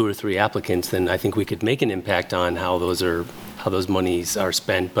only had 2 or 3 applicants, then I think we could make an impact on how those are how those monies are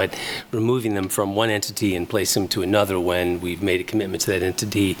spent, but removing them from one entity and placing them to another when we've made a commitment to that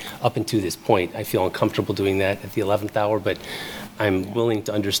entity up until this point, I feel uncomfortable doing that at the 11th hour, but I'm willing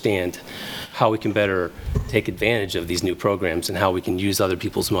to understand how we can better take advantage of these new programs and how we can use other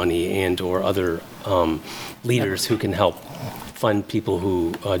people's money and or other leaders who can help fund people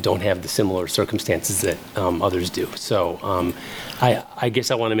who don't have the similar circumstances that others do. So I guess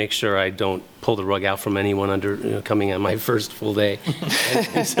I want to make sure I don't pull the rug out from anyone under coming on my first full day.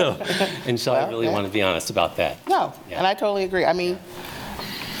 and so I really want to be honest about that. No, and I totally agree. I mean,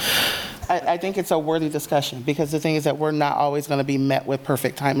 I think it's a worthy discussion because the thing is that we're not always going to be met with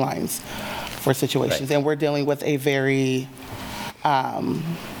perfect timelines for situations. Right. And we're dealing with a very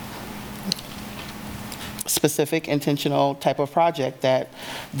specific, intentional type of project that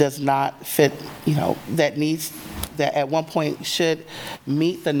does not fit, that at one point should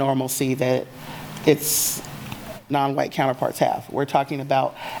meet the normalcy that its non-white counterparts have. We're talking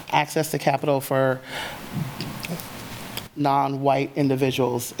about access to capital for non-white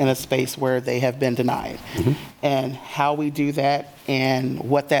individuals in a space where they have been denied. Mm-hmm. And how we do that and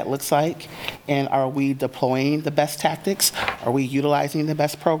what that looks like, and are we deploying the best tactics? Are we utilizing the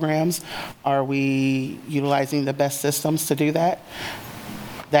best programs? Are we utilizing the best systems to do that?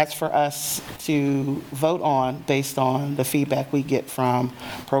 That's for us to vote on based on the feedback we get from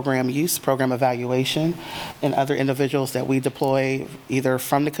program use, program evaluation, and other individuals that we deploy either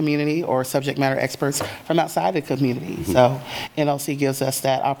from the community or subject matter experts from outside the community. Mm-hmm. So NLC gives us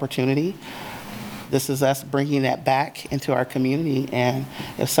that opportunity. This is us bringing that back into our community, and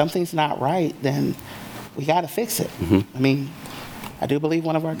if something's not right, then we got to fix it. Mm-hmm. I mean, I do believe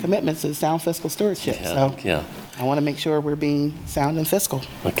one of our commitments is sound fiscal stewardship. I want to make sure we're being sound and fiscal.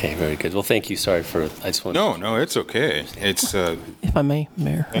 Okay, very good. Well, thank you. Sorry for, I just want No, it's okay. It's if I may,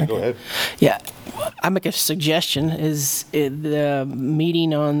 Mayor. Yeah, go ahead. Yeah, I make a suggestion. Is the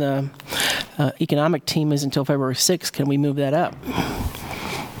meeting on the economic team is until February 6th. Can we move that up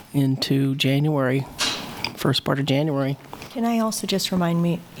into January, first part of January? Can I also just remind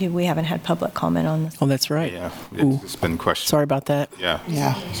me, we haven't had public comment on this. Oh, that's right. Yeah, it's been questioned. Sorry about that. Yeah.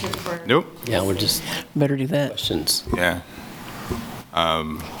 Nope. Yeah, we're just better do that. Questions. Yeah.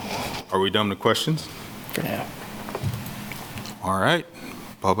 Are we done with questions? For now. All right.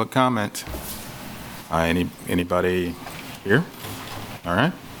 Public comment. Anybody here? All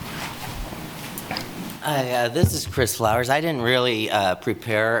right. This is Chris Flowers. I didn't really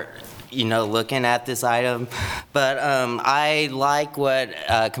prepare looking at this item, but I like what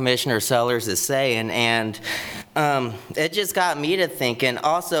Commissioner Sellers is saying, and it just got me to thinking.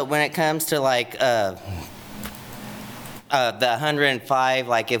 Also, when it comes to the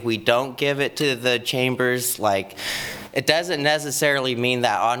 105, if we don't give it to the chambers, it doesn't necessarily mean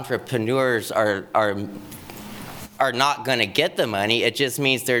that entrepreneurs are not going to get the money. It just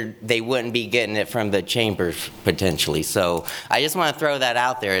means they wouldn't be getting it from the chambers potentially. So I just want to throw that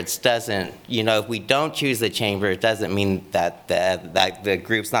out there. It doesn't, if we don't choose the chamber, it doesn't mean that the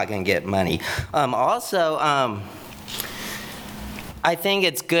group's not going to get money. Also, I think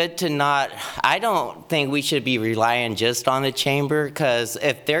it's good to I don't think we should be relying just on the chamber, because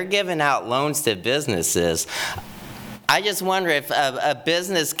if they're giving out loans to businesses, I just wonder if a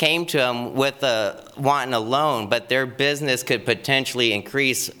business came to them with wanting a loan, but their business could potentially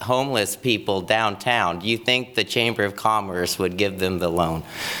increase homeless people downtown. Do you think the Chamber of Commerce would give them the loan?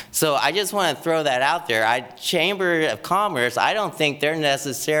 So I just want to throw that out there. Chamber of Commerce, I don't think they're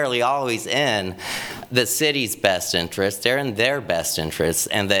necessarily always in the city's best interest. They're in their best interest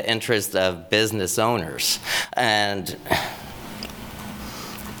and the interest of business owners. And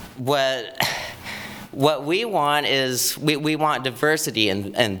what we want is we want diversity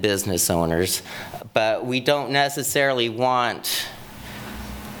in business owners, but we don't necessarily want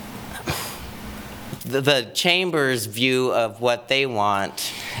the chamber's view of what they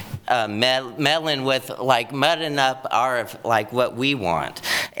want meddling with, mudding up what we want.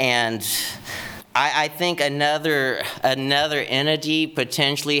 And I think another entity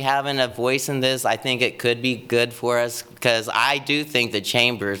potentially having a voice in this, I think it could be good for us, because I do think the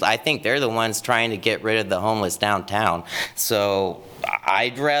chambers, I think they're the ones trying to get rid of the homeless downtown. So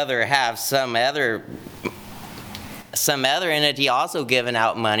I'd rather have some other entity also giving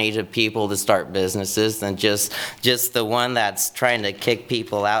out money to people to start businesses than just the one that's trying to kick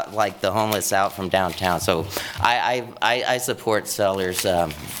people out, like the homeless, out from downtown. So I support Sellers'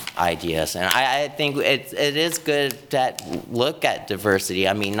 ideas, and I think it is good to look at diversity.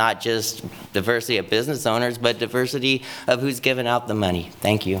 I mean, not just diversity of business owners, but diversity of who's giving out the money.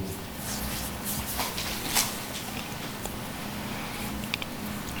 Thank you.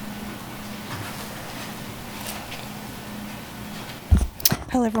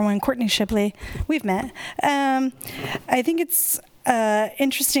 Hello, everyone. Courtney Shipley. We've met. I think it's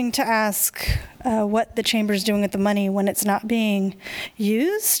interesting to ask what the chamber is doing with the money when it's not being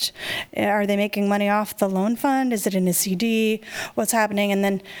used. Are they making money off the loan fund? Is it in a CD? What's happening? And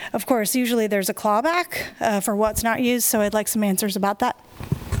then, of course, usually there's a clawback for what's not used, so I'd like some answers about that.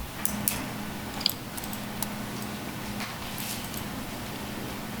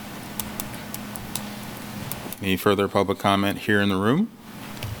 Any further public comment here in the room?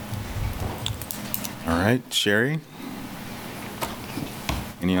 All right, Sherry?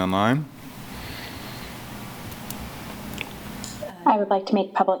 Any online? I would like to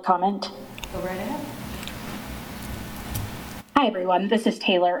make public comment. Go right ahead. Hi, everyone. This is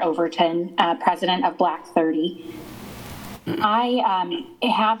Taylor Overton, president of Black 30. I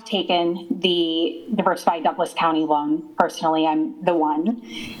have taken the Diversified Douglas County loan. Personally, I'm the one.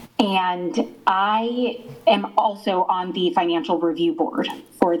 And I am also on the financial review board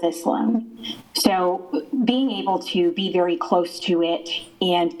for this loan. So being able to be very close to it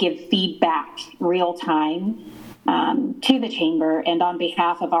and give feedback real time to the chamber and on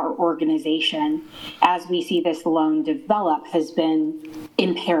behalf of our organization as we see this loan develop has been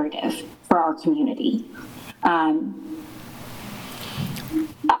imperative for our community.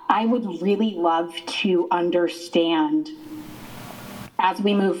 I would really love to understand, as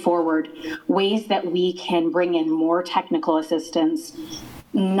we move forward, ways that we can bring in more technical assistance,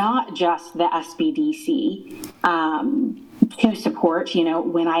 not just the SBDC, to support. You know,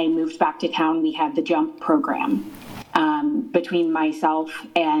 when I moved back to town, we had the JUMP program. Between myself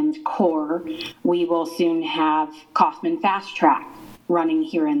and CORE, we will soon have Kaufman Fast Track running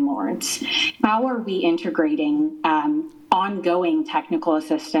here in Lawrence. How are we integrating ongoing technical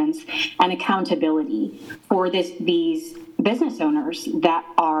assistance and accountability for these business owners that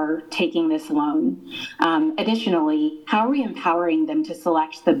are taking this loan? Additionally, how are we empowering them to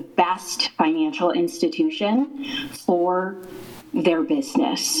select the best financial institution for their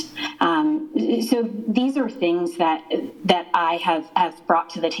business? So these are things that I have brought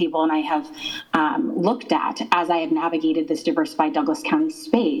to the table and I have looked at as I have navigated this Diversified Douglas County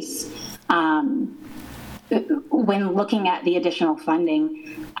space. When looking at the additional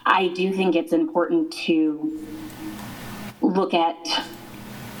funding, I do think it's important to look at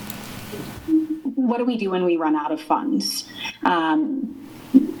what do we do when we run out of funds.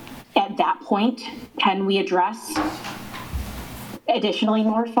 At that point, can we address additionally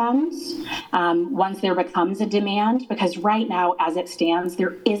more funds once there becomes a demand? Because right now, as it stands,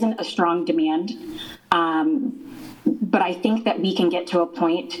 there isn't a strong demand. But I think that we can get to a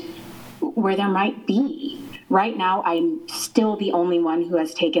point where there might be. Right now, I'm still the only one who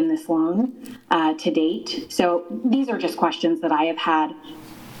has taken this loan to date. So these are just questions that I have had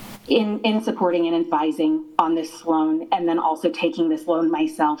in supporting and advising on this loan, and then also taking this loan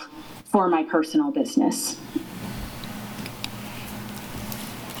myself for my personal business.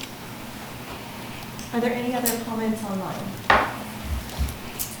 Are there any other comments online?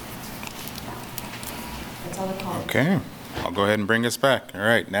 That's all the comments. Okay, I'll go ahead and bring us back. All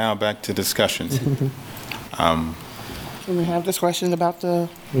right, now back to discussions. Can we have this question about the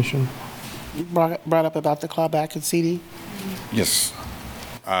mission? Brought up about the clawback and CD? Yes.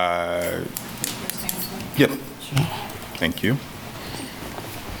 Yep. Thank you.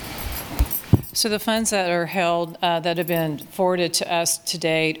 So the funds that are held, that have been forwarded to us to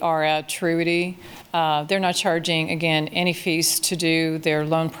date are at Truity. They're not charging, again, any fees to do their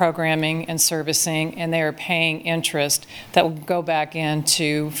loan programming and servicing, and they are paying interest that will go back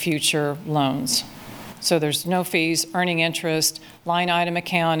into future loans. So there's no fees, earning interest, line item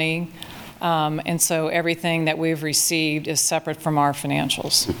accounting, and so everything that we've received is separate from our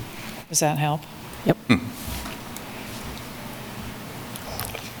financials. Does that help? Yep.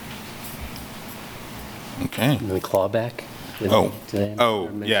 Okay. And the clawback? Yeah.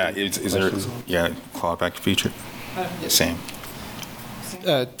 Is there, clawback feature? Same.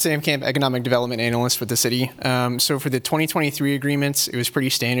 Sam Camp, Economic Development Analyst for the city. So for the 2023 agreements, it was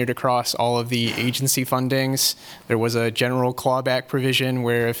pretty standard across all of the agency fundings. There was a general clawback provision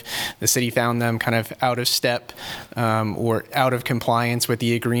where if the city found them kind of out of step or out of compliance with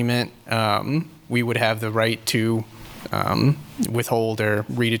the agreement, we would have the right to withhold or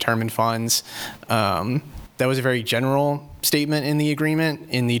redetermine funds. That was a very general statement in the agreement.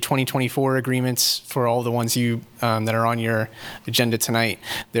 In the 2024 agreements, for all the ones you that are on your agenda tonight,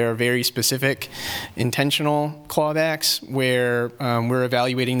 there are very specific intentional clawbacks where we're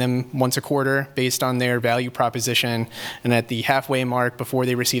evaluating them once a quarter based on their value proposition, and at the halfway mark before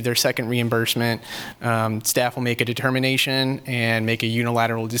they receive their second reimbursement, staff will make a determination and make a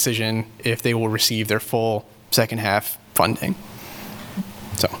unilateral decision if they will receive their full second half funding.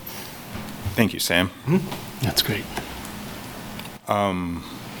 Thank you, Sam. That's great. All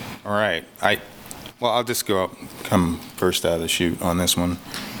right. I'll just come first out of the chute on this one.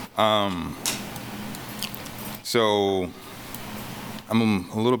 So I'm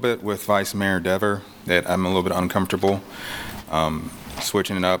a little bit with Vice Mayor Dever that I'm a little bit uncomfortable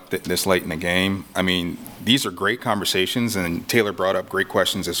switching it up this late in the game. I mean, these are great conversations, and Taylor brought up great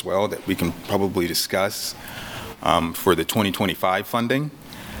questions as well that we can probably discuss for the 2025 funding.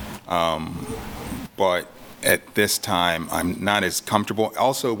 But at this time, I'm not as comfortable.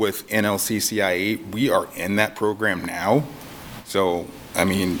 Also with NLCCIA, we are in that program now. So, I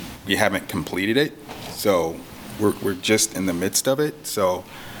mean, we haven't completed it. So we're just in the midst of it. So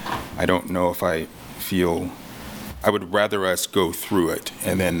I don't know if I would rather us go through it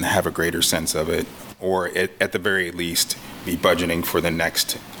and then have a greater sense of it, or at the very least be budgeting for the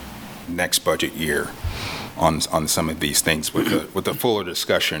next budget year on some of these things with a fuller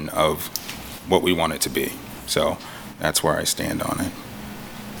discussion of what we want it to be. So that's where I stand on it.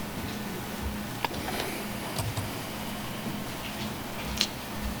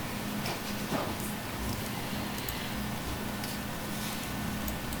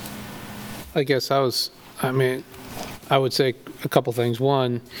 I guess I would say a couple things.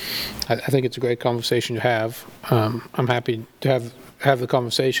 One, I think it's a great conversation to have. I'm happy to have the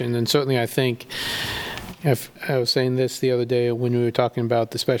conversation, and certainly I think, if I was saying this the other day when we were talking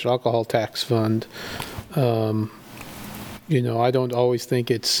about the special alcohol tax fund, I don't always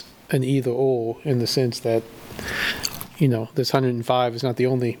think it's an either or, in the sense that, this 105 is not the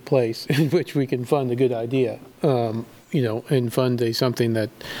only place in which we can fund a good idea. And fund something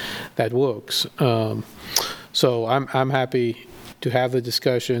that works. So I'm happy to have the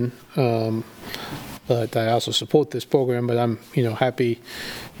discussion, but I also support this program. But I'm happy,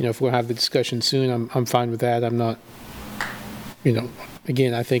 if we're gonna have the discussion soon, I'm fine with that. I'm not,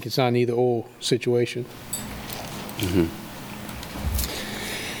 again, I think it's not an either or situation. Mm-hmm.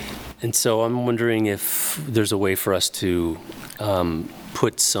 And so I'm wondering if there's a way for us to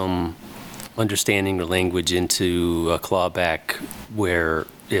put some understanding or language into a clawback where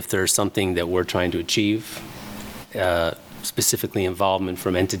if there's something that we're trying to achieve, specifically involvement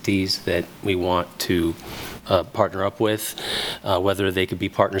from entities that we want to partner up with, whether they could be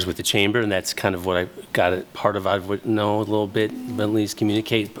partners with the chamber, and that's kind of what I got it. Part of I would know a little bit, but at least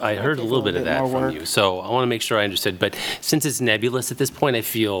communicate. I heard a little bit of that from you, so I want to make sure I understood. But since it's nebulous at this point, I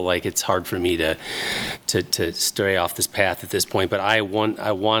feel like it's hard for me to stray off this path at this point. But I want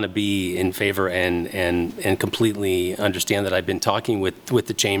to be in favor and completely understand that I've been talking with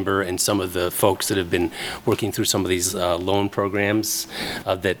the chamber and some of the folks that have been working through some of these loan programs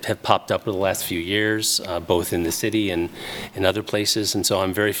that have popped up over the last few years, both in the city and in other places. And so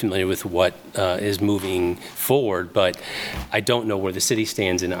I'm very familiar with what is moving forward, but I don't know where the city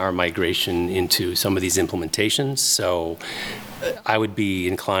stands in our migration into some of these implementations. So I would be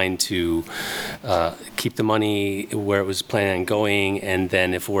inclined to keep the money where it was planning on going, and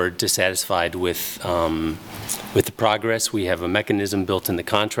then if we're dissatisfied with the progress, we have a mechanism built in the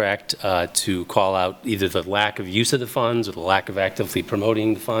contract to call out either the lack of use of the funds or the lack of actively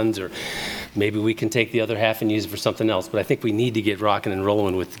promoting the funds, or maybe we can take the other half and use it for something else. But I think we need to get rocking and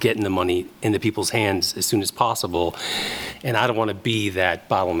rolling with getting the money into people's hands as soon as possible. And I don't want to be that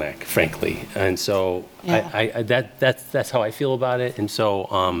bottleneck, frankly. And so yeah. That's how I feel about it. And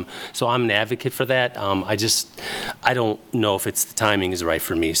so so I'm an advocate for that. I don't know if the timing is right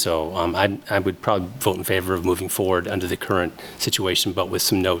for me. So I would probably vote in favor of moving forward under the current situation, but with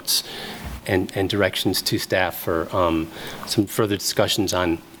some notes and directions to staff for some further discussions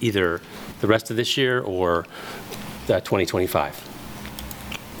on either the rest of this year or 2025.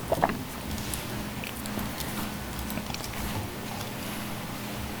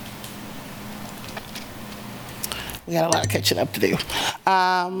 We got a lot of catching up to do.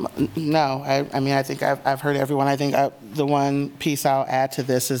 No, I mean, I think I've heard everyone. I think the one piece I'll add to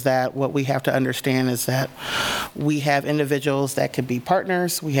this is that what we have to understand is that we have individuals that could be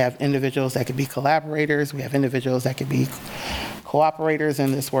partners, we have individuals that could be collaborators, we have individuals that could be cooperators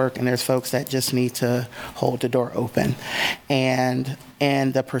in this work, and there's folks that just need to hold the door open. And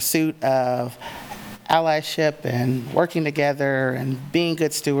the pursuit of allyship and working together and being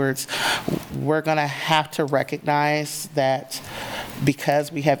good stewards, we're going to have to recognize that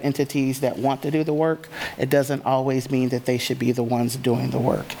because we have entities that want to do the work, it doesn't always mean that they should be the ones doing the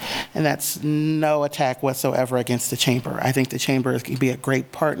work. And that's no attack whatsoever against the chamber. I think the chamber can be a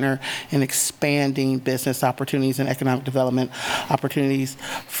great partner in expanding business opportunities and economic development opportunities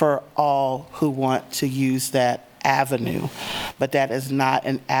for all who want to use that avenue, but that is not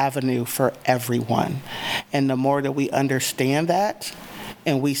an avenue for everyone. And the more that we understand that,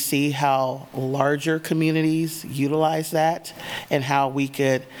 and we see how larger communities utilize that and how we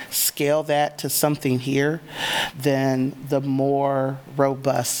could scale that to something here, then the more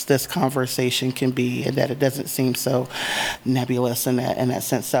robust this conversation can be, and that it doesn't seem so nebulous in that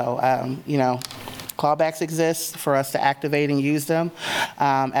sense. So, you know, clawbacks exist for us to activate and use them.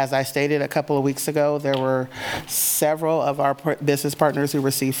 As I stated a couple of weeks ago, there were several of our business partners who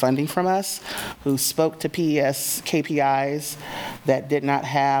received funding from us who spoke to PES KPIs that did not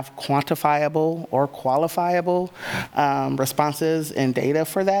have quantifiable or qualifiable responses and data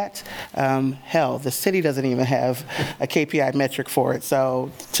for that. Hell, the city doesn't even have a KPI metric for it.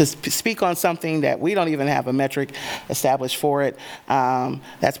 So to speak on something that we don't even have a metric established for it,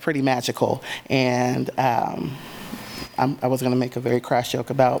 that's pretty magical. And I was going to make a very crass joke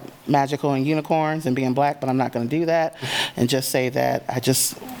about magical and unicorns and being black, but I'm not going to do that, and just say that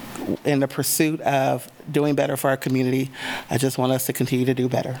in the pursuit of doing better for our community, I just want us to continue to do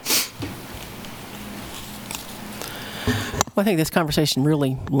better. Well, I think this conversation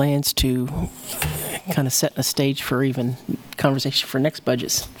really lands to kind of setting a stage for even conversation for next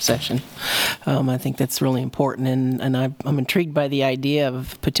budget session. I think that's really important, and I'm intrigued by the idea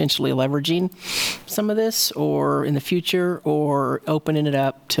of potentially leveraging some of this or in the future, or opening it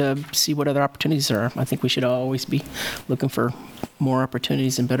up to see what other opportunities there are. I think we should always be looking for more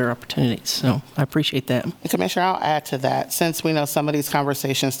opportunities and better opportunities. So I appreciate that. Commissioner, I'll add to that. Since we know some of these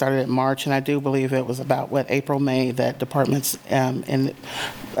conversations started in March, and I do believe it was about, April, May, that departments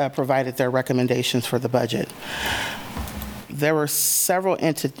provided their recommendations for the budget. There were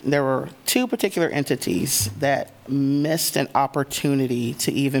two particular entities that missed an opportunity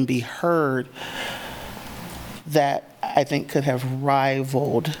to even be heard that I think could have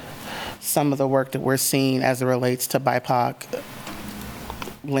rivaled some of the work that we're seeing as it relates to BIPOC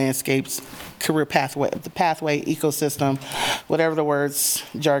landscapes, career pathway, the pathway ecosystem, whatever the words,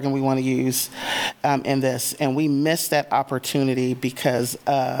 jargon we want to use in this. And we missed that opportunity because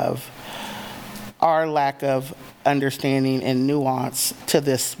of our lack of understanding and nuance to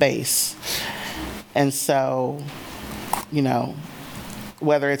this space. And so, you know,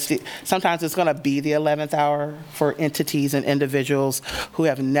 whether sometimes it's going to be the 11th hour for entities and individuals who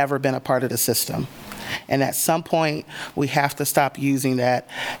have never been a part of the system. And at some point, we have to stop using that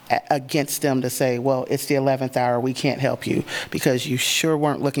against them to say, well, it's the 11th hour, we can't help you, because you sure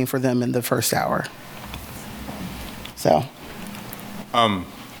weren't looking for them in the first hour. So.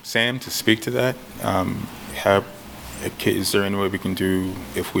 Sam, to speak to that, is there any way we can do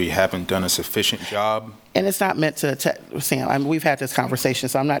if we haven't done a sufficient job? And it's not meant to, Sam, I mean, we've had this conversation,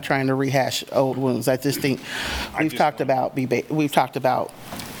 so I'm not trying to rehash old wounds. I just think we've talked about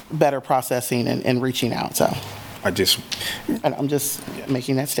better processing and reaching out. So I'm just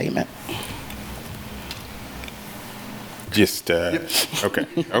making that statement. Just, okay.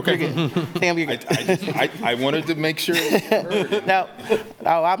 Sam, you're good. I wanted to make sure you heard. No,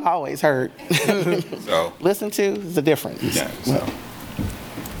 I'm always heard. So. Listen to is a difference. Yeah, so.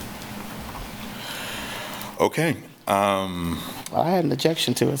 Okay. Well, I had an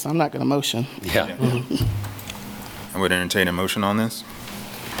objection to it, so I'm not going to motion. Yeah. I would entertain a motion on this.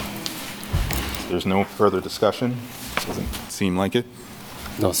 There's no further discussion? Doesn't seem like it.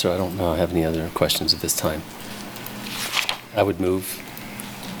 No, sir, I don't have any other questions at this time. I would move.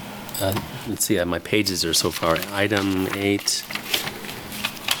 Let's see, my pages are so far. Item 8.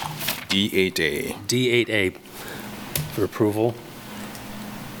 D8A. D8A for approval.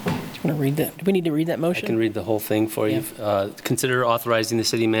 Do you want to read that? Do we need to read that motion? I can read the whole thing for you. Consider authorizing the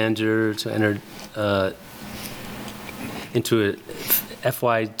city manager to enter into a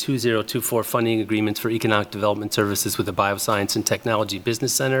FY 2024 funding agreements for economic development services with the Bioscience and Technology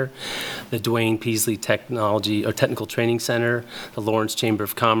Business Center, the Dwayne Peasley Technical Training Center, the Lawrence Chamber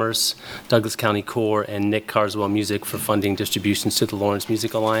of Commerce, Douglas County Corps, and Nick Carswell Music for funding distributions to the Lawrence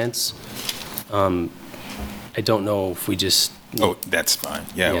Music Alliance. I don't know if we just... Oh, that's fine.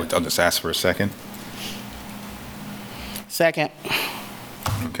 Yeah, I'll just ask for a second. Second.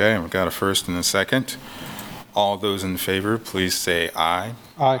 Okay, we've got a first and a second. All those in favor, please say aye.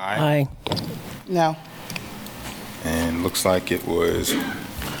 Aye. No. And looks like it was...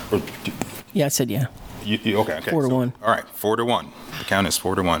 Yeah, I said yeah. Okay. 4-1. All right, 4-1. The count is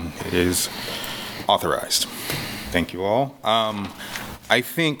 4-1. It is authorized. Thank you all. I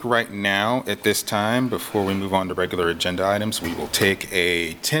think right now, at this time, before we move on to regular agenda items, we will take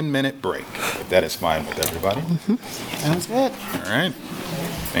a 10-minute break, if that is fine with everybody. Sounds good. All right.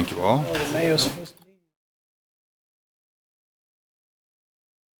 Thank you all.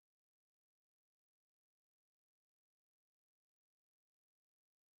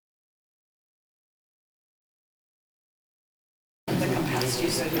 All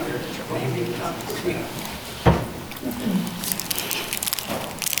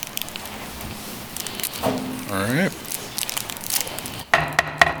right.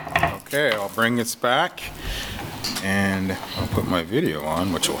 Okay, I'll bring this back, and I'll put my video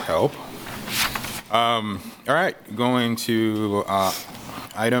on, which will help. All right, going to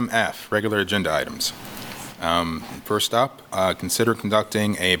item F, regular agenda items. First up, consider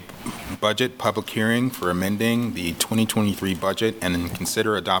conducting a budget public hearing for amending the 2023 budget and then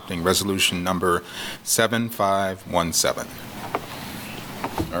consider adopting resolution number 7517.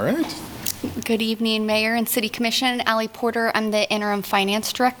 All right. Good evening, Mayor and City Commission. Allie Porter, I'm the Interim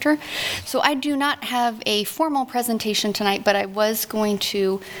Finance Director. So I do not have a formal presentation tonight, but I was going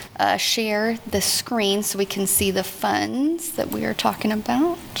to share the screen so we can see the funds that we are talking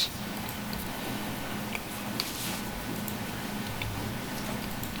about.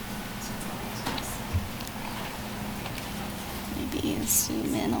 Maybe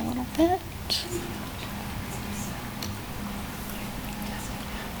zoom in a little bit.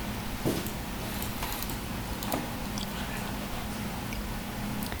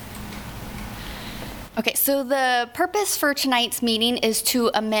 Okay, so the purpose for tonight's meeting is to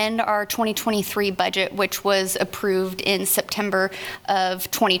amend our 2023 budget, which was approved in September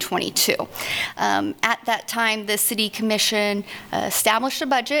of 2022. At that time, the City Commission established a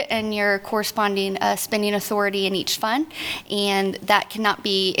budget and your corresponding spending authority in each fund, and that cannot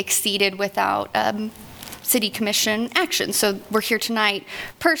be exceeded without City Commission action. So we're here tonight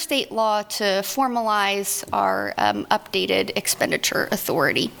per state law to formalize our updated expenditure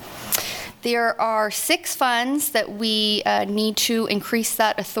authority. There are 6 funds that we need to increase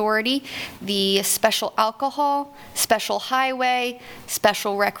that authority: the special alcohol, special highway,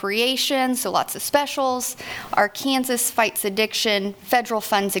 special recreation, so lots of specials, our Kansas Fights Addiction, federal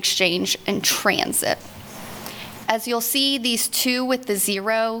funds exchange, and transit. As you'll see, these 2 with the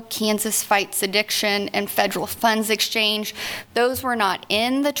 0, Kansas Fights Addiction and Federal Funds Exchange, those were not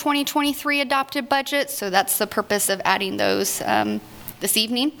in the 2023 adopted budget, so that's the purpose of adding those this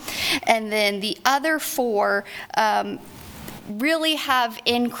evening. And then the other 4 really have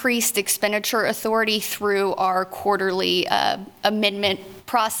increased expenditure authority through our quarterly amendment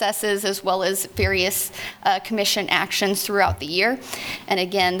processes, as well as various commission actions throughout the year. And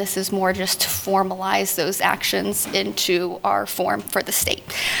again, this is more just to formalize those actions into our form for the state.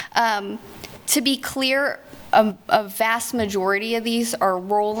 To be clear, a vast majority of these are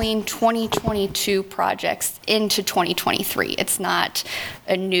rolling 2022 projects into 2023. It's not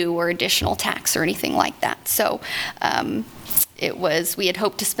a new or additional tax or anything like that. So we had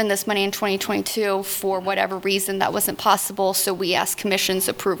hoped to spend this money in 2022. For whatever reason, that wasn't possible, so we asked Commission's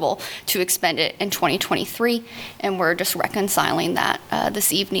approval to expend it in 2023, and we're just reconciling that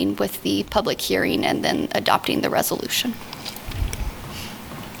this evening with the public hearing and then adopting the resolution.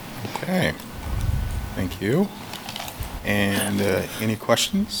 Okay. Thank you. And any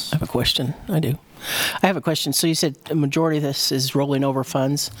questions? I have a question. I do. I have a question. So you said a majority of this is rolling over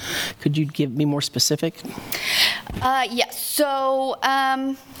funds. Could you give me more specific? Yes. So,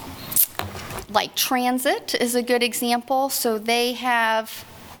 like transit is a good example. So they have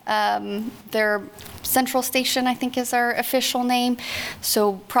their Central Station, I think is our official name.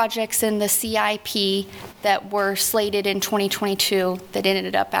 So projects in the CIP that were slated in 2022 that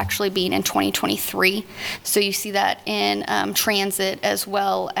ended up actually being in 2023. So you see that in transit, as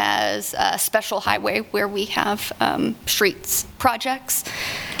well as special highway, where we have streets projects.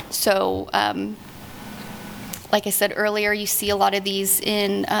 So like I said earlier, you see a lot of these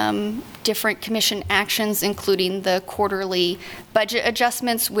in different commission actions, including the quarterly budget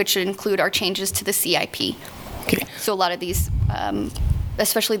adjustments, which include our changes to the CIP. Okay. So a lot of these,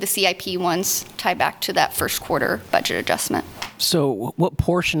 especially the CIP ones, tie back to that first quarter budget adjustment. So what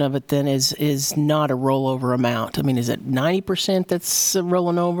portion of it then is not a rollover amount? I mean, is it 90% that's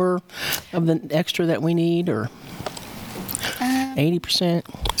rolling over of the extra that we need, or 80%?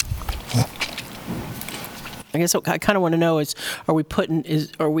 I guess what I kind of want to know is,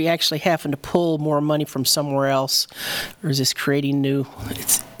 are we actually having to pull more money from somewhere else, or is this creating new?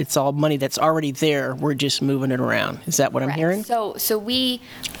 It's all money that's already there. We're just moving it around. Is that what I'm hearing? So we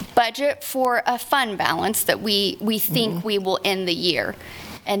budget for a fund balance that we think we will end the year,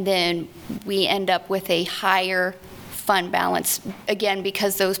 and then we end up with a higher fund balance again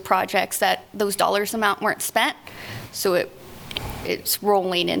because those projects those dollars amount weren't spent, so it's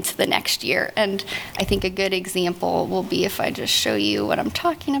rolling into the next year. And I think a good example will be if I just show you what I'm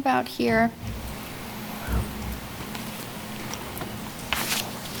talking about here.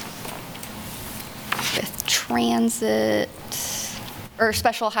 With transit, or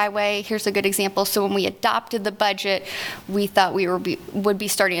special highway, here's a good example. So when we adopted the budget, we thought we would be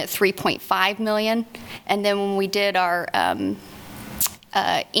starting at 3.5 million. And then when we did our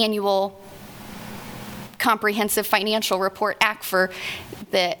annual comprehensive financial report, ACFR,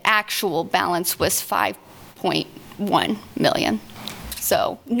 the actual balance was 5.1 million.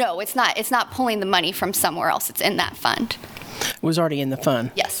 So no, it's not pulling the money from somewhere else. It's in that fund. It was already in the fund?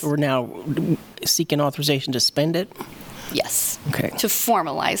 Yes. So we're now seeking authorization to spend it? Yes. Okay. To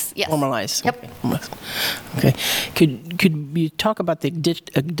formalize, yes. Formalize. Yep. Okay. Could you talk about the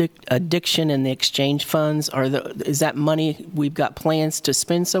addiction and the exchange funds? Is that money we've got plans to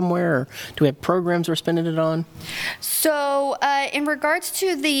spend somewhere, or do we have programs we're spending it on? So in regards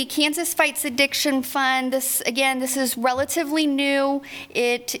to the Kansas Fights Addiction Fund, this is relatively new.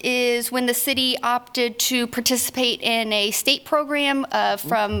 It is when the city opted to participate in a state program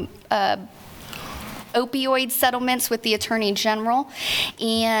from opioid settlements with the Attorney General.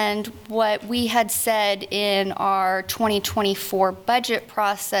 And what we had said in our 2024 budget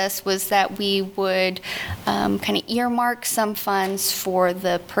process was that we would kind of earmark some funds for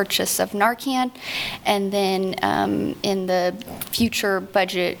the purchase of Narcan, and then in the future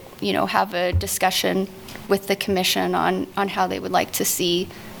budget, have a discussion with the commission on how they would like to see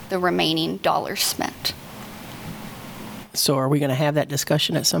the remaining dollars spent. So are we going to have that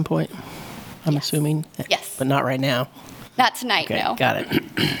discussion at some point? I'm assuming? Yes. But not right now? Not tonight, Okay, no. got it.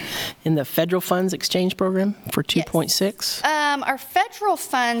 In the federal funds exchange program for 2.6? Our federal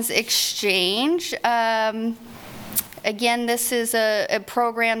funds exchange, again, this is a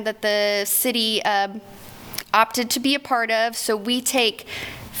program that the city opted to be a part of. So we take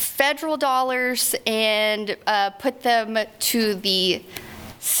federal dollars and put them to the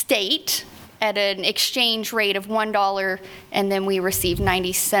state at an exchange rate of $1, and then we receive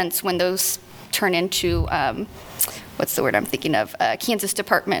 90 cents when those turn into, what's the word I'm thinking of? Kansas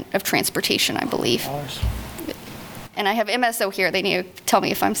Department of Transportation, I believe. And I have MSO here. They need to tell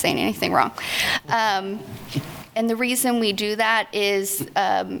me if I'm saying anything wrong. And the reason we do that is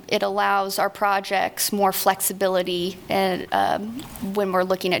it allows our projects more flexibility and when we're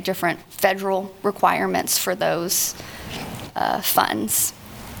looking at different federal requirements for those funds.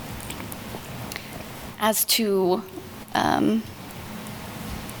 As to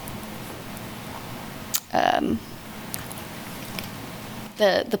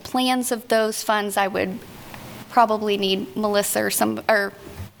the plans of those funds, I would probably need Melissa or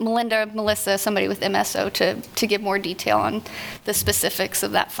Melissa, somebody with MSO, to give more detail on the specifics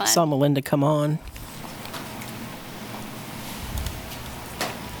of that fund. Saw Melinda come on.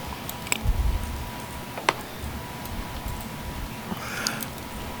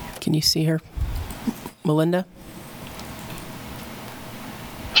 Can you see her? Melinda?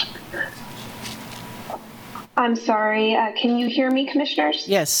 I'm sorry. Can you hear me, commissioners?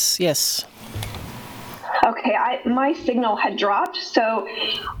 Yes, yes. Okay, my signal had dropped, so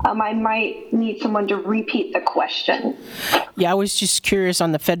I might need someone to repeat the question. Yeah, I was just curious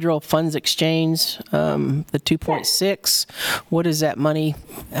on the federal funds exchange, the 2.6. What is that money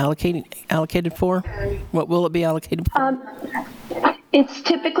allocated for? What will it be allocated for? It's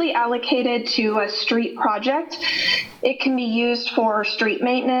typically allocated to a street project. It can be used for street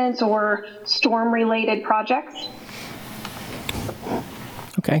maintenance or storm-related projects.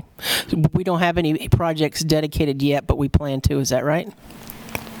 Okay. We don't have any projects dedicated yet, but we plan to. Is that right?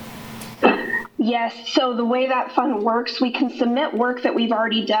 Yes. So the way that fund works, we can submit work that we've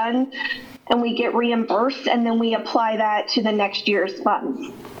already done, and we get reimbursed, and then we apply that to the next year's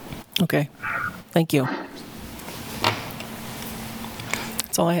funds. Okay. Thank you.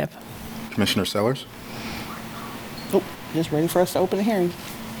 That's all I have. Commissioner Sellers? Oh, just ready for us to open a hearing.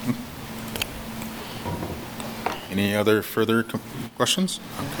 Any other further questions?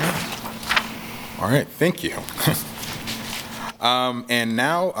 Okay. All right, thank you. And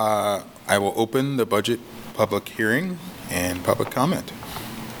now I will open the budget public hearing and public comment.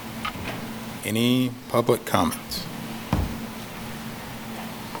 Any public comments?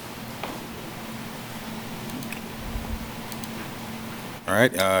 All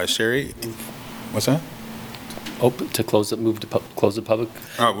right, Sherry, what's that? Open to close it. Move to close the public.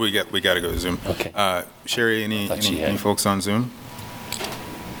 Oh, we got to go to Zoom. Okay. Sherry, any folks on Zoom?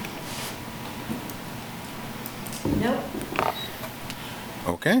 Nope.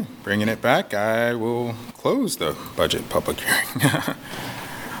 Okay, bringing it back, I will close the budget public hearing.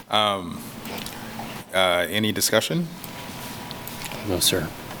 Any discussion? No, sir.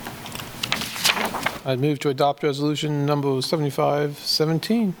 I'd move to adopt resolution number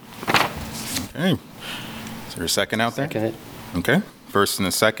 7517. Okay. Is there a second out there? Second it. Okay. First and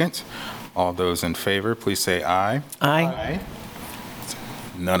a second. All those in favor, please say aye. Aye.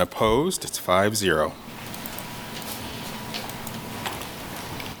 None opposed. It's 5-0.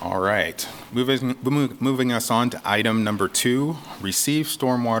 All right. Moving us on to item number 2, receive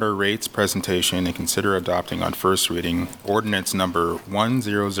stormwater rates presentation and consider adopting on first reading ordinance number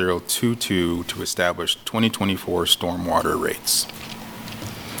 10022 to establish 2024 stormwater rates.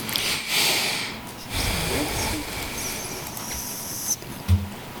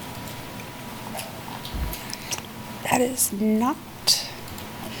 That is not.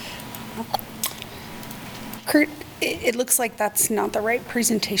 Kurt, it looks like that's not the right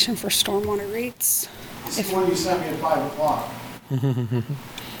presentation for stormwater rates. It's the one you sent me at 5 o'clock.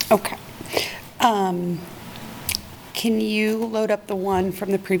 Okay. Can you load up the one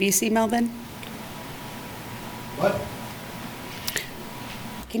from the previous email then? What?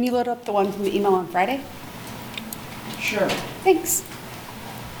 Can you load up the one from the email on Friday? Sure. Thanks.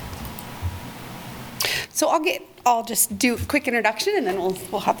 So I'll just do a quick introduction and then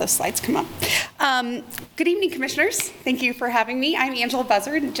we'll have those slides come up. Good evening, commissioners. Thank you for having me. I'm Angela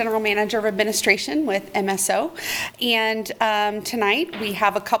Buzzard, General Manager of Administration with MSO. And tonight we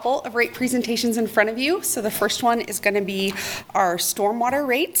have a couple of rate presentations in front of you. So the first one is going to be our stormwater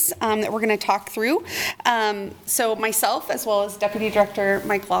rates that we're going to talk through. So myself, as well as Deputy Director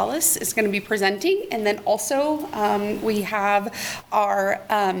Mike Lawless, is going to be presenting. And then also we have our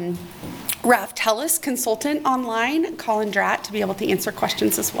Raf Tellis consultant online, Colin Dratt, to be able to answer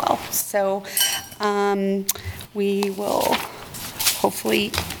questions as well. So we will hopefully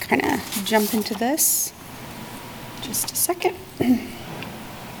kind of jump into this. Just a second.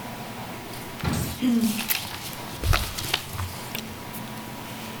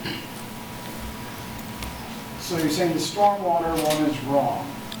 So you're saying the stormwater one is wrong?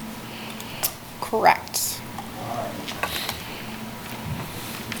 Correct. All right.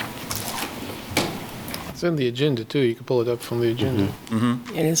 It's on the agenda, too. You can pull it up from the agenda.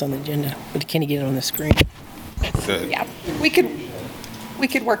 It is on the agenda, but can you get it on the screen? Yeah, we could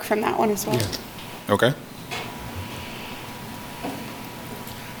work from that one as well. Okay.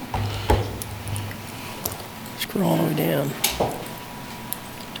 Scroll all the way down.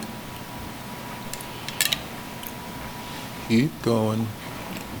 Keep going.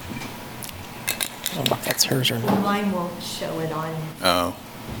 Oh, that's hers or not? Mine won't show it on. Oh,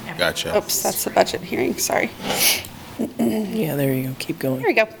 gotcha. Oops, that's the budget hearing, sorry. Yeah, there you go. Keep going. There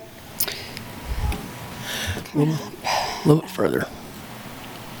we go. A little bit further.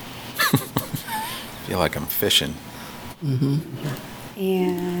 I feel like I'm fishing. And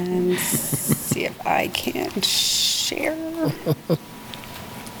see if I can share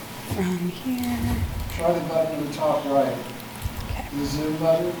from here. Try the button on the top right. The zoom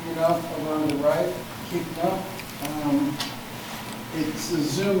button, over on the right. Keep it's the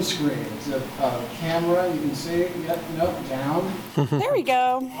zoom screen. It's a camera. You can see it. Yep, nope, down. There we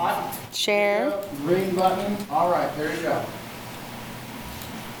go. Share. Green button. All right, there you go.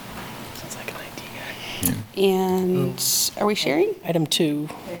 Sounds like an IT guy. And are we sharing? Item 2.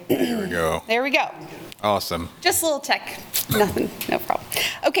 There we go. There we go. Awesome. Just a little tech, nothing, no problem.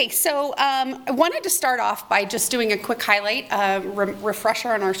 Okay, so I wanted to start off by just doing a quick highlight, refresher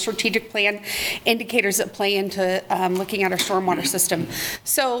on our strategic plan indicators that play into looking at our stormwater system.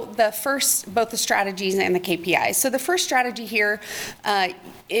 So the first, both the strategies and the KPIs. So the first strategy here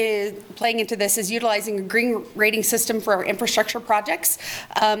is playing into this is utilizing a green rating system for our infrastructure projects.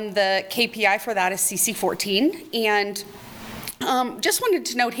 The KPI for that is CC14, and just wanted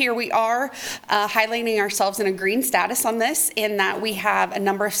to note here, we are highlighting ourselves in a green status on this, in that we have a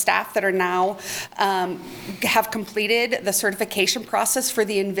number of staff that are now have completed the certification process for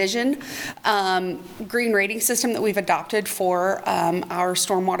the Envision green rating system that we've adopted for our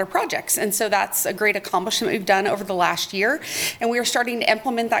stormwater projects. And so that's a great accomplishment we've done over the last year. And we are starting to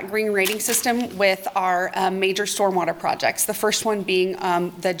implement that green rating system with our major stormwater projects, the first one being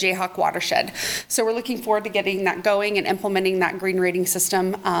the Jayhawk watershed. So we're looking forward to getting that going and implementing that green rating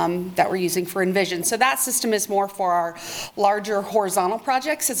system that we're using for Envision. So that system is more for our larger horizontal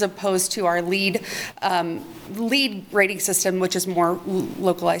projects as opposed to our lead rating system, which is more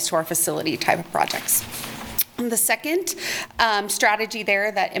localized to our facility type of projects. The second strategy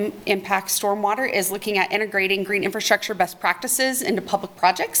there that impacts stormwater is looking at integrating green infrastructure best practices into public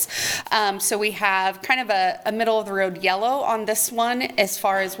projects. So we have kind of a middle of the road yellow on this one as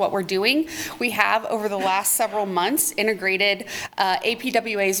far as what we're doing. We have over the last several months integrated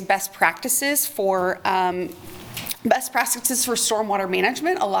APWA's best practices for Best practices for stormwater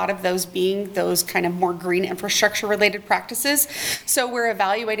management, a lot of those being those kind of more green infrastructure related practices. So we're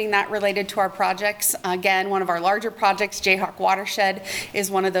evaluating that related to our projects. Again, one of our larger projects, Jayhawk Watershed,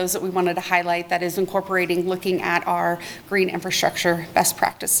 is one of those that we wanted to highlight that is incorporating looking at our green infrastructure best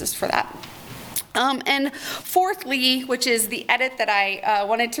practices for that. And fourthly, which is the edit that I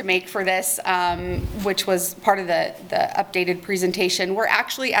wanted to make for this, which was part of the updated presentation, we're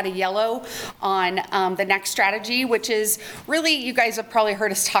actually at a yellow on the next strategy, which is really, you guys have probably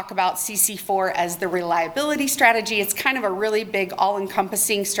heard us talk about CC4 as the reliability strategy. It's kind of a really big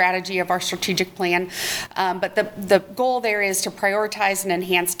all-encompassing strategy of our strategic plan. But the goal there is to prioritize and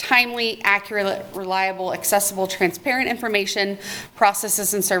enhance timely, accurate, reliable, accessible, transparent information,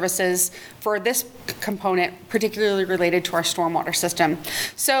 processes, and services for this component, particularly related to our stormwater system.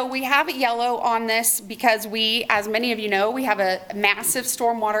 So we have a yellow on this because we, as many of you know, we have a massive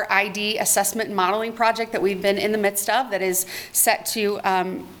stormwater ID assessment and modeling project that we've been in the midst of that is set to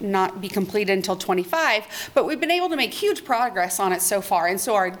not be completed until 25, but we've been able to make huge progress on it so far. And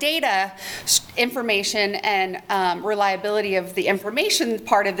so our data information and reliability of the information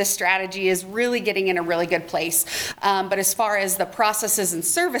part of this strategy is really getting in a really good place. But as far as the processes and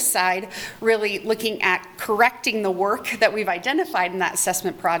service side, really looking at correcting the work that we've identified in that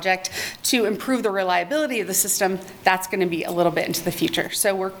assessment project to improve the reliability of the system, that's going to be a little bit into the future.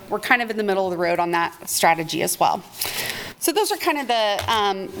 So we're kind of in the middle of the road on that strategy as well. So those are kind of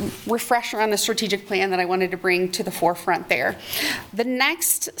the refresher on the strategic plan that I wanted to bring to the forefront there. The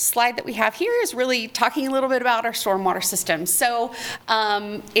next slide that we have here is really talking a little bit about our stormwater system. So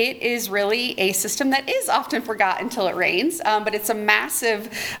it is really a system that is often forgotten until it rains, but it's a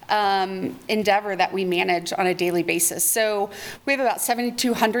massive endeavor that we manage on a daily basis. So we have about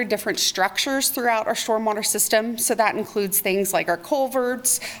 7,200 different structures throughout our stormwater system. So that includes things like our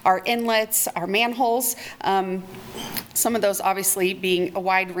culverts, our inlets, our manholes. Some of those obviously being a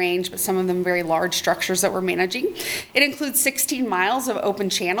wide range, but some of them very large structures that we're managing. It includes 16 miles of open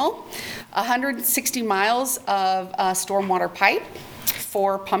channel, 160 miles of stormwater pipe,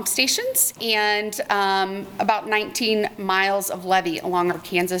 4 pump stations, and about 19 miles of levee along our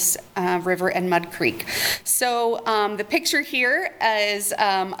Kansas River and Mud Creek. So the picture here is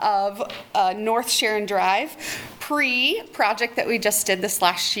of North Sharon Drive, pre-project that we just did this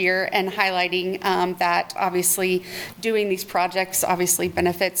last year, and highlighting that obviously doing these projects obviously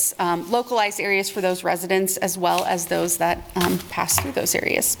benefits localized areas for those residents as well as those that pass through those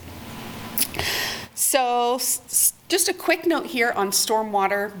areas. So just a quick note here on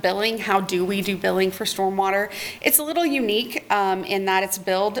stormwater billing. How do we do billing for stormwater? It's a little unique in that it's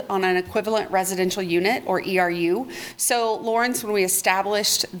billed on an equivalent residential unit, or ERU. So Lawrence, when we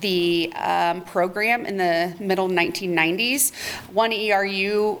established the program in the middle 1990s, one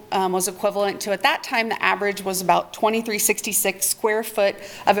ERU was equivalent to, at that time, the average was about 2366 square foot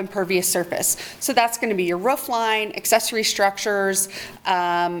of impervious surface. So that's going to be your roof line, accessory structures,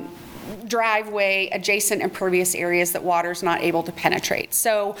 driveway, adjacent impervious areas that water's not able to penetrate.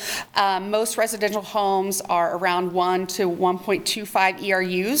 So most residential homes are around 1 to 1.25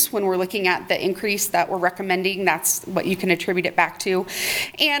 ERUs. When we're looking at the increase that we're recommending, that's what you can attribute it back to.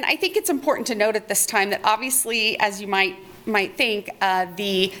 And I think it's important to note at this time that obviously, as you might think,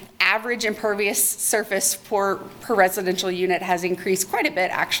 the average impervious surface per residential unit has increased quite a bit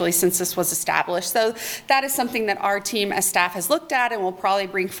actually since this was established. So that is something that our team as staff has looked at and will probably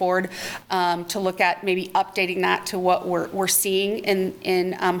bring forward to look at maybe updating that to what we're seeing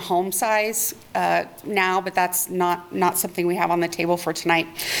in home size now, but that's not something we have on the table for tonight.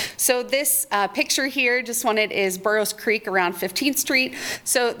 So this picture here is Burroughs Creek around 15th Street.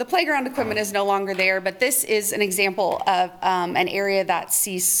 So the playground equipment is no longer there, but this is an example of an area that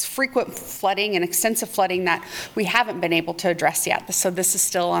sees frequent flooding and extensive flooding that we haven't been able to address yet. So this is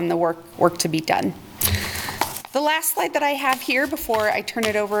still on the work to be done. The last slide that I have here before I turn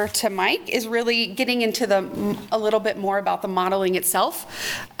it over to Mike is really getting into a little bit more about the modeling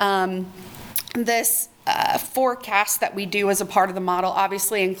itself. This forecast that we do as a part of the model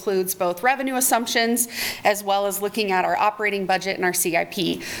obviously includes both revenue assumptions as well as looking at our operating budget and our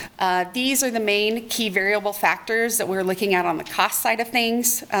CIP. These are the main key variable factors that we're looking at on the cost side of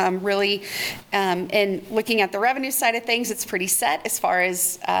things. In looking at the revenue side of things, it's pretty set as far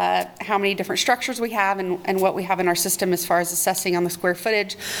as how many different structures we have and what we have in our system as far as assessing on the square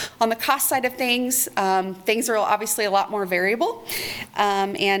footage. On the cost side of things, things are obviously a lot more variable,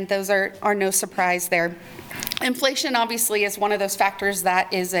 and those are no surprise there. Inflation obviously is one of those factors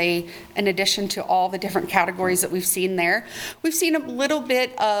that is in addition to all the different categories that we've seen there. We've seen a little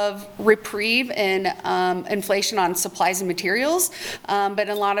bit of reprieve in inflation on supplies and materials, but in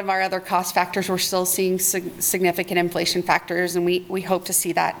a lot of our other cost factors, we're still seeing significant inflation factors, and we hope to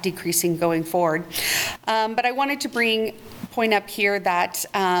see that decreasing going forward. But I wanted to point up here that,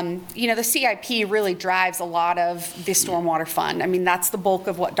 the CIP really drives a lot of the stormwater fund. I mean, that's the bulk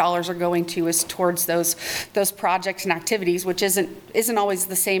of what dollars are going to is towards those projects and activities, which isn't always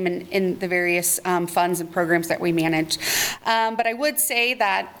the same in the various funds and programs that we manage. But I would say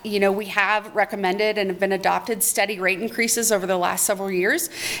that, we have recommended and have been adopted steady rate increases over the last several years.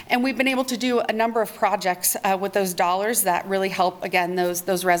 And we've been able to do a number of projects with those dollars that really help, again,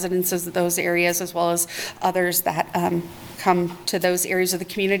 those residences, those areas, as well as others that come to those areas of the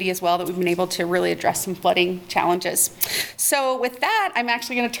community as well, that we've been able to really address some flooding challenges. So with that, I'm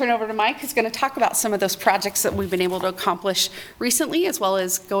actually going to turn over to Mike, who's going to talk about some of those projects that we've been able to accomplish recently, as well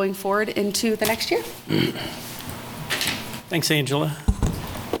as going forward into the next year. Thanks, Angela.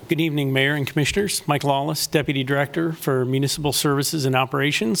 Good evening, Mayor and Commissioners. Mike Lawless, Deputy Director for Municipal Services and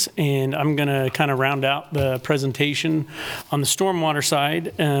Operations, and I'm going to kind of round out the presentation on the stormwater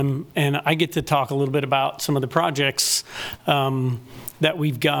side, and I get to talk a little bit about some of the projects that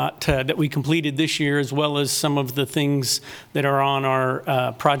we've got, that we completed this year, as well as some of the things that are on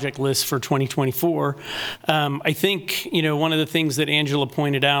our project list for 2024. I think, one of the things that Angela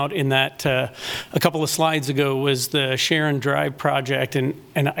pointed out in that a couple of slides ago was the Sharon Drive project, and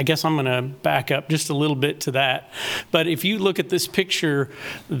I guess I'm gonna back up just a little bit to that. But if you look at this picture,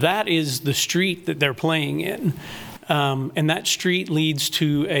 that is the street that they're playing in. And that street leads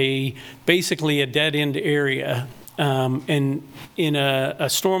to basically a dead-end area. And in a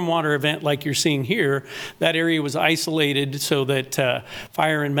stormwater event like you're seeing here, that area was isolated so that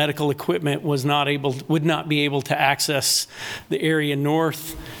fire and medical equipment would not be able to access the area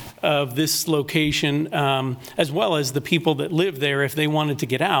north of this location, as well as the people that live there. If they wanted to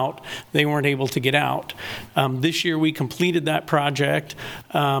get out, they weren't able to get out. This year we completed that project,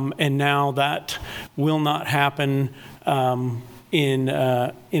 and now that will not happen in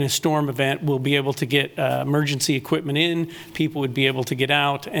a storm event. We'll be able to get emergency equipment in, people would be able to get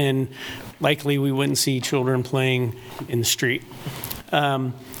out, and likely we wouldn't see children playing in the street.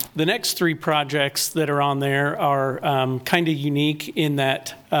 The next three projects that are on there are kind of unique in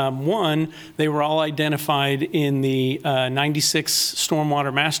that, one, they were all identified in the 96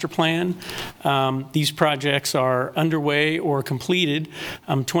 Stormwater Master Plan. These projects are underway or completed.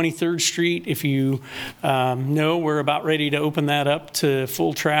 23rd Street, if you know, we're about ready to open that up to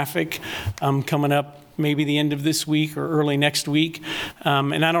full traffic coming up maybe the end of this week or early next week.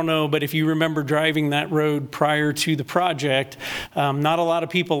 And I don't know, but if you remember driving that road prior to the project, not a lot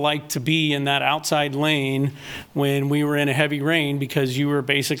of people like to be in that outside lane when we were in a heavy rain, because you were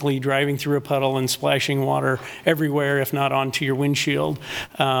basically driving through a puddle and splashing water everywhere, if not onto your windshield.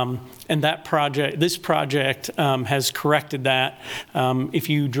 And this project has corrected that. If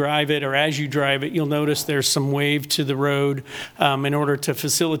you drive it, or as you drive it, you'll notice there's some wave to the road in order to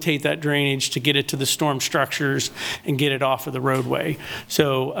facilitate that drainage, to get it to the storm structures and get it off of the roadway.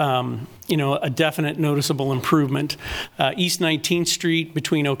 So, a definite noticeable improvement. East 19th Street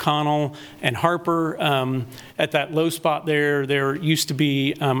between O'Connell and Harper, at that low spot there used to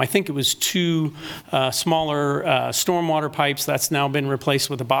be, I think it was two smaller stormwater pipes. That's now been replaced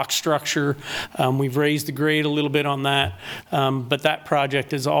with a box structure. We've raised the grade a little bit on that, but that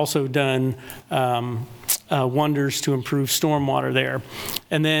project has also done wonders to improve stormwater there.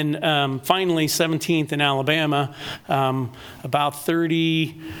 And then finally, 17th in Alabama, about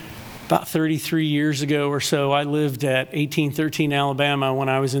 33 years ago or so, I lived at 1813 Alabama when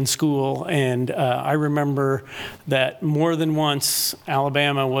I was in school, and I remember that more than once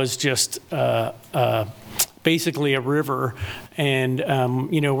Alabama was just basically a river. And,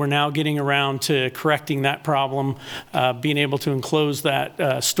 we're now getting around to correcting that problem, being able to enclose that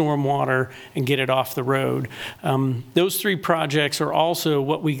stormwater and get it off the road. Those three projects are also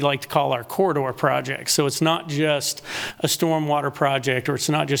what we like to call our corridor projects. So it's not just a stormwater project, or it's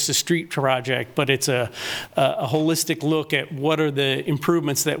not just a street project, but it's a holistic look at what are the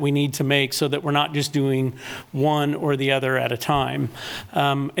improvements that we need to make so that we're not just doing one or the other at a time.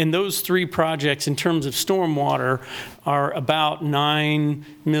 And those three projects, in terms of stormwater, are about $9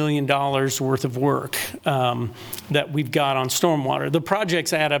 million worth of work that we've got on stormwater. The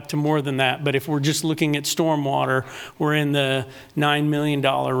projects add up to more than that, but if we're just looking at stormwater, we're in the $9 million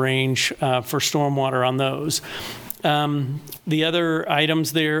range for stormwater on those. The other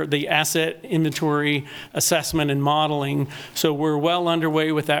items there, the asset inventory assessment and modeling. So we're well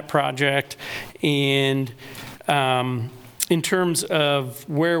underway with that project, and In terms of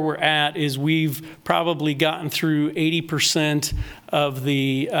where we're at is we've probably gotten through 80% of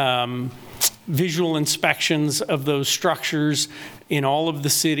the visual inspections of those structures in all of the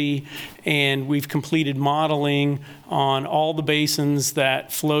city, and we've completed modeling on all the basins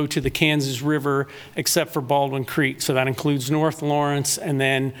that flow to the Kansas River except for Baldwin Creek. So that includes North Lawrence and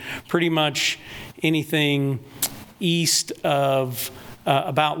then pretty much anything east of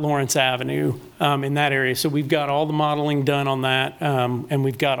about Lawrence Avenue in that area. So we've got all the modeling done on that, and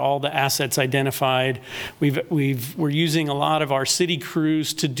we've got all the assets identified. We're using a lot of our city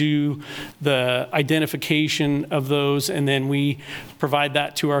crews to do the identification of those, and then we provide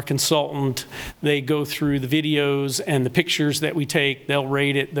that to our consultant. They go through the videos and the pictures that we take. They'll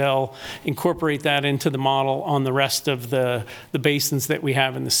rate it. They'll incorporate that into the model on the rest of the basins that we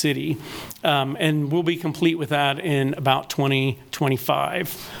have in the city. And we'll be complete with that in about 2025.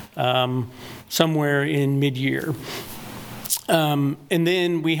 Somewhere in mid-year. And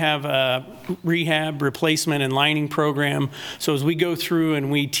then we have a rehab, replacement, and lining program. So as we go through and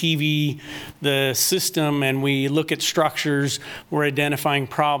we TV the system and we look at structures, we're identifying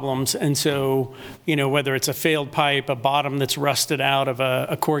problems. And so, you know, whether it's a failed pipe, a bottom that's rusted out of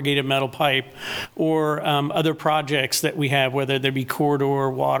a corrugated metal pipe, or other projects that we have, whether there be corridor,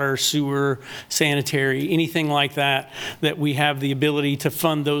 water, sewer, sanitary, anything like that, that we have the ability to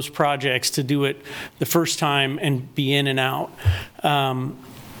fund those projects to do it the first time and be in and out. I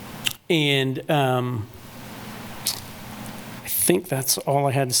think that's all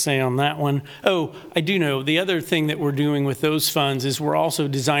I had to say on that one. Oh, I do know the other thing that we're doing with those funds is we're also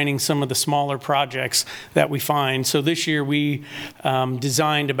designing some of the smaller projects that we find. So this year we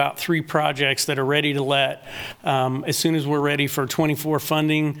designed about 3 projects that are ready to let. As soon as we're ready for 24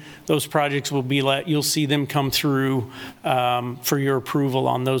 funding, those projects will be let. You'll see them come through for your approval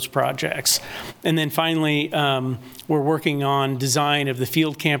on those projects. And then finally, we're working on design of the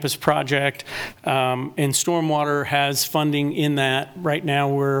field campus project, and Stormwater has funding in that. Right now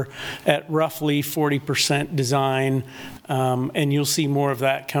we're at roughly 40% design, and you'll see more of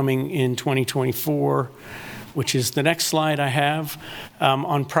that coming in 2024, which is the next slide I have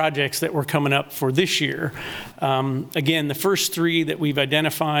on projects that were coming up for this year. Again, the first 3 that we've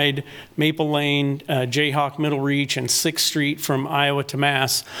identified, Maple Lane, Jayhawk Middle Reach, and 6th Street from Iowa to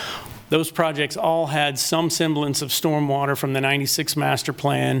Mass, those projects all had some semblance of stormwater from the 96 master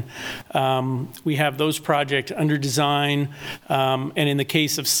plan. We have those projects under design, and in the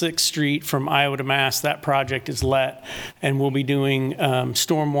case of 6th Street from Iowa to Mass, that project is let, and we'll be doing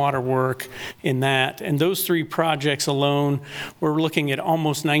stormwater work in that. And those 3 projects alone, we're looking at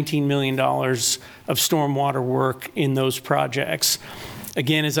almost $19 million of stormwater work in those projects.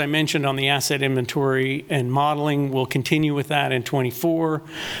 Again, as I mentioned on the asset inventory and modeling, we'll continue with that in 24.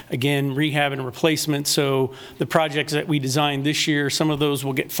 Again, rehab and replacement. So the projects that we designed this year, some of those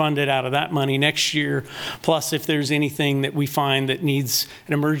will get funded out of that money next year. Plus, if there's anything that we find that needs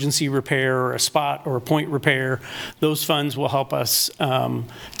an emergency repair or a spot or a point repair, those funds will help us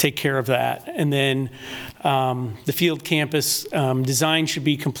take care of that. And then the field campus design should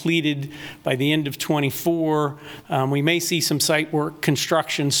be completed by the end of 24. We may see some site work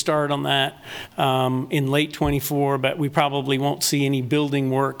construction start on that in late 24, but we probably won't see any building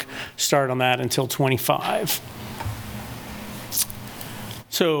work start on that until 25.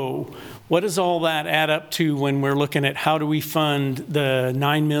 So what does all that add up to when we're looking at how do we fund the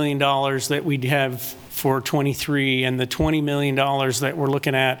 $9 million that we have for 23 and the $20 million that we're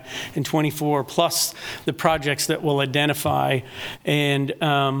looking at in 24, plus the projects that we'll identify? And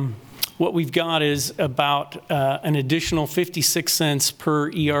what we've got is about an additional 56 cents per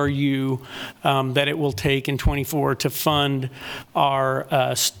ERU that it will take in 24 to fund our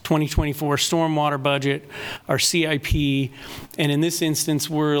 2024 stormwater budget, our CIP, and in this instance,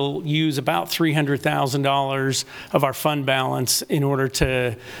 we'll use about $300,000 of our fund balance in order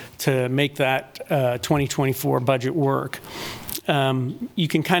to make that 2024 budget work. You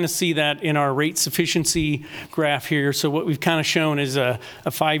can kind of see that in our rate sufficiency graph here. So what we've kind of shown is a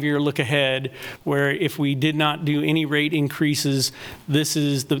 5-year look ahead, where if we did not do any rate increases, this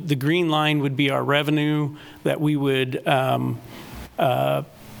is the green line would be our revenue that we would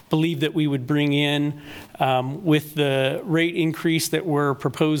believe that we would bring in with the rate increase that we're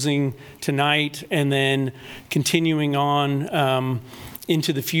proposing tonight, and then continuing on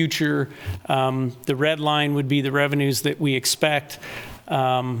into the future. The red line would be the revenues that we expect.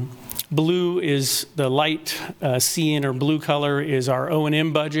 Blue is the light cyan or blue color is our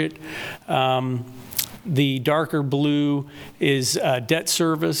O&M budget. The darker blue is debt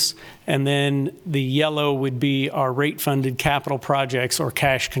service, and then the yellow would be our rate-funded capital projects or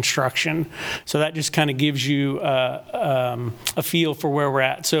cash construction. So that just kind of gives you a feel for where we're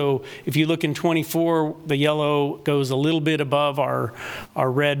at. So if you look in 24, the yellow goes a little bit above our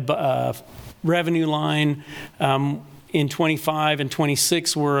red revenue line. In 25 and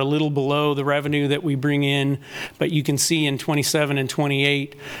 26, we're a little below the revenue that we bring in, but you can see in 27 and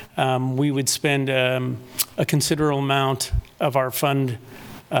 28, we would spend a considerable amount of our fund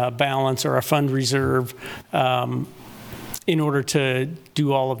balance or our fund reserve in order to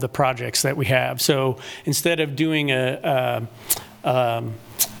do all of the projects that we have. So instead of doing a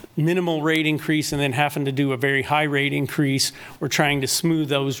minimal rate increase and then having to do a very high rate increase, we're trying to smooth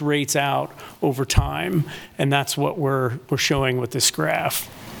those rates out over time, and that's what we're showing with this graph.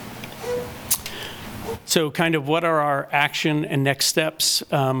 So kind of what are our action and next steps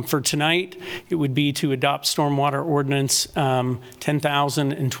for tonight? It would be to adopt Stormwater Ordinance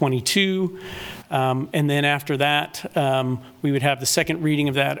 10,022. And then after that, we would have the second reading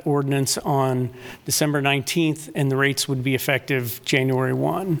of that ordinance on December 19th, and the rates would be effective January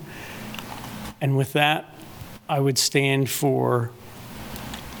 1. And with that, I would stand for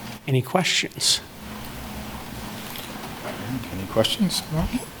any questions. Any questions? I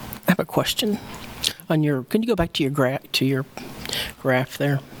have a question on your. Can you go back to your graph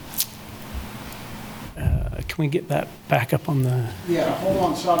there? Can we get that back up on the? Yeah, hold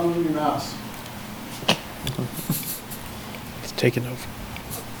on, stop moving your mouse. It's taking over.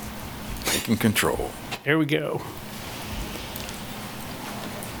 Taking control. There we go.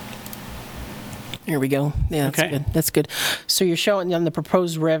 Here we go. Yeah, that's good. That's good. So you're showing on the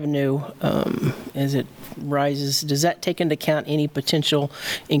proposed revenue as it rises. Does that take into account any potential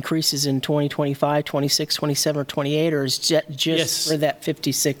increases in 2025, 26, 27, or 28, or is it just for that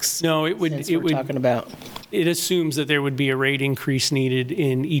 56? No, it would. We're talking about. It assumes that there would be a rate increase needed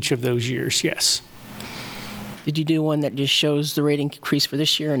in each of those years. Yes. Did you do one that just shows the rate increase for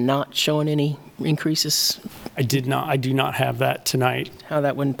this year and not showing any increases? I did not. I do not have that tonight. How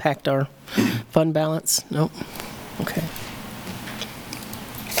that would impact our fund balance? Nope. Okay.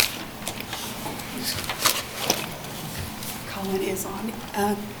 Colin is on.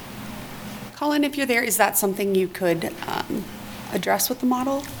 Colin, if you're there, is that something you could address with the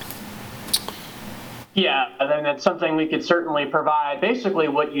model? Yeah, then that's something we could certainly provide. Basically,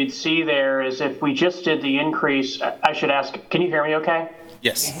 what you'd see there is if we just did the increase, I should ask, can you hear me okay?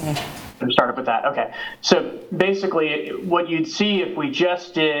 Yes. Start up with that. Okay. So basically, what you'd see if we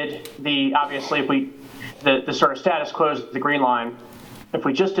just did obviously, if the sort of status quo is the green line, if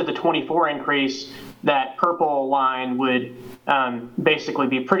we just did the 24 increase, that purple line would basically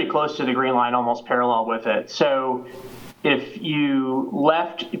be pretty close to the green line, almost parallel with it. So if you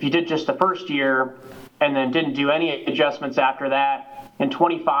did just the first year and then didn't do any adjustments after that, in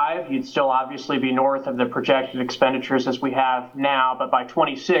 25, you'd still obviously be north of the projected expenditures as we have now, but by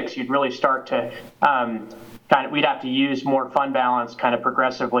 26, you'd really start to we'd have to use more fund balance kind of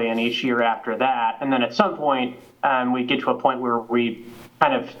progressively in each year after that. And then at some point, we get to a point where we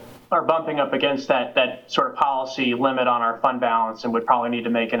kind of are bumping up against that sort of policy limit on our fund balance and would probably need to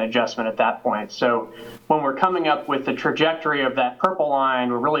make an adjustment at that point. So when we're coming up with the trajectory of that purple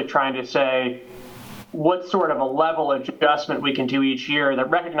line, we're really trying to say what sort of a level adjustment we can do each year that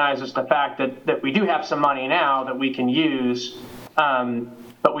recognizes the fact that we do have some money now that we can use,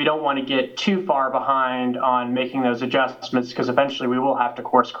 but we don't want to get too far behind on making those adjustments because eventually we will have to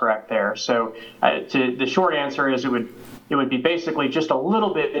course correct there. So the short answer is it would be basically just a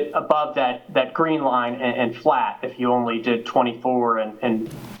little bit above that green line and flat if you only did 24 and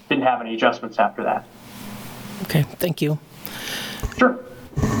didn't have any adjustments after that. Okay, thank you. Sure.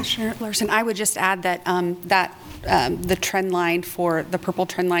 Commissioner Larson, I would just add that the trend line for the purple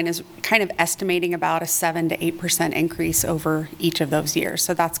trend line is kind of estimating about a 7 to 8% increase over each of those years.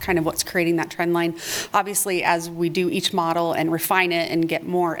 So that's kind of what's creating that trend line. Obviously, as we do each model and refine it and get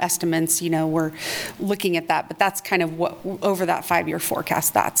more estimates, we're looking at that. But that's kind of what, over that 5-year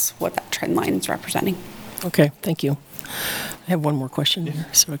forecast, that's what that trend line is representing. Okay, thank you. I have one more question here.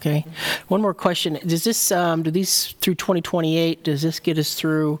 So, okay. One more question. Does this, do these through 2028, does this get us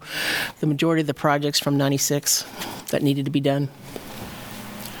through the majority of the projects from 96 that needed to be done?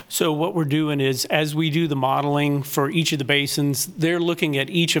 So what we're doing is, as we do the modeling for each of the basins, they're looking at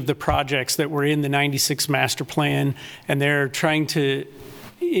each of the projects that were in the 96 master plan, and they're trying to,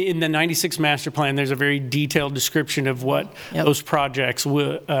 in the 96 master plan, there's a very detailed description of what those projects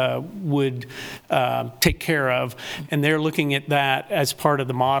would take care of, and they're looking at that as part of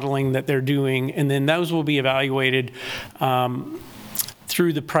the modeling that they're doing, and then those will be evaluated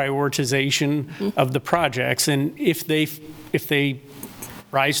through the prioritization of the projects. And if they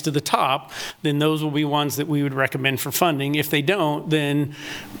rise to the top, then those will be ones that we would recommend for funding. If they don't, then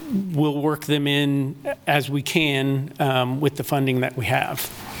we'll work them in as we can with the funding that we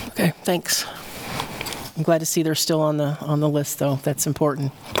have. Okay, thanks. I'm glad to see they're still on the list, though. That's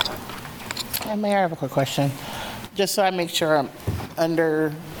important. Mayor, I have a quick question. Just so I make sure I'm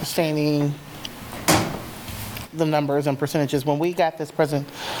understanding the numbers and percentages. When we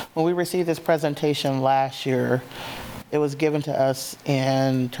received this presentation last year, it was given to us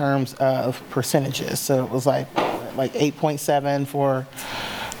in terms of percentages. So it was like 8.7 for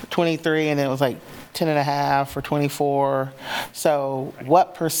 23, and then it was like 10.5 for 24. So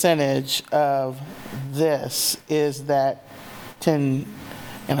what percentage of this is that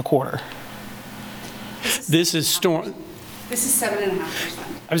 10.25? This is storm. This is 7.5%.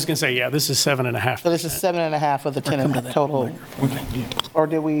 I was going to say, yeah, this is 7.5. So this is 7.5 of the 10 total, or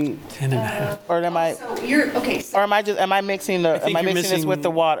did we? 10.5. Or am I? So you're okay. So Or am I mixing this with the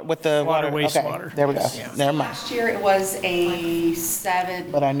water wastewater. Okay, there we go. Never mind. last year it was a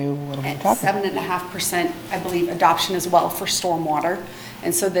 7. But I knew what we were talking about. 7.5%, I believe, adoption as well for stormwater.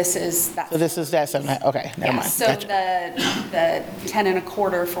 And so this is that. So this is that 7.5. Okay, never mind. So Gotcha. the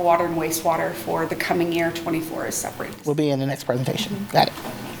 10.25 for water and wastewater for the coming year 24 is separated. Will be in the next presentation. Got it.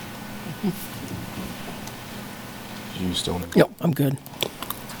 You still need? Yep, I'm good.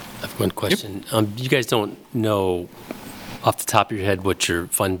 I have one question. You guys don't know off the top of your head what your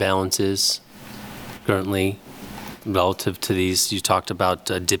fund balance is currently relative to these? You talked about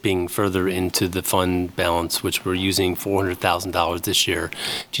dipping further into the fund balance, which we're using $400,000 this year.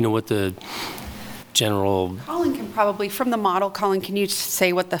 Do you know what the general? Colin can probably, from the model, Colin, can you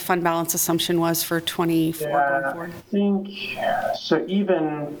say what the fund balance assumption was for 24 going forward? I think, so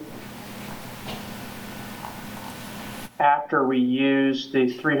even after we use the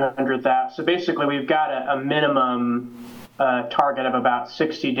 300,000, so basically we've got a minimum target of about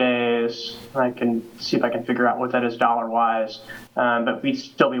 60 days. I can see if I can figure out what that is dollar-wise, but we'd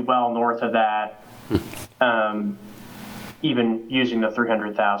still be well north of that, even using the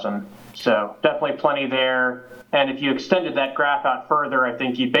 300,000. So definitely plenty there. And if you extended that graph out further, I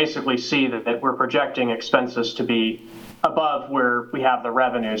think you basically see that we're projecting expenses to be above where we have the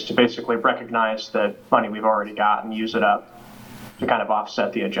revenues to basically recognize the money we've already got and use it up to kind of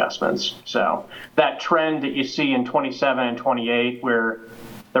offset the adjustments. So that trend that you see in 27 and 28, where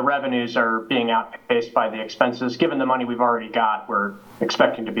the revenues are being outpaced by the expenses, given the money we've already got, we're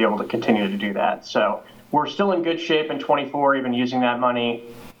expecting to be able to continue to do that. So we're still in good shape in 24, even using that money.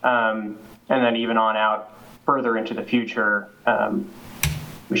 And then even on out further into the future,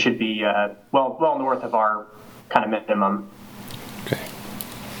 we should be well north of our kind of minimum. Okay.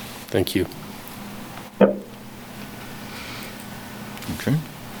 Thank you. Yep. Okay.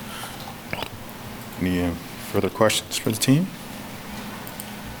 Any further questions for the team?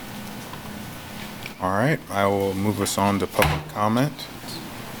 All right, I will move us on to public comment.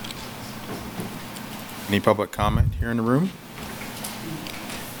 Any public comment here in the room?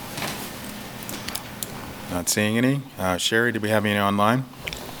 Not seeing any. Sherry, did we have any online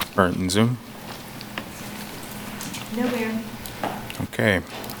or in Zoom? No, Mayor. Okay,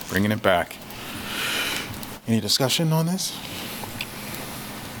 bringing it back. Any discussion on this?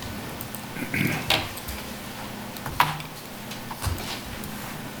 I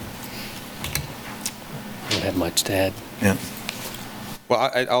don't have much to add. Yeah.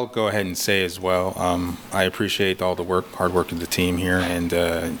 Well, I'll go ahead and say as well, I appreciate all the hard work of the team here and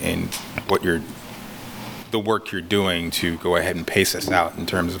what the work you're doing to go ahead and pace us out in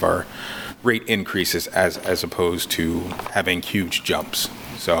terms of our rate increases as opposed to having huge jumps.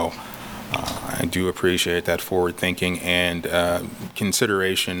 So I do appreciate that forward thinking and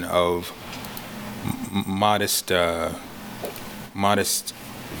consideration of modest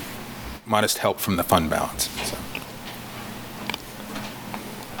help from the fund balance. So.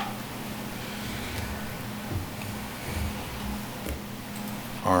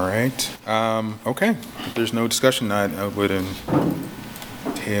 All right. Okay. If there's no discussion, I would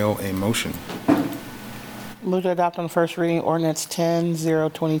entail a motion. Move to adopt on first reading ordinance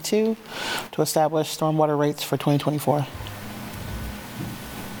 10-022 to establish stormwater rates for 2024.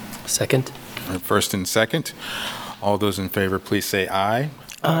 Second. All right, first and second. All those in favor, please say aye.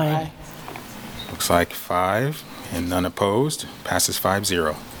 Aye. Looks like 5 and none opposed. Passes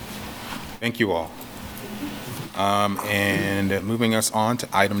 5-0. Thank you all. And moving us on to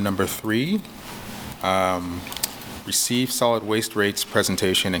item number 3. Receive solid waste rates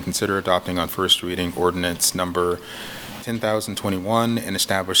presentation and consider adopting on first reading ordinance number 10,021 and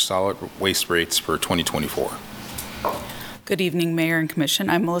establish solid waste rates for 2024. Good evening, Mayor and Commission.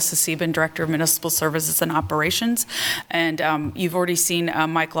 I'm Melissa Sieben, Director of Municipal Services and Operations. And you've already seen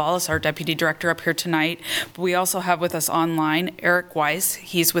Mike Lawless, our Deputy Director, up here tonight. But we also have with us online Eric Weiss.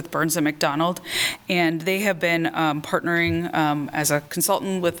 He's with Burns & McDonald. And they have been partnering as a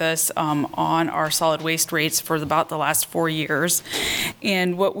consultant with us on our solid waste rates for about the last 4 years.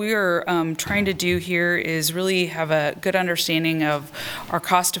 And what we are trying to do here is really have a good understanding of our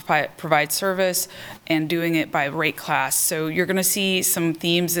cost to provide service and doing it by rate class. So you're going to see some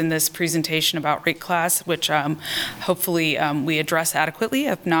themes in this presentation about rate class, which hopefully we address adequately.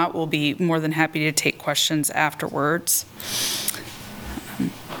 If not, we'll be more than happy to take questions afterwards.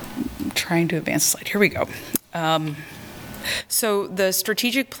 I'm trying to advance the slide. Here we go. So the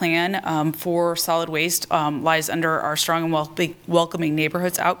strategic plan for solid waste lies under our strong and welcoming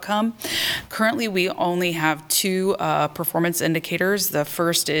neighborhoods outcome. Currently, we only have 2 performance indicators. The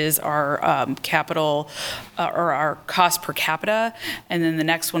first is our capital or our cost per capita, and then the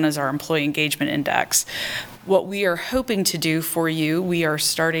next one is our employee engagement index. What we are hoping to do for you, we are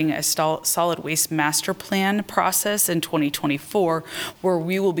starting a solid waste master plan process in 2024, where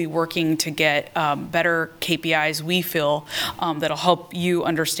we will be working to get better KPIs, we feel, that'll help you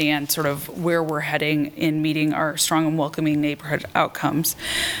understand sort of where we're heading in meeting our strong and welcoming neighborhood outcomes.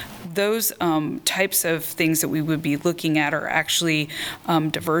 Those types of things that we would be looking at are actually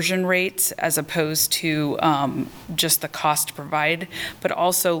diversion rates as opposed to just the cost to provide, but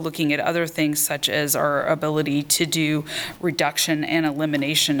also looking at other things such as our ability to do reduction and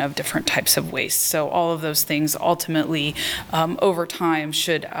elimination of different types of waste. So all of those things ultimately over time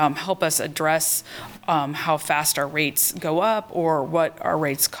should help us address how fast our rates go up or what our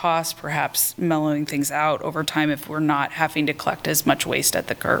rates cost, perhaps mellowing things out over time if we're not having to collect as much waste at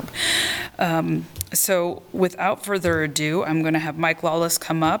the curb. So without further ado, I'm going to have Mike Lawless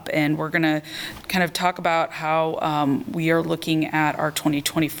come up and we're going to kind of talk about how we are looking at our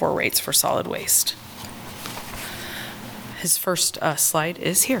 2024 rates for solid waste. His first slide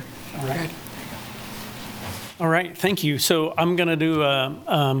is here. All right. All right, thank you. So I'm going to do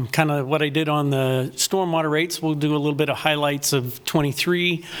kind of what I did on the stormwater rates. We'll do a little bit of highlights of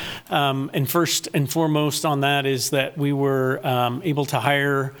 23. And first and foremost on that is that we were able to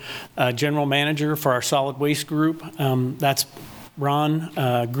hire a general manager for our solid waste group. That's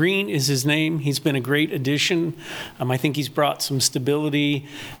Ron Green is his name. He's been a great addition. I think he's brought some stability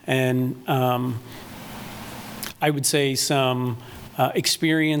and I would say some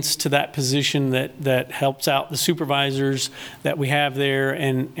experience to that position that helps out the supervisors that we have there,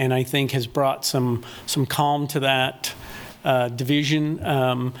 and I think has brought some calm to that division.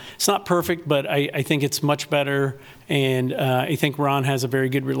 It's not perfect, but I think it's much better, and I think Ron has a very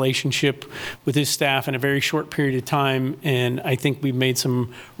good relationship with his staff in a very short period of time, and I think we've made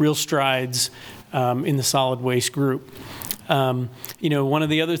some real strides in the solid waste group. One of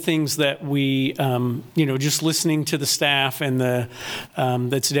the other things that we, just listening to the staff and the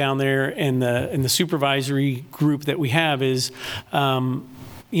that's down there and the supervisory group that we have is,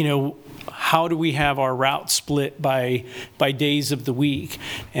 how do we have our route split by days of the week?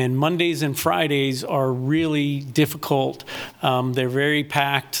 And Mondays and Fridays are really difficult. They're very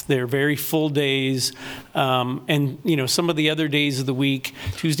packed. They're very full days. And some of the other days of the week,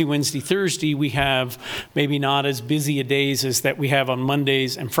 Tuesday, Wednesday, Thursday, we have maybe not as busy a days as that we have on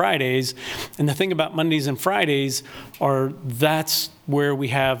Mondays and Fridays. And the thing about Mondays and Fridays are that's where we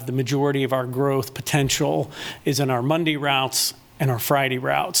have the majority of our growth potential is in our Monday routes and our Friday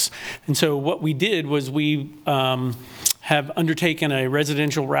routes. And so what we did was we have undertaken a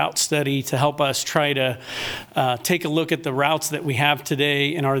residential route study to help us try to take a look at the routes that we have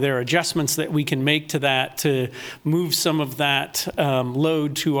today and are there adjustments that we can make to that to move some of that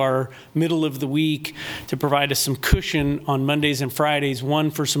load to our middle of the week to provide us some cushion on Mondays and Fridays, one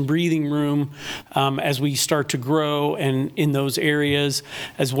for some breathing room as we start to grow and in those areas,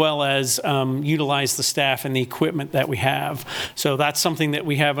 as well as utilize the staff and the equipment that we have. So that's something that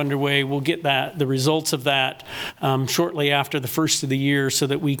we have underway. We'll get the results of that shortly after the first of the year so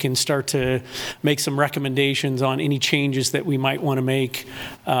that we can start to make some recommendations on any changes that we might want to make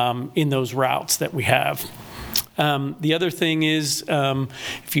in those routes that we have. The other thing is,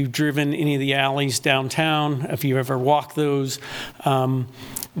 if you've driven any of the alleys downtown, if you ever walk those,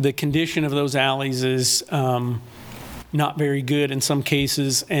 the condition of those alleys is not very good in some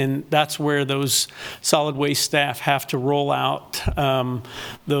cases, and that's where those solid waste staff have to roll out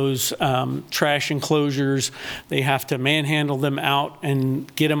those trash enclosures. They have to manhandle them out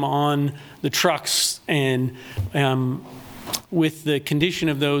and get them on the trucks and with the condition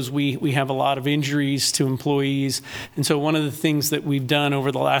of those, we have a lot of injuries to employees. And so one of the things that we've done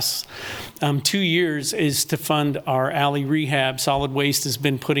over the last 2 years is to fund our alley rehab. Solid Waste has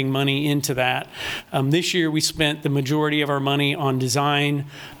been putting money into that. This year we spent the majority of our money on design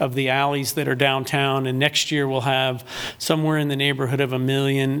of the alleys that are downtown, and next year we'll have somewhere in the neighborhood of $1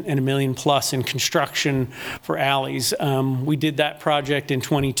 million and $1 million plus in construction for alleys. We did that project in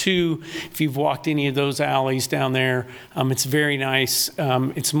 22. If you've walked any of those alleys down there, it's very nice.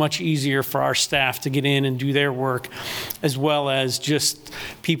 It's much easier for our staff to get in and do their work, as well as just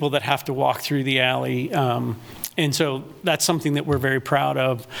people that have to walk through the alley. And so that's something that we're very proud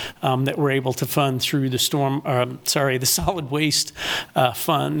of, that we're able to fund through the the solid waste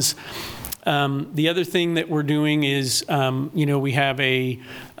funds. The other thing that we're doing is, we have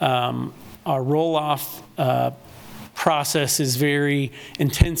our roll-off process is very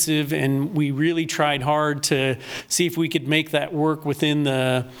intensive, and we really tried hard to see if we could make that work within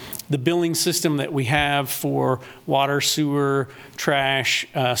the billing system that we have for water, sewer, trash,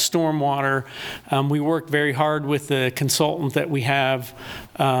 stormwater. We worked very hard with the consultant that we have,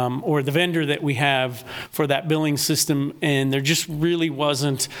 or the vendor that we have for that billing system, and there just really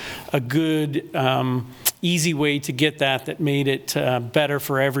wasn't a good easy way to get that made it better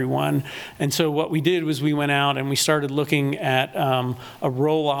for everyone. And so what we did was we went out and we started looking at a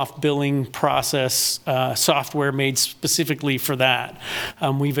roll-off billing process software made specifically for that.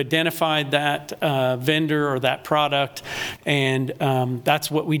 We've identified that vendor or that product, and that's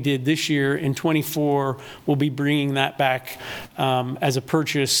what we did this year. In 24, we'll be bringing that back as a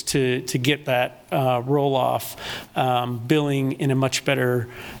purchase to get that roll-off billing in a much better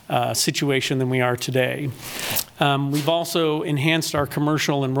situation than we are today. We've also enhanced our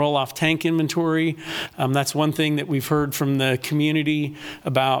commercial and roll-off tank inventory. That's one thing that we've heard from the community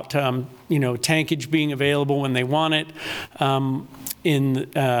about, tankage being available when they want it.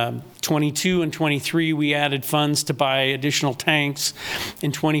 In 22 and 23, we added funds to buy additional tanks.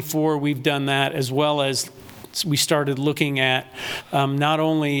 In 24, we've done that, as well as we started looking at not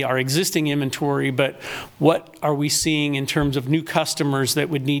only our existing inventory, but what are we seeing in terms of new customers that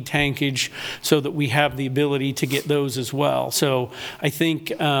would need tankage, so that we have the ability to get those as well. So I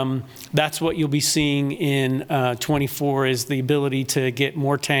think that's what you'll be seeing in 24, is the ability to get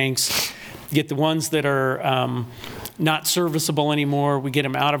more tanks, get the ones that are not serviceable anymore, we get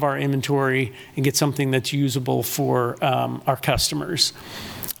them out of our inventory and get something that's usable for our customers.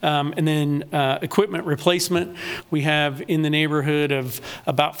 And then equipment replacement, we have in the neighborhood of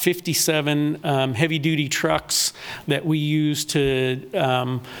about 57 heavy-duty trucks that we use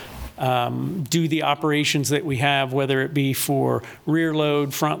to do the operations that we have, whether it be for rear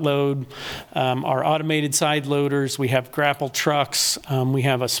load, front load, our automated side loaders, we have grapple trucks, we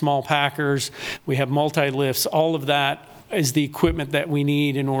have a small packers, we have multi-lifts. All of that is the equipment that we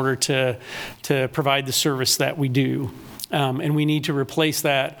need in order to provide the service that we do. And we need to replace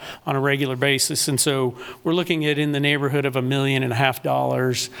that on a regular basis. And so we're looking at in the neighborhood of $1.5 million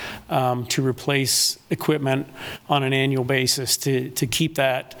to replace equipment on an annual basis to keep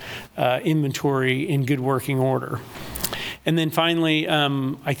that inventory in good working order. And then finally,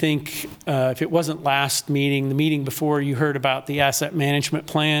 I think if it wasn't last meeting, the meeting before, you heard about the asset management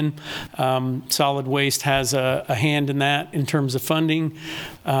plan. Solid Waste has a hand in that in terms of funding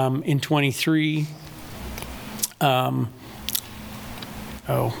in 23.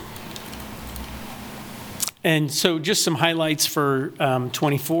 And so just some highlights for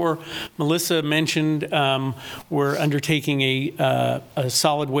 24. Melissa mentioned we're undertaking a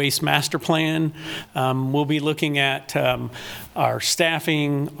solid waste master plan. We'll be looking at our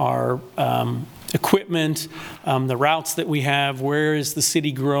staffing, our equipment, the routes that we have, where is the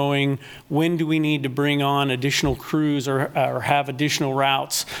city growing, when do we need to bring on additional crews or have additional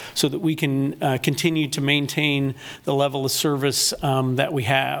routes so that we can continue to maintain the level of service that we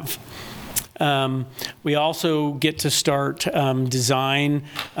have. We also get to start design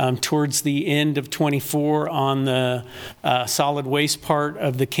towards the end of 24 on the solid waste part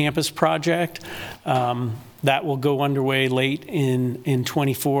of the campus project. That will go underway late in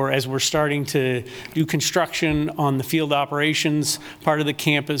 24 as we're starting to do construction on the field operations part of the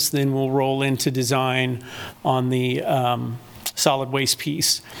campus. Then we'll roll into design on the solid waste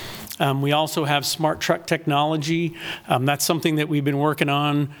piece. We also have smart truck technology. That's something that we've been working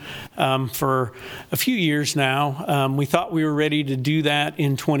on for a few years now. We thought we were ready to do that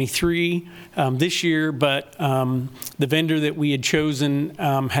in 23 this year, but the vendor that we had chosen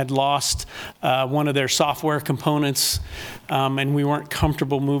had lost one of their software components, and we weren't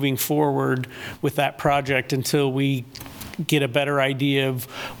comfortable moving forward with that project until we get a better idea of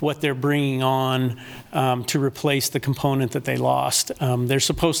what they're bringing on to replace the component that they lost. They're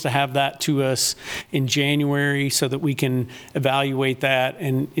supposed to have that to us in January so that we can evaluate that,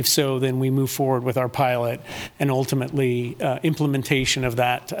 and if so, then we move forward with our pilot and ultimately implementation of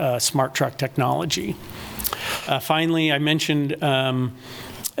that smart truck technology. Finally, I mentioned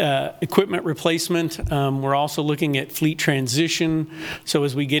equipment replacement. We're also looking at fleet transition. So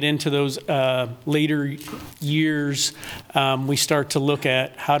as we get into those later years, we start to look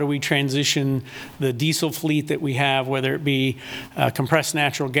at how do we transition the diesel fleet that we have, whether it be compressed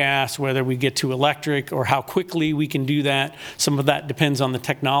natural gas, whether we get to electric, or how quickly we can do that. Some of that depends on the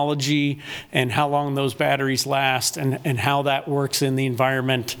technology and how long those batteries last, and how that works in the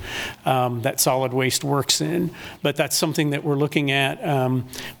environment that solid waste works in. But that's something that we're looking at.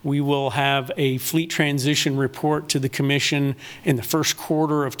 We will have a fleet transition report to the commission in the first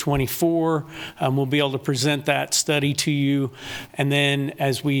quarter of '24. We'll be able to present that study to you. And then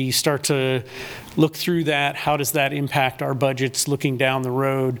as we start to look through that, how does that impact our budgets looking down the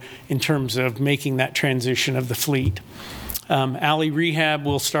road in terms of making that transition of the fleet? Alley rehab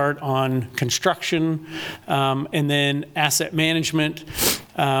will start on construction, and then asset management.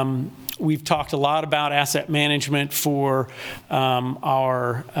 We've talked a lot about asset management for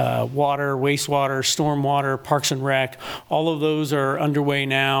our water, wastewater, stormwater, parks and rec. All of those are underway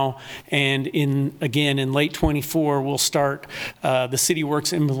now. And in late '24, we'll start the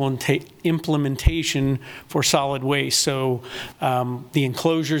CityWorks implementation for solid waste. So the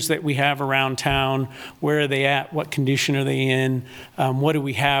enclosures that we have around town, where are they at? What condition are they in? What do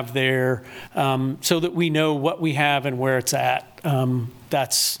we have there? So that we know what we have and where it's at.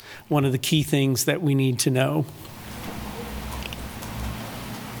 That's one of the key things that we need to know.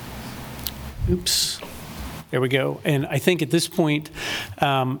 Oops. There we go. And I think at this point,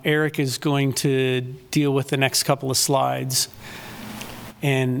 Eric is going to deal with the next couple of slides.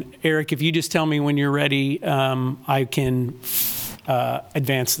 And Eric, if you just tell me when you're ready, I can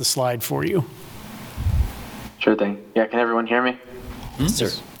advance the slide for you. Sure thing. Yeah, can everyone hear me? Yes,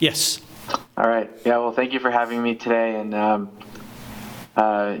 sir. Yes. All right. Yeah, well, thank you for having me today, and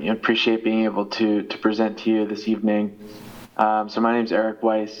appreciate being able to present to you this evening. So my name is Eric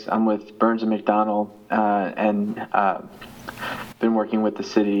Weiss. I'm with Burns & McDonnell, and been working with the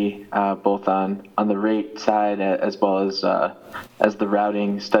city both on the rate side as well as the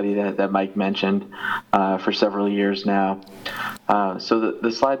routing study that Mike mentioned for several years now. So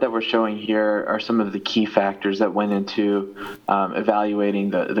the slide that we're showing here are some of the key factors that went into evaluating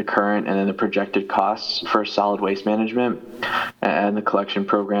the current and then the projected costs for solid waste management and the collection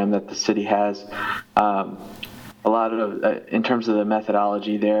program that the city has. A lot of, in terms of the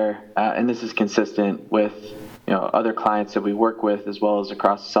methodology there, and this is consistent with other clients that we work with, as well as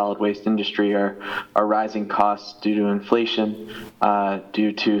across the solid waste industry, are rising costs due to inflation,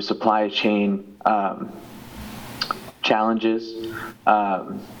 due to supply chain challenges,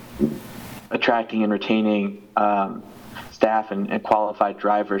 attracting and retaining staff and qualified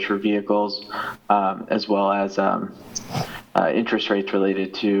drivers for vehicles, as well as interest rates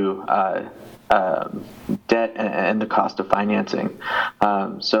related to debt and the cost of financing.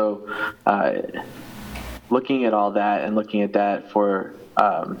 Looking at all that and looking at that for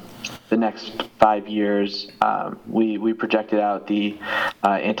the next 5 years, we projected out the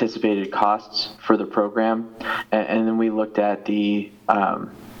anticipated costs for the program, and then we looked at the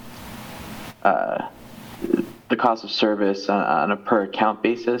cost of service on a per account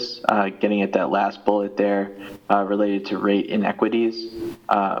basis, getting at that last bullet there related to rate inequities.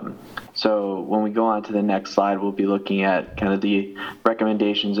 So when we go on to the next slide, we'll be looking at kind of the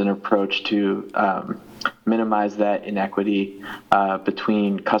recommendations and approach to minimize that inequity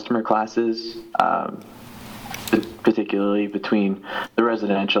between customer classes, particularly between the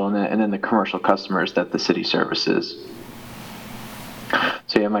residential and then the commercial customers that the city services.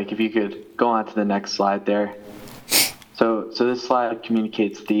 So yeah, Mike, if you could go on to the next slide there. So this slide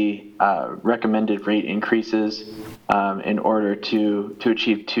communicates the recommended rate increases in order to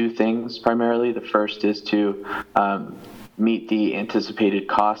achieve two things primarily. The first is to meet the anticipated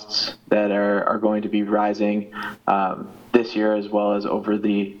costs that are going to be rising this year as well as over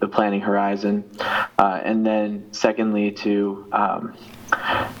the planning horizon. And then secondly, to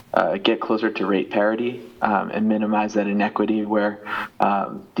get closer to rate parity and minimize that inequity where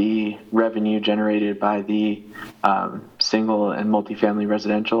the revenue generated by the single and multifamily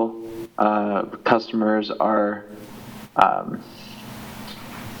residential customers are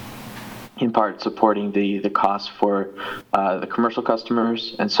in part supporting the cost for the commercial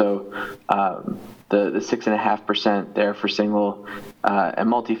customers. And so the 6.5% there for single and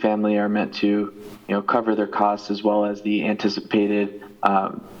multifamily are meant to cover their costs, as well as the anticipated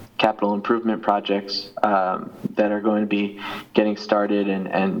capital improvement projects that are going to be getting started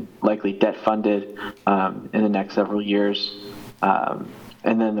and likely debt funded in the next several years.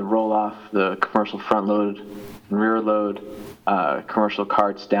 And then the roll-off, the commercial front load and rear load, commercial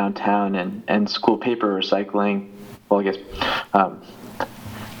carts downtown, and school paper recycling. Well, I guess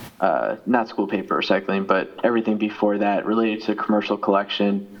not school paper recycling, but everything before that related to commercial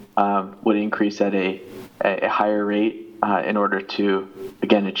collection would increase at a higher rate in order to,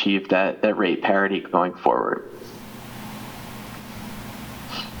 again, achieve that rate parity going forward.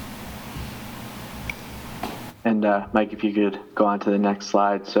 And Mike, if you could go on to the next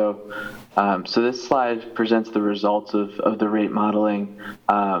slide. So this slide presents the results of the rate modeling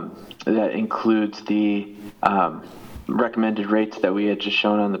that includes the recommended rates that we had just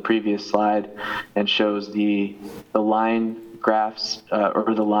shown on the previous slide, and shows the line graphs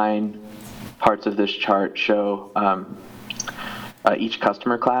or the line parts of this chart show each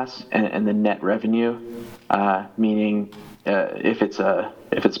customer class and the net revenue, meaning if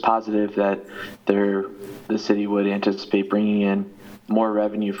it's positive that the city would anticipate bringing in more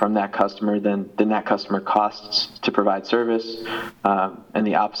revenue from that customer than that customer costs to provide service, and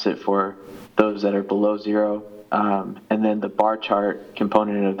the opposite for those that are below zero. And then the bar chart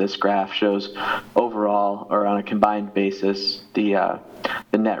component of this graph shows overall, or on a combined basis, the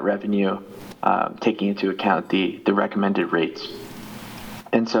net revenue, taking into account the recommended rates.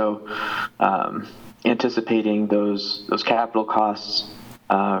 And so anticipating those capital costs,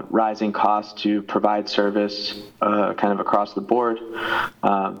 rising costs to provide service kind of across the board,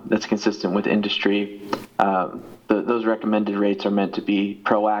 that's consistent with industry. Those recommended rates are meant to be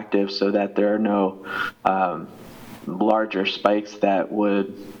proactive so that there are no larger spikes that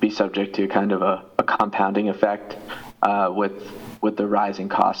would be subject to kind of a compounding effect with the rising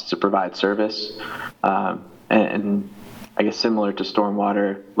costs to provide service. And I guess similar to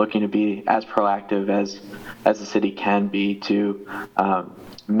stormwater, looking to be as proactive as the city can be to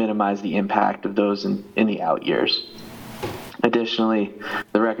minimize the impact of those in the out years. Additionally,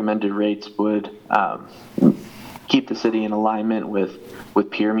 the recommended rates would keep the city in alignment with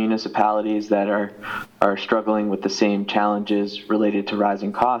peer municipalities that are struggling with the same challenges related to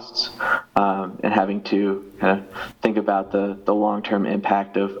rising costs, and having to kind of think about the long-term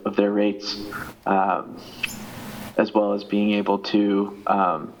impact of their rates, as well as being able to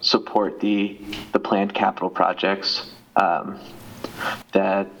support the planned capital projects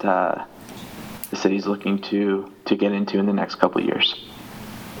that the city's looking to get into in the next couple of years.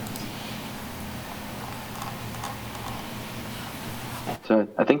 So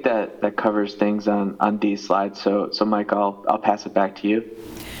I think that covers things on these slides. So Mike, I'll pass it back to you.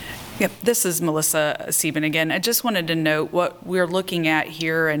 Yep, this is Melissa Sieben again. I just wanted to note what we're looking at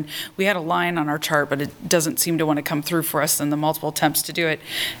here, and we had a line on our chart, but it doesn't seem to want to come through for us in the multiple attempts to do it.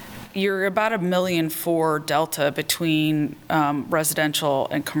 You're about $1.4 million delta between residential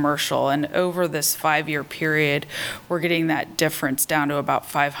and commercial, and over this 5-year period, we're getting that difference down to about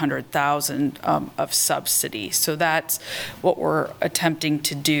 $500,000 of subsidy. So that's what we're attempting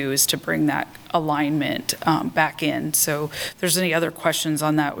to do, is to bring that alignment back in. So if there's any other questions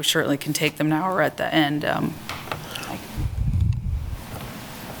on that, we certainly can take them now or at the end.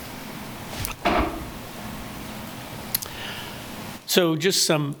 So just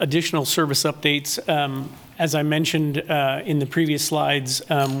some additional service updates. As I mentioned in the previous slides,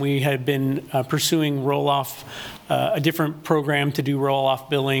 we had been pursuing roll-off, a different program to do roll-off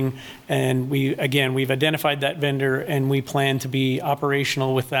billing, and we've identified that vendor, and we plan to be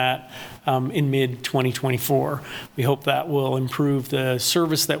operational with that in mid-2024. We hope that will improve the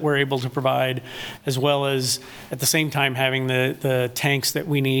service that we're able to provide, as well as at the same time having the tanks that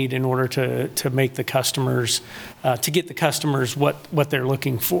we need in order to make the customers, to get the customers what they're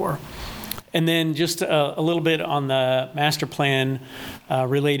looking for. And then just a little bit on the master plan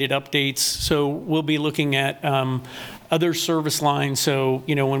related updates. So we'll be looking at other service lines. So,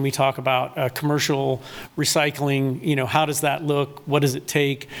 when we talk about commercial recycling, how does that look? What does it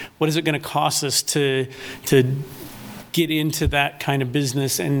take? What is it going to cost us to get into that kind of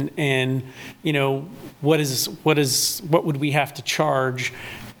business? And what would we have to charge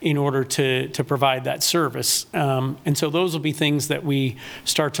in order to provide that service? And so those will be things that we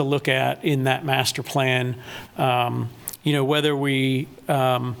start to look at in that master plan whether we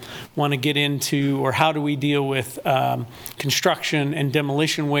want to get into, or how do we deal with construction and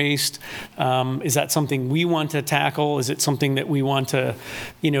demolition waste? Is that something we want to tackle? Is it something that we want to,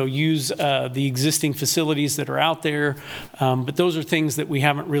 use the existing facilities that are out there? But those are things that we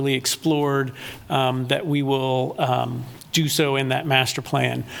haven't really explored, that we will do so in that master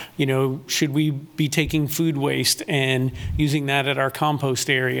plan. Should we be taking food waste and using that at our compost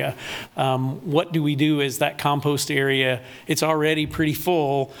area? What do we do as that compost area, it's already pretty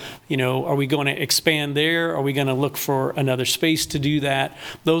full, are we going to expand there? Are we going to look for another space to do that?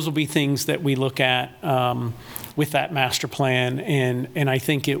 Those will be things that we look at with that master plan, and I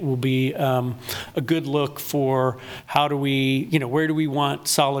think it will be a good look for how do we, where do we want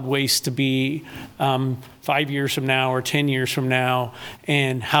solid waste to be 5 years from now or 10 years from now,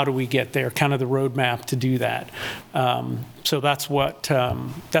 and how do we get there, kind of the roadmap to do that. So that's what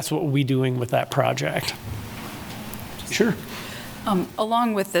we'll be doing with that project. Sure.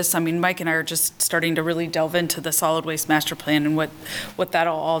 Along with this, Mike and I are just starting to really delve into the solid waste master plan and what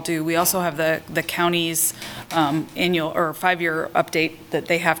that'll all do. We also have the county's annual or 5-year update that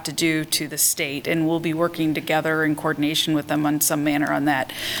they have to do to the state, and we'll be working together in coordination with them on some manner on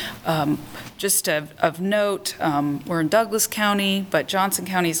that. Just of note, we're in Douglas County, but Johnson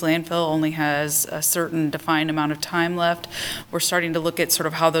County's landfill only has a certain defined amount of time left. We're starting to look at sort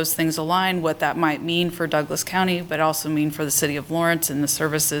of how those things align, what that might mean for Douglas County, but also mean for the city of Lawrence and the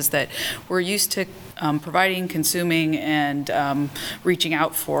services that we're used to providing, consuming, and reaching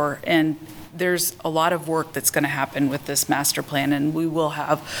out for. And there's a lot of work that's going to happen with this master plan, and we will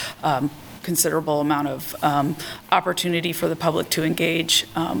have considerable amount of opportunity for the public to engage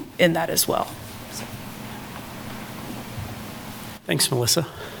in that as well. Thanks, Melissa.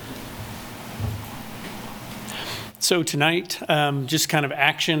 So tonight, just kind of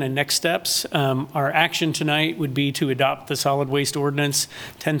action and next steps. Our action tonight would be to adopt the solid waste ordinance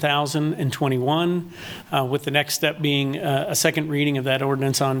 10,021, with the next step being a second reading of that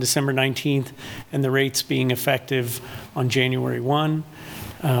ordinance on December 19th, and the rates being effective on January 1.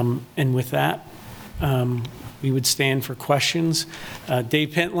 And with that, we would stand for questions.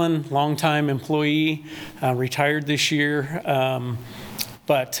 Dave Pentland, longtime employee, retired this year.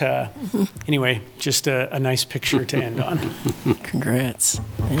 But anyway, just a nice picture to end on. Congrats.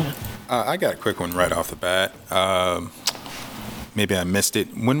 Yeah. I got a quick one right off the bat. Maybe I missed it.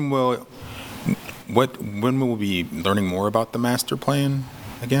 When will we be learning more about the master plan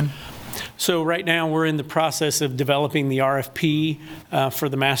again? So right now, we're in the process of developing the RFP for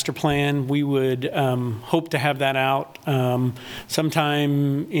the master plan. We would hope to have that out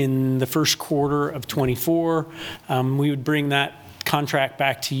sometime in the first quarter of '24. We would bring that contract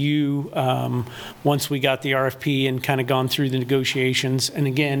back to you once we got the RFP and kind of gone through the negotiations. And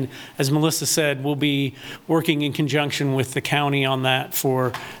again, as Melissa said, we'll be working in conjunction with the county on that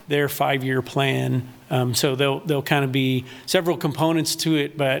for their 5-year plan. So there'll kind of be several components to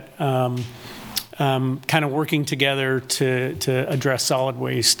it, but kind of working together to address solid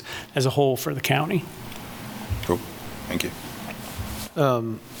waste as a whole for the county. Cool. Thank you.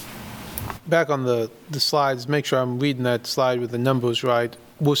 Back on the slides, make sure I'm reading that slide with the numbers right.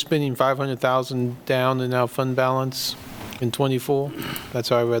 We're spending $500,000 down in our fund balance in '24. That's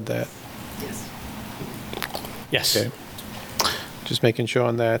how I read that. Yes. Okay. Just making sure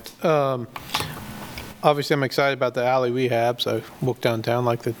on that. Obviously, I'm excited about the alley rehabs. I walk downtown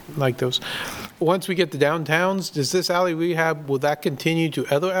like those. Once we get to downtowns, does this alley rehab, will that continue to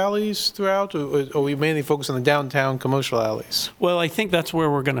other alleys throughout, or are we mainly focused on the downtown commercial alleys? Well, I think that's where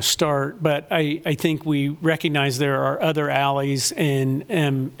we're going to start, but I think we recognize there are other alleys,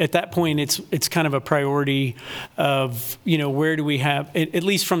 and at that point, it's kind of a priority of, where do we have, at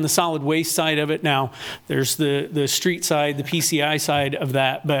least from the solid waste side of it. Now, there's the street side, the PCI side of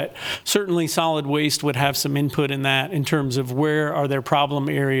that, but certainly solid waste would have some input in that in terms of where are there problem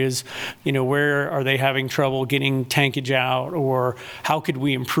areas, where are they having trouble getting tankage out, or how could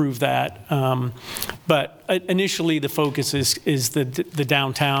we improve that? But initially, the focus is the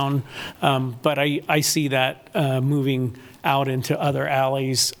downtown, but I see that moving out into other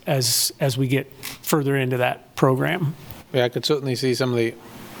alleys as we get further into that program. Yeah, I could certainly see some of the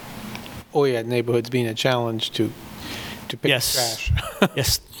OIAD neighborhoods being a challenge to pick trash.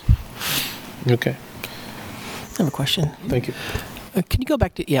 Yes. Okay. I have a question. Thank you. Can you go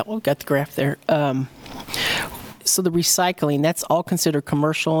back to, we've got the graph there. So the recycling, that's all considered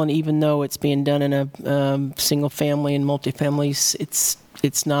commercial, and even though it's being done in a single family and multifamilies,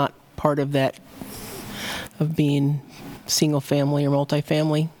 it's not part of that, of being single family or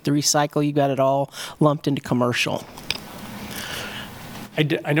multifamily. The recycle, you got it all lumped into commercial. I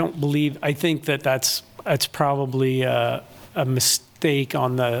don't believe, I think that's that's probably a mistake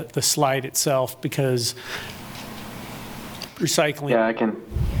on the slide itself, because recycling. Yeah, I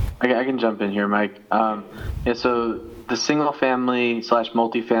can jump in here, Mike. Yeah, so the single family /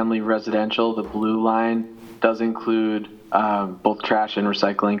 multifamily residential, the blue line, does include both trash and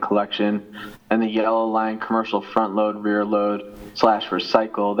recycling collection, and the yellow line, commercial front load, rear load /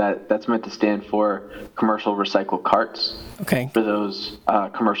 recycle, that's meant to stand for commercial recycle carts. Okay. For those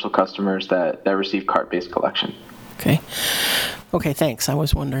commercial customers that receive cart-based collection. Okay, thanks. I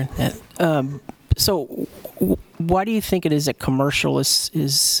was wondering that. So why do you think it is that commercial is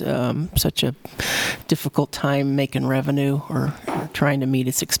such a difficult time making revenue or trying to meet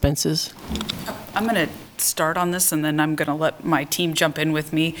its expenses? I'm going to start on this, and then I'm going to let my team jump in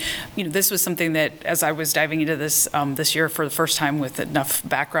with me. You know, this was something that, as I was diving into this this year for the first time with enough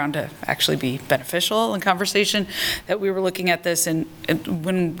background to actually be beneficial in conversation, that we were looking at this. And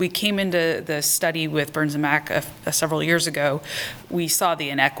when we came into the study with Burns & Mac several years ago, we saw the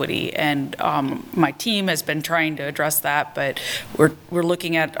inequity, and my team has been trying to address that. But we're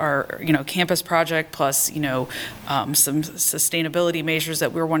looking at our campus project plus some sustainability measures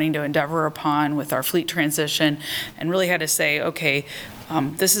that we're wanting to endeavor upon with our fleet transition, and really had to say, okay,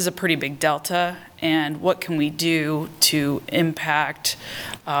 this is a pretty big delta, and what can we do to impact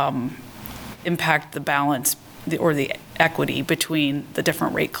the balance or the equity between the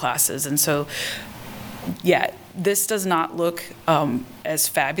different rate classes. And so, yeah, this does not look as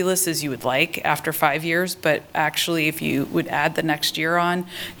fabulous as you would like after 5 years, but actually if you would add the next year on,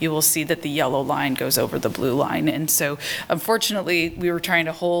 you will see that the yellow line goes over the blue line. And so unfortunately, we were trying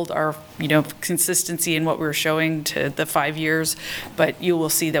to hold our consistency in what we were showing to the 5 years, but you will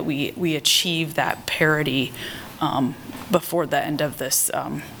see that we achieve that parity before the end of this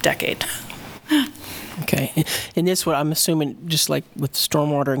decade. Okay. And this, what I'm assuming, just like with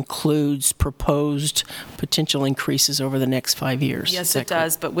stormwater, includes proposed potential increases over the next 5 years. Yes, it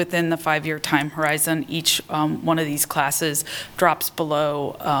does. But within the 5-year time horizon, each one of these classes drops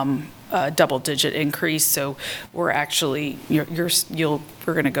below a double-digit increase. So we're actually, we're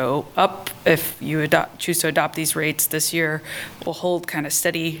going to go up if you choose to adopt these rates this year. We'll hold kind of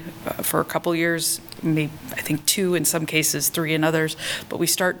steady for a couple years, maybe I think 2 in some cases, 3 in others. But we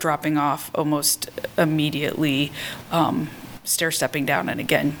start dropping off almost immediately, stair-stepping down. And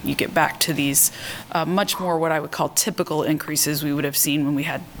again, you get back to these much more what I would call typical increases we would have seen when we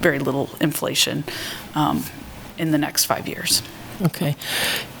had very little inflation in the next 5 years. Okay.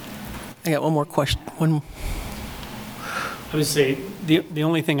 I got one more question. I would say the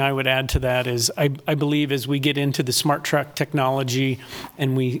only thing I would add to that is I believe as we get into the smart truck technology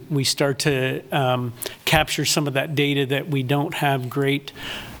and we start to capture some of that data that we don't have great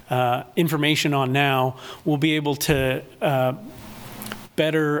information on now, we'll be able to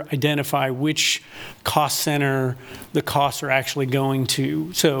better identify which cost center the costs are actually going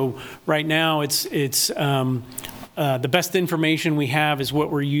to. So right now it's the best information we have is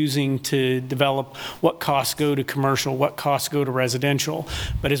what we're using to develop what costs go to commercial, what costs go to residential.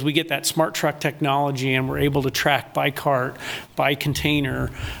 But as we get that smart truck technology and we're able to track by cart, by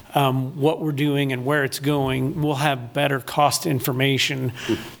container, what we're doing and where it's going, we'll have better cost information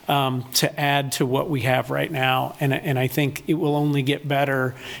to add to what we have right now. And I think it will only get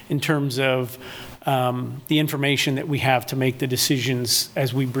better in terms of the information that we have to make the decisions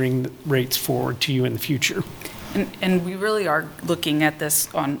as we bring the rates forward to you in the future. And we really are looking at this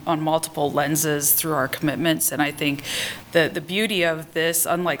on multiple lenses through our commitments. And I think the beauty of this,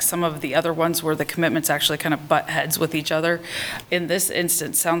 unlike some of the other ones where the commitments actually kind of butt heads with each other, in this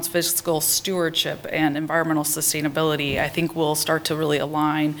instance, Sound Fiscal Stewardship and environmental sustainability, I think will start to really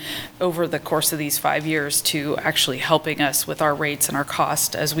align over the course of these 5 years to actually helping us with our rates and our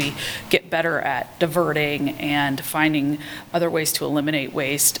cost as we get better at diverting and finding other ways to eliminate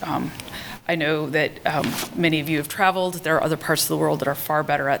waste. I know that many of you have traveled. There are other parts of the world that are far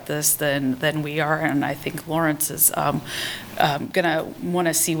better at this than we are, and I think Lawrence is going to want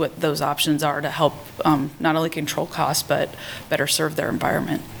to see what those options are to help not only control costs, but better serve their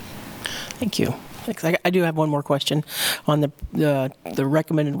environment. Thank you. I do have one more question on the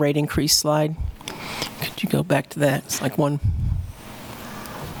recommended rate increase slide. Could you go back to that? It's like one.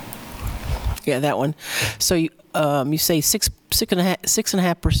 Yeah, that one. So you say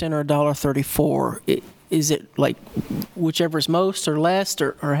 6.5% or $1.34. Is it like whichever is most or less,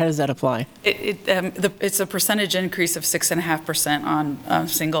 or how does that apply? It's a percentage increase of 6.5% on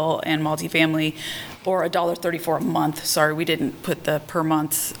single and multifamily, or $1.34 a month. Sorry, we didn't put the per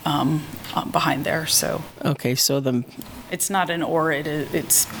month behind there. So okay, so It's not an or,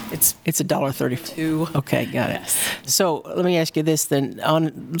 it's $1.32. Okay, got it. So let me ask you this then.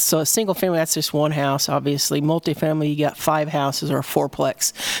 So a single family, that's just one house, obviously. Multifamily, you got 5 houses or a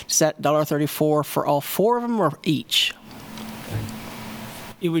fourplex. Is that $1.34 for all 4 of them or each?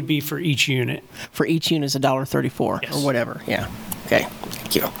 It would be for each unit. For each unit is $1.34 or whatever. Yeah. Okay.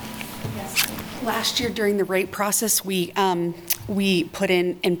 Thank you. Last year during the rate process, we put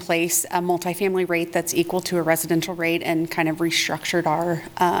in place a multifamily rate that's equal to a residential rate and kind of restructured our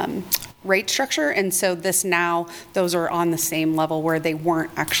rate structure. And so this now, those are on the same level where they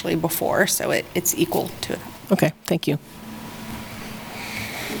weren't actually before. So it's equal to it. Okay. Thank you.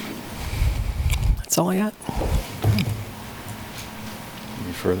 That's all I got.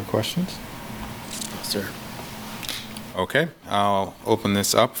 Any further questions? Sir. Okay, I'll open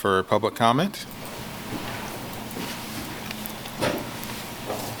this up for public comment.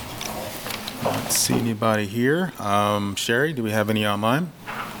 I don't see anybody here. Sherry, do we have any online?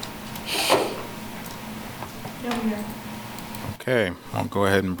 No, here. Okay, I'll go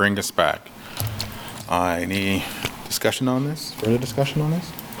ahead and bring us back. Any discussion on this? Further discussion on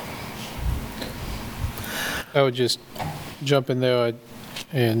this? I would just jump in there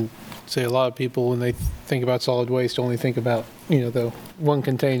and say a lot of people, when they think about solid waste, only think about, the one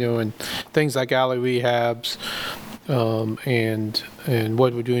container and things like alley rehabs, and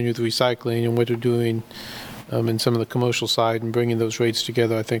what we're doing with recycling and what we're doing in some of the commercial side, and bringing those rates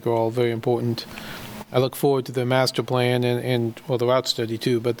together, I think are all very important. I look forward to the master plan and the route study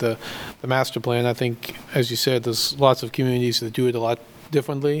too, but the master plan, I think, as you said, there's lots of communities that do it a lot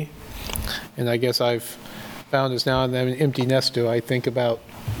differently. And I guess I've found as now and then an empty nester, I think about,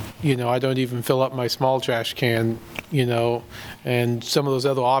 I don't even fill up my small trash can, and some of those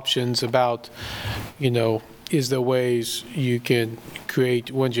other options about, is there ways you can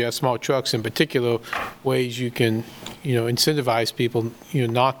create, when you have small trucks in particular, ways you can, incentivize people,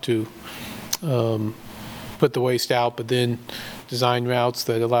 not to put the waste out, but then design routes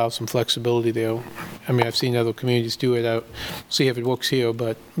that allow some flexibility there. I mean, I've seen other communities do it. I'll see if it works here,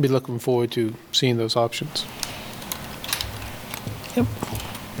 but be looking forward to seeing those options. Yep.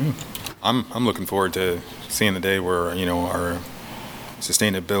 I'm looking forward to seeing the day where, our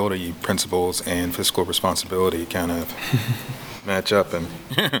sustainability principles and fiscal responsibility kind of match up and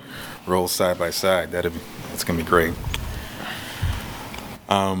roll side by side. That's going to be great.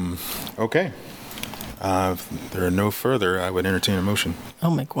 Okay. If there are no further, I would entertain a motion. I'll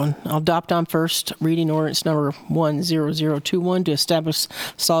make one. I'll adopt on first reading ordinance number 10021 to establish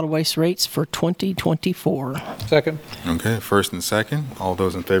solid waste rates for 2024. Second. Okay, first and second. All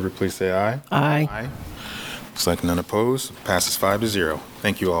those in favor, please say aye. Aye. Aye. Looks like none opposed. Passes 5-0.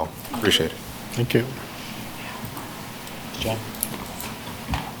 Thank you all. Appreciate it. Thank you. John.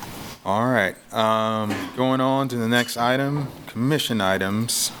 All right. Going on to the next item, commission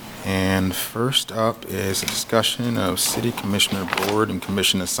items. And first up is a discussion of City Commissioner Board and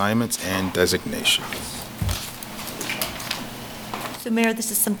Commission assignments and designations. So Mayor,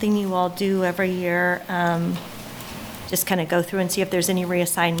 this is something you all do every year. Just kind of go through and see if there's any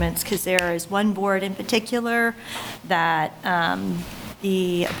reassignments, because there is one board in particular that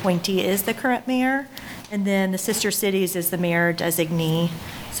the appointee is the current mayor, and then the sister cities is the mayor designee.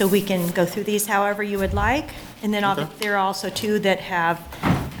 So we can go through these however you would like. And then there are also 2 that have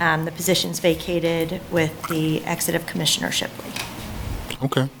the positions vacated with the exit of Commissioner Shipley.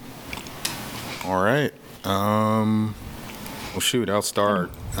 Okay. All right. Well, shoot, I'll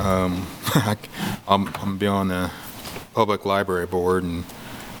start. I'm be on the Public Library Board, and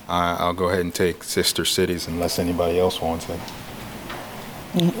I'll go ahead and take Sister Cities unless anybody else wants it.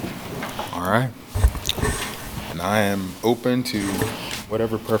 All right. And I am open to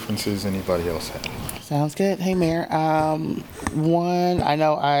whatever preferences anybody else has. Sounds good. Hey, Mayor. One, I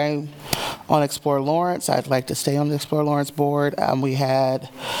know I'm on Explore Lawrence. I'd like to stay on the Explore Lawrence board. We had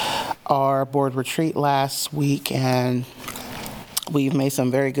our board retreat last week, and we've made some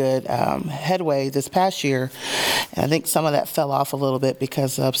very good headway this past year. And I think some of that fell off a little bit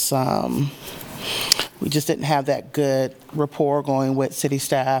because of we just didn't have that good rapport going with city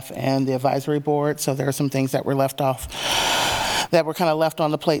staff and the advisory board. So there are some things that were left off, that were kind of left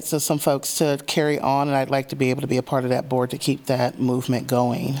on the plates of some folks to carry on, and I'd like to be able to be a part of that board to keep that movement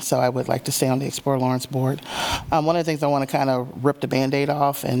going. So I would like to stay on the Explore Lawrence board. One of the things I want to kind of rip the Band-Aid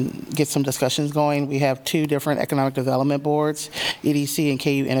off and get some discussions going, we have 2 different economic development boards, EDC and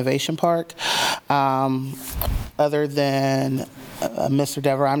KU Innovation Park. Other than Mr.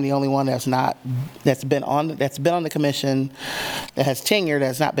 Dever, I'm the only one that's been on the commission that has tenure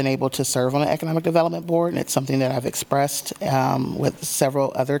that's not been able to serve on the economic development board, and it's something that I've expressed. with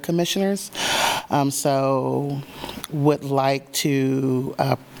several other commissioners. So would like to,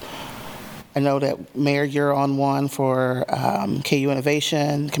 I know that Mayor, you're on one for KU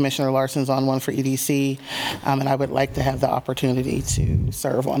Innovation, Commissioner Larson's on one for EDC, and I would like to have the opportunity to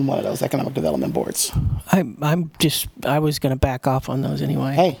serve on one of those economic development boards. I was going to back off on those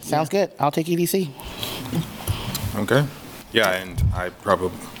anyway. Hey, sounds good. I'll take EDC. Okay. Yeah, and I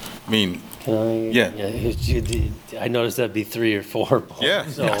probably, yeah. I noticed that'd be 3 or 4. Yeah.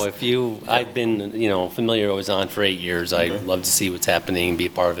 So if you, I've been, familiar, I was on for 8 years. I love to see what's happening and be a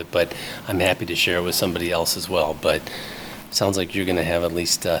part of it, but I'm happy to share it with somebody else as well. But sounds like you're going to have at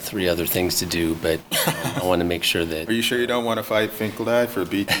least 3 other things to do, but I want to make sure that. Are you sure you don't want to fight Finkeldie for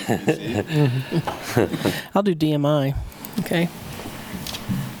BTBC? I'll do DMI. Okay.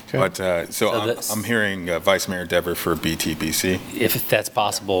 But, I'm hearing Vice Mayor Dever for BTBC. If that's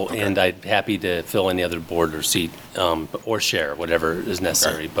possible, and I'd happy to fill any other board or seat, or share, whatever is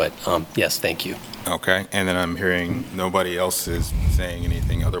necessary. But yes, thank you. Okay, and then I'm hearing nobody else is saying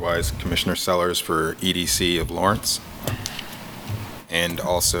anything otherwise. Commissioner Sellers for EDC of Lawrence, and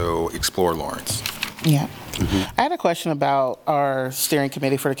also Explore Lawrence. Yeah. I had a question about our steering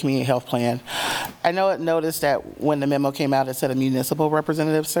committee for the community health plan. I know it noticed that when the memo came out, it said a municipal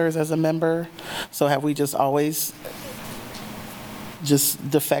representative serves as a member. So have we just always just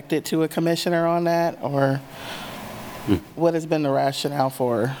defected to a commissioner on that? Or what has been the rationale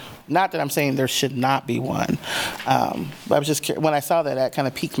for? Not that I'm saying there should not be one. But I was just when I saw that, that kind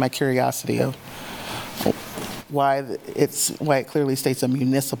of piqued my curiosity of why it clearly states a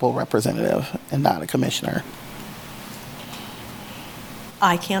municipal representative and not a commissioner.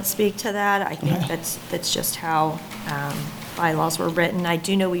 I can't speak to that. I think that's just how bylaws were written. I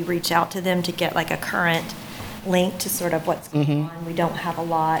do know we reach out to them to get like a current link to sort of what's going on. We don't have a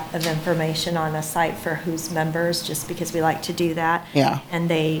lot of information on the site for who's members, just because we like to do that. Yeah. And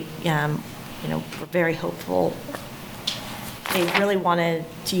they, were very hopeful. They really wanted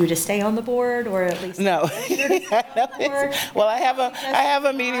you to stay on the board, or at least no. Well, I have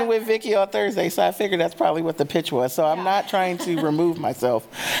a meeting with Vicki on Thursday, so I figured that's probably what the pitch was. So I'm not trying to remove myself.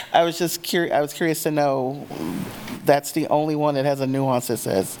 I was just curious. I was curious to know. That's the only one that has a nuance that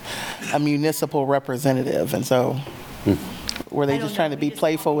says a municipal representative, and so were they just trying to be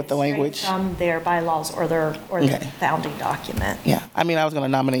playful with the language? From their bylaws or their founding document. Yeah, I mean, I was going to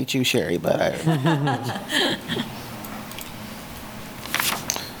nominate you, Sherry, but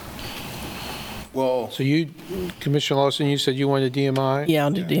Well, so you, Commissioner Lawson, you said you wanted DMI? Yeah,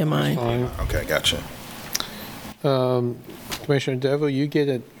 I'll do DMI. Fine. Okay, gotcha. Commissioner Devil,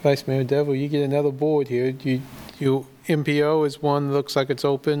 Vice Mayor Devil, you get another board here. You MPO is one that looks like it's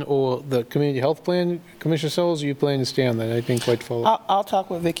open, or the community health plan, Commissioner Sellers, you plan to stay on that? I think quite fully. I'll talk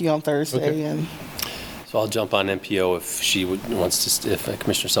with Vicki on Thursday. Okay. So I'll jump on MPO if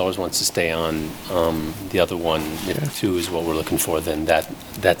Commissioner Sellers wants to stay on the other one. If 2 is what we're looking for, then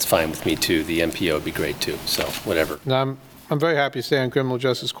that's fine with me too. The MPO would be great too. So whatever. Now, I'm very happy to stay on Criminal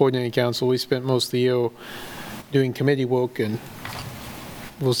Justice Coordinating Council. We spent most of the year doing committee work, and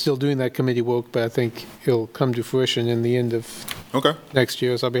we're still doing that committee work, but I think it'll come to fruition in the end of next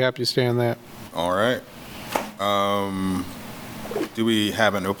year. So I'll be happy to stay on that. All right. Do we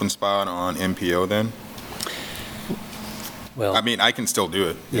have an open spot on MPO then? Well, I mean, I can still do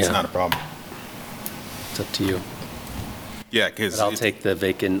it. It's not a problem. It's up to you. Yeah, because I'll take the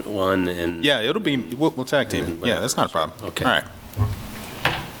vacant one, and yeah, it'll be we'll tag team. Yeah, that's not a problem. Okay. All right.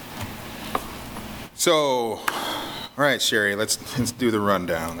 So, all right, Sherry, let's do the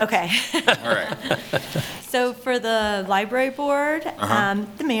rundown. Okay. All right. So for the library board,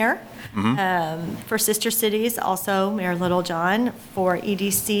 the mayor. For Sister Cities, also Mayor Littlejohn. For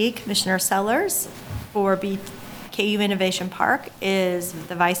EDC, Commissioner Sellers. For KU Innovation Park is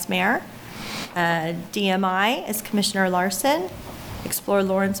the Vice Mayor. DMI is Commissioner Larson. Explore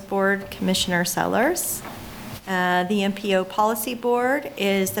Lawrence Board, Commissioner Sellers. The MPO Policy Board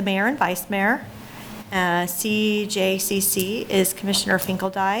is the Mayor and Vice Mayor. CJCC is Commissioner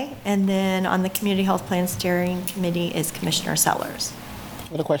Finkeldie. And then on the Community Health Plan Steering Committee is Commissioner Sellers.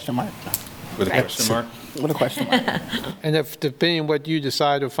 With a question mark. With a question mark? With a question mark. And if, depending on what you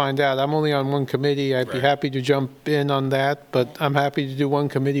decide or find out, I'm only on one committee. I'd be happy to jump in on that, but I'm happy to do one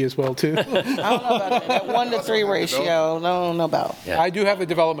committee as well, too. I don't know about that 1-to-3 ratio. No about. I do have a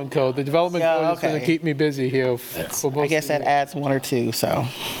development code. The development code is going to keep me busy here. I guess that adds 1 or 2, so.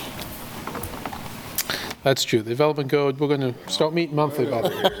 That's true. The development code, we're going to start meeting monthly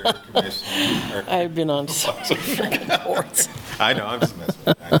about it. I've been on so many boards. I know, I'm just messing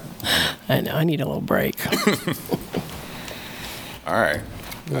with you. I know, I need a little break. All right.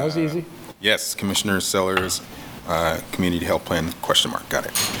 That was easy. Yes, Commissioner Sellers Community Health Plan, ? Got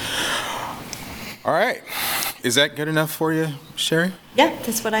it. All right. Is that good enough for you, Sherry? Yeah,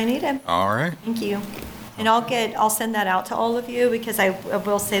 that's what I needed. All right. Thank you. And I'll send that out to all of you, because I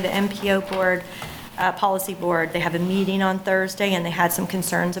will say the MPO board, policy board, they have a meeting on Thursday, and they had some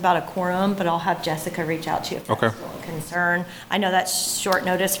concerns about a quorum, but I'll have Jessica reach out to you if that's still a concern. I know that's short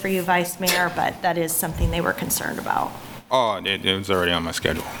notice for you, Vice Mayor, but that is something they were concerned about. Oh, it was already on my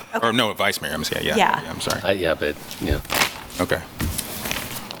schedule. Okay. Or no, Vice Mayor, Yeah. I'm sorry. Yeah, but, yeah. Okay.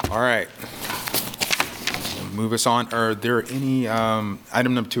 All right. Move us on. Are there any,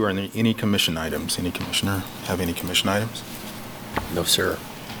 item number 2, are there any commission items? Any commissioner have any commission items? No, sir.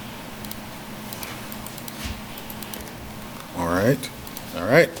 All right.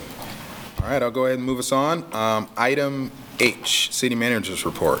 I'll go ahead and move us on. Item H, City Manager's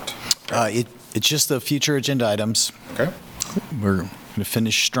Report. It's just the future agenda items. Okay. We're going to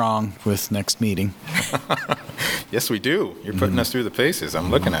finish strong with next meeting. Yes, we do. You're putting us through the paces. I'm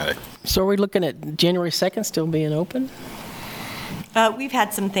looking at it. So are we looking at January 2nd still being open? We've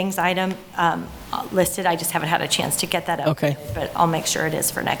had some things listed. I just haven't had a chance to get that up. Okay. But I'll make sure it is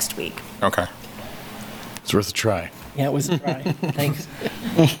for next week. Okay. It's worth a try. Yeah, it was a try. Thanks.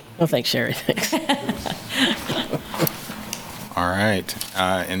 No, thanks, Sherry. Thanks. All right.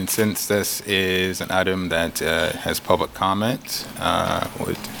 And since this is an item that has public comment,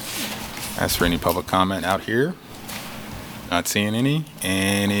 would ask for any public comment out here. Not seeing any.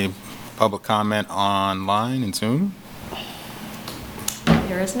 Any public comment online in Zoom?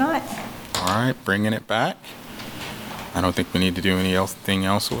 There is not. All right, bringing it back. I don't think we need to do anything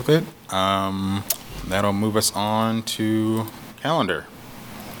else with it. That'll move us on to calendar,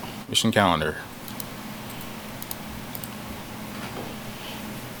 mission calendar.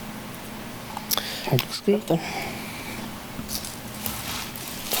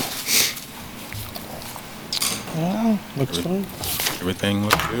 Looks fine. Everything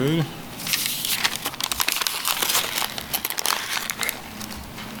looks good.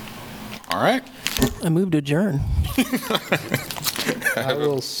 All right. I moved to adjourn. I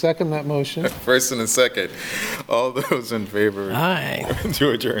will second that motion. First and a second. All those in favor Aye.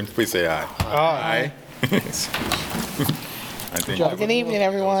 to adjourn, please say aye. Aye. I think Good evening,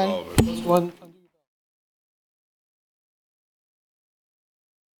 everyone. One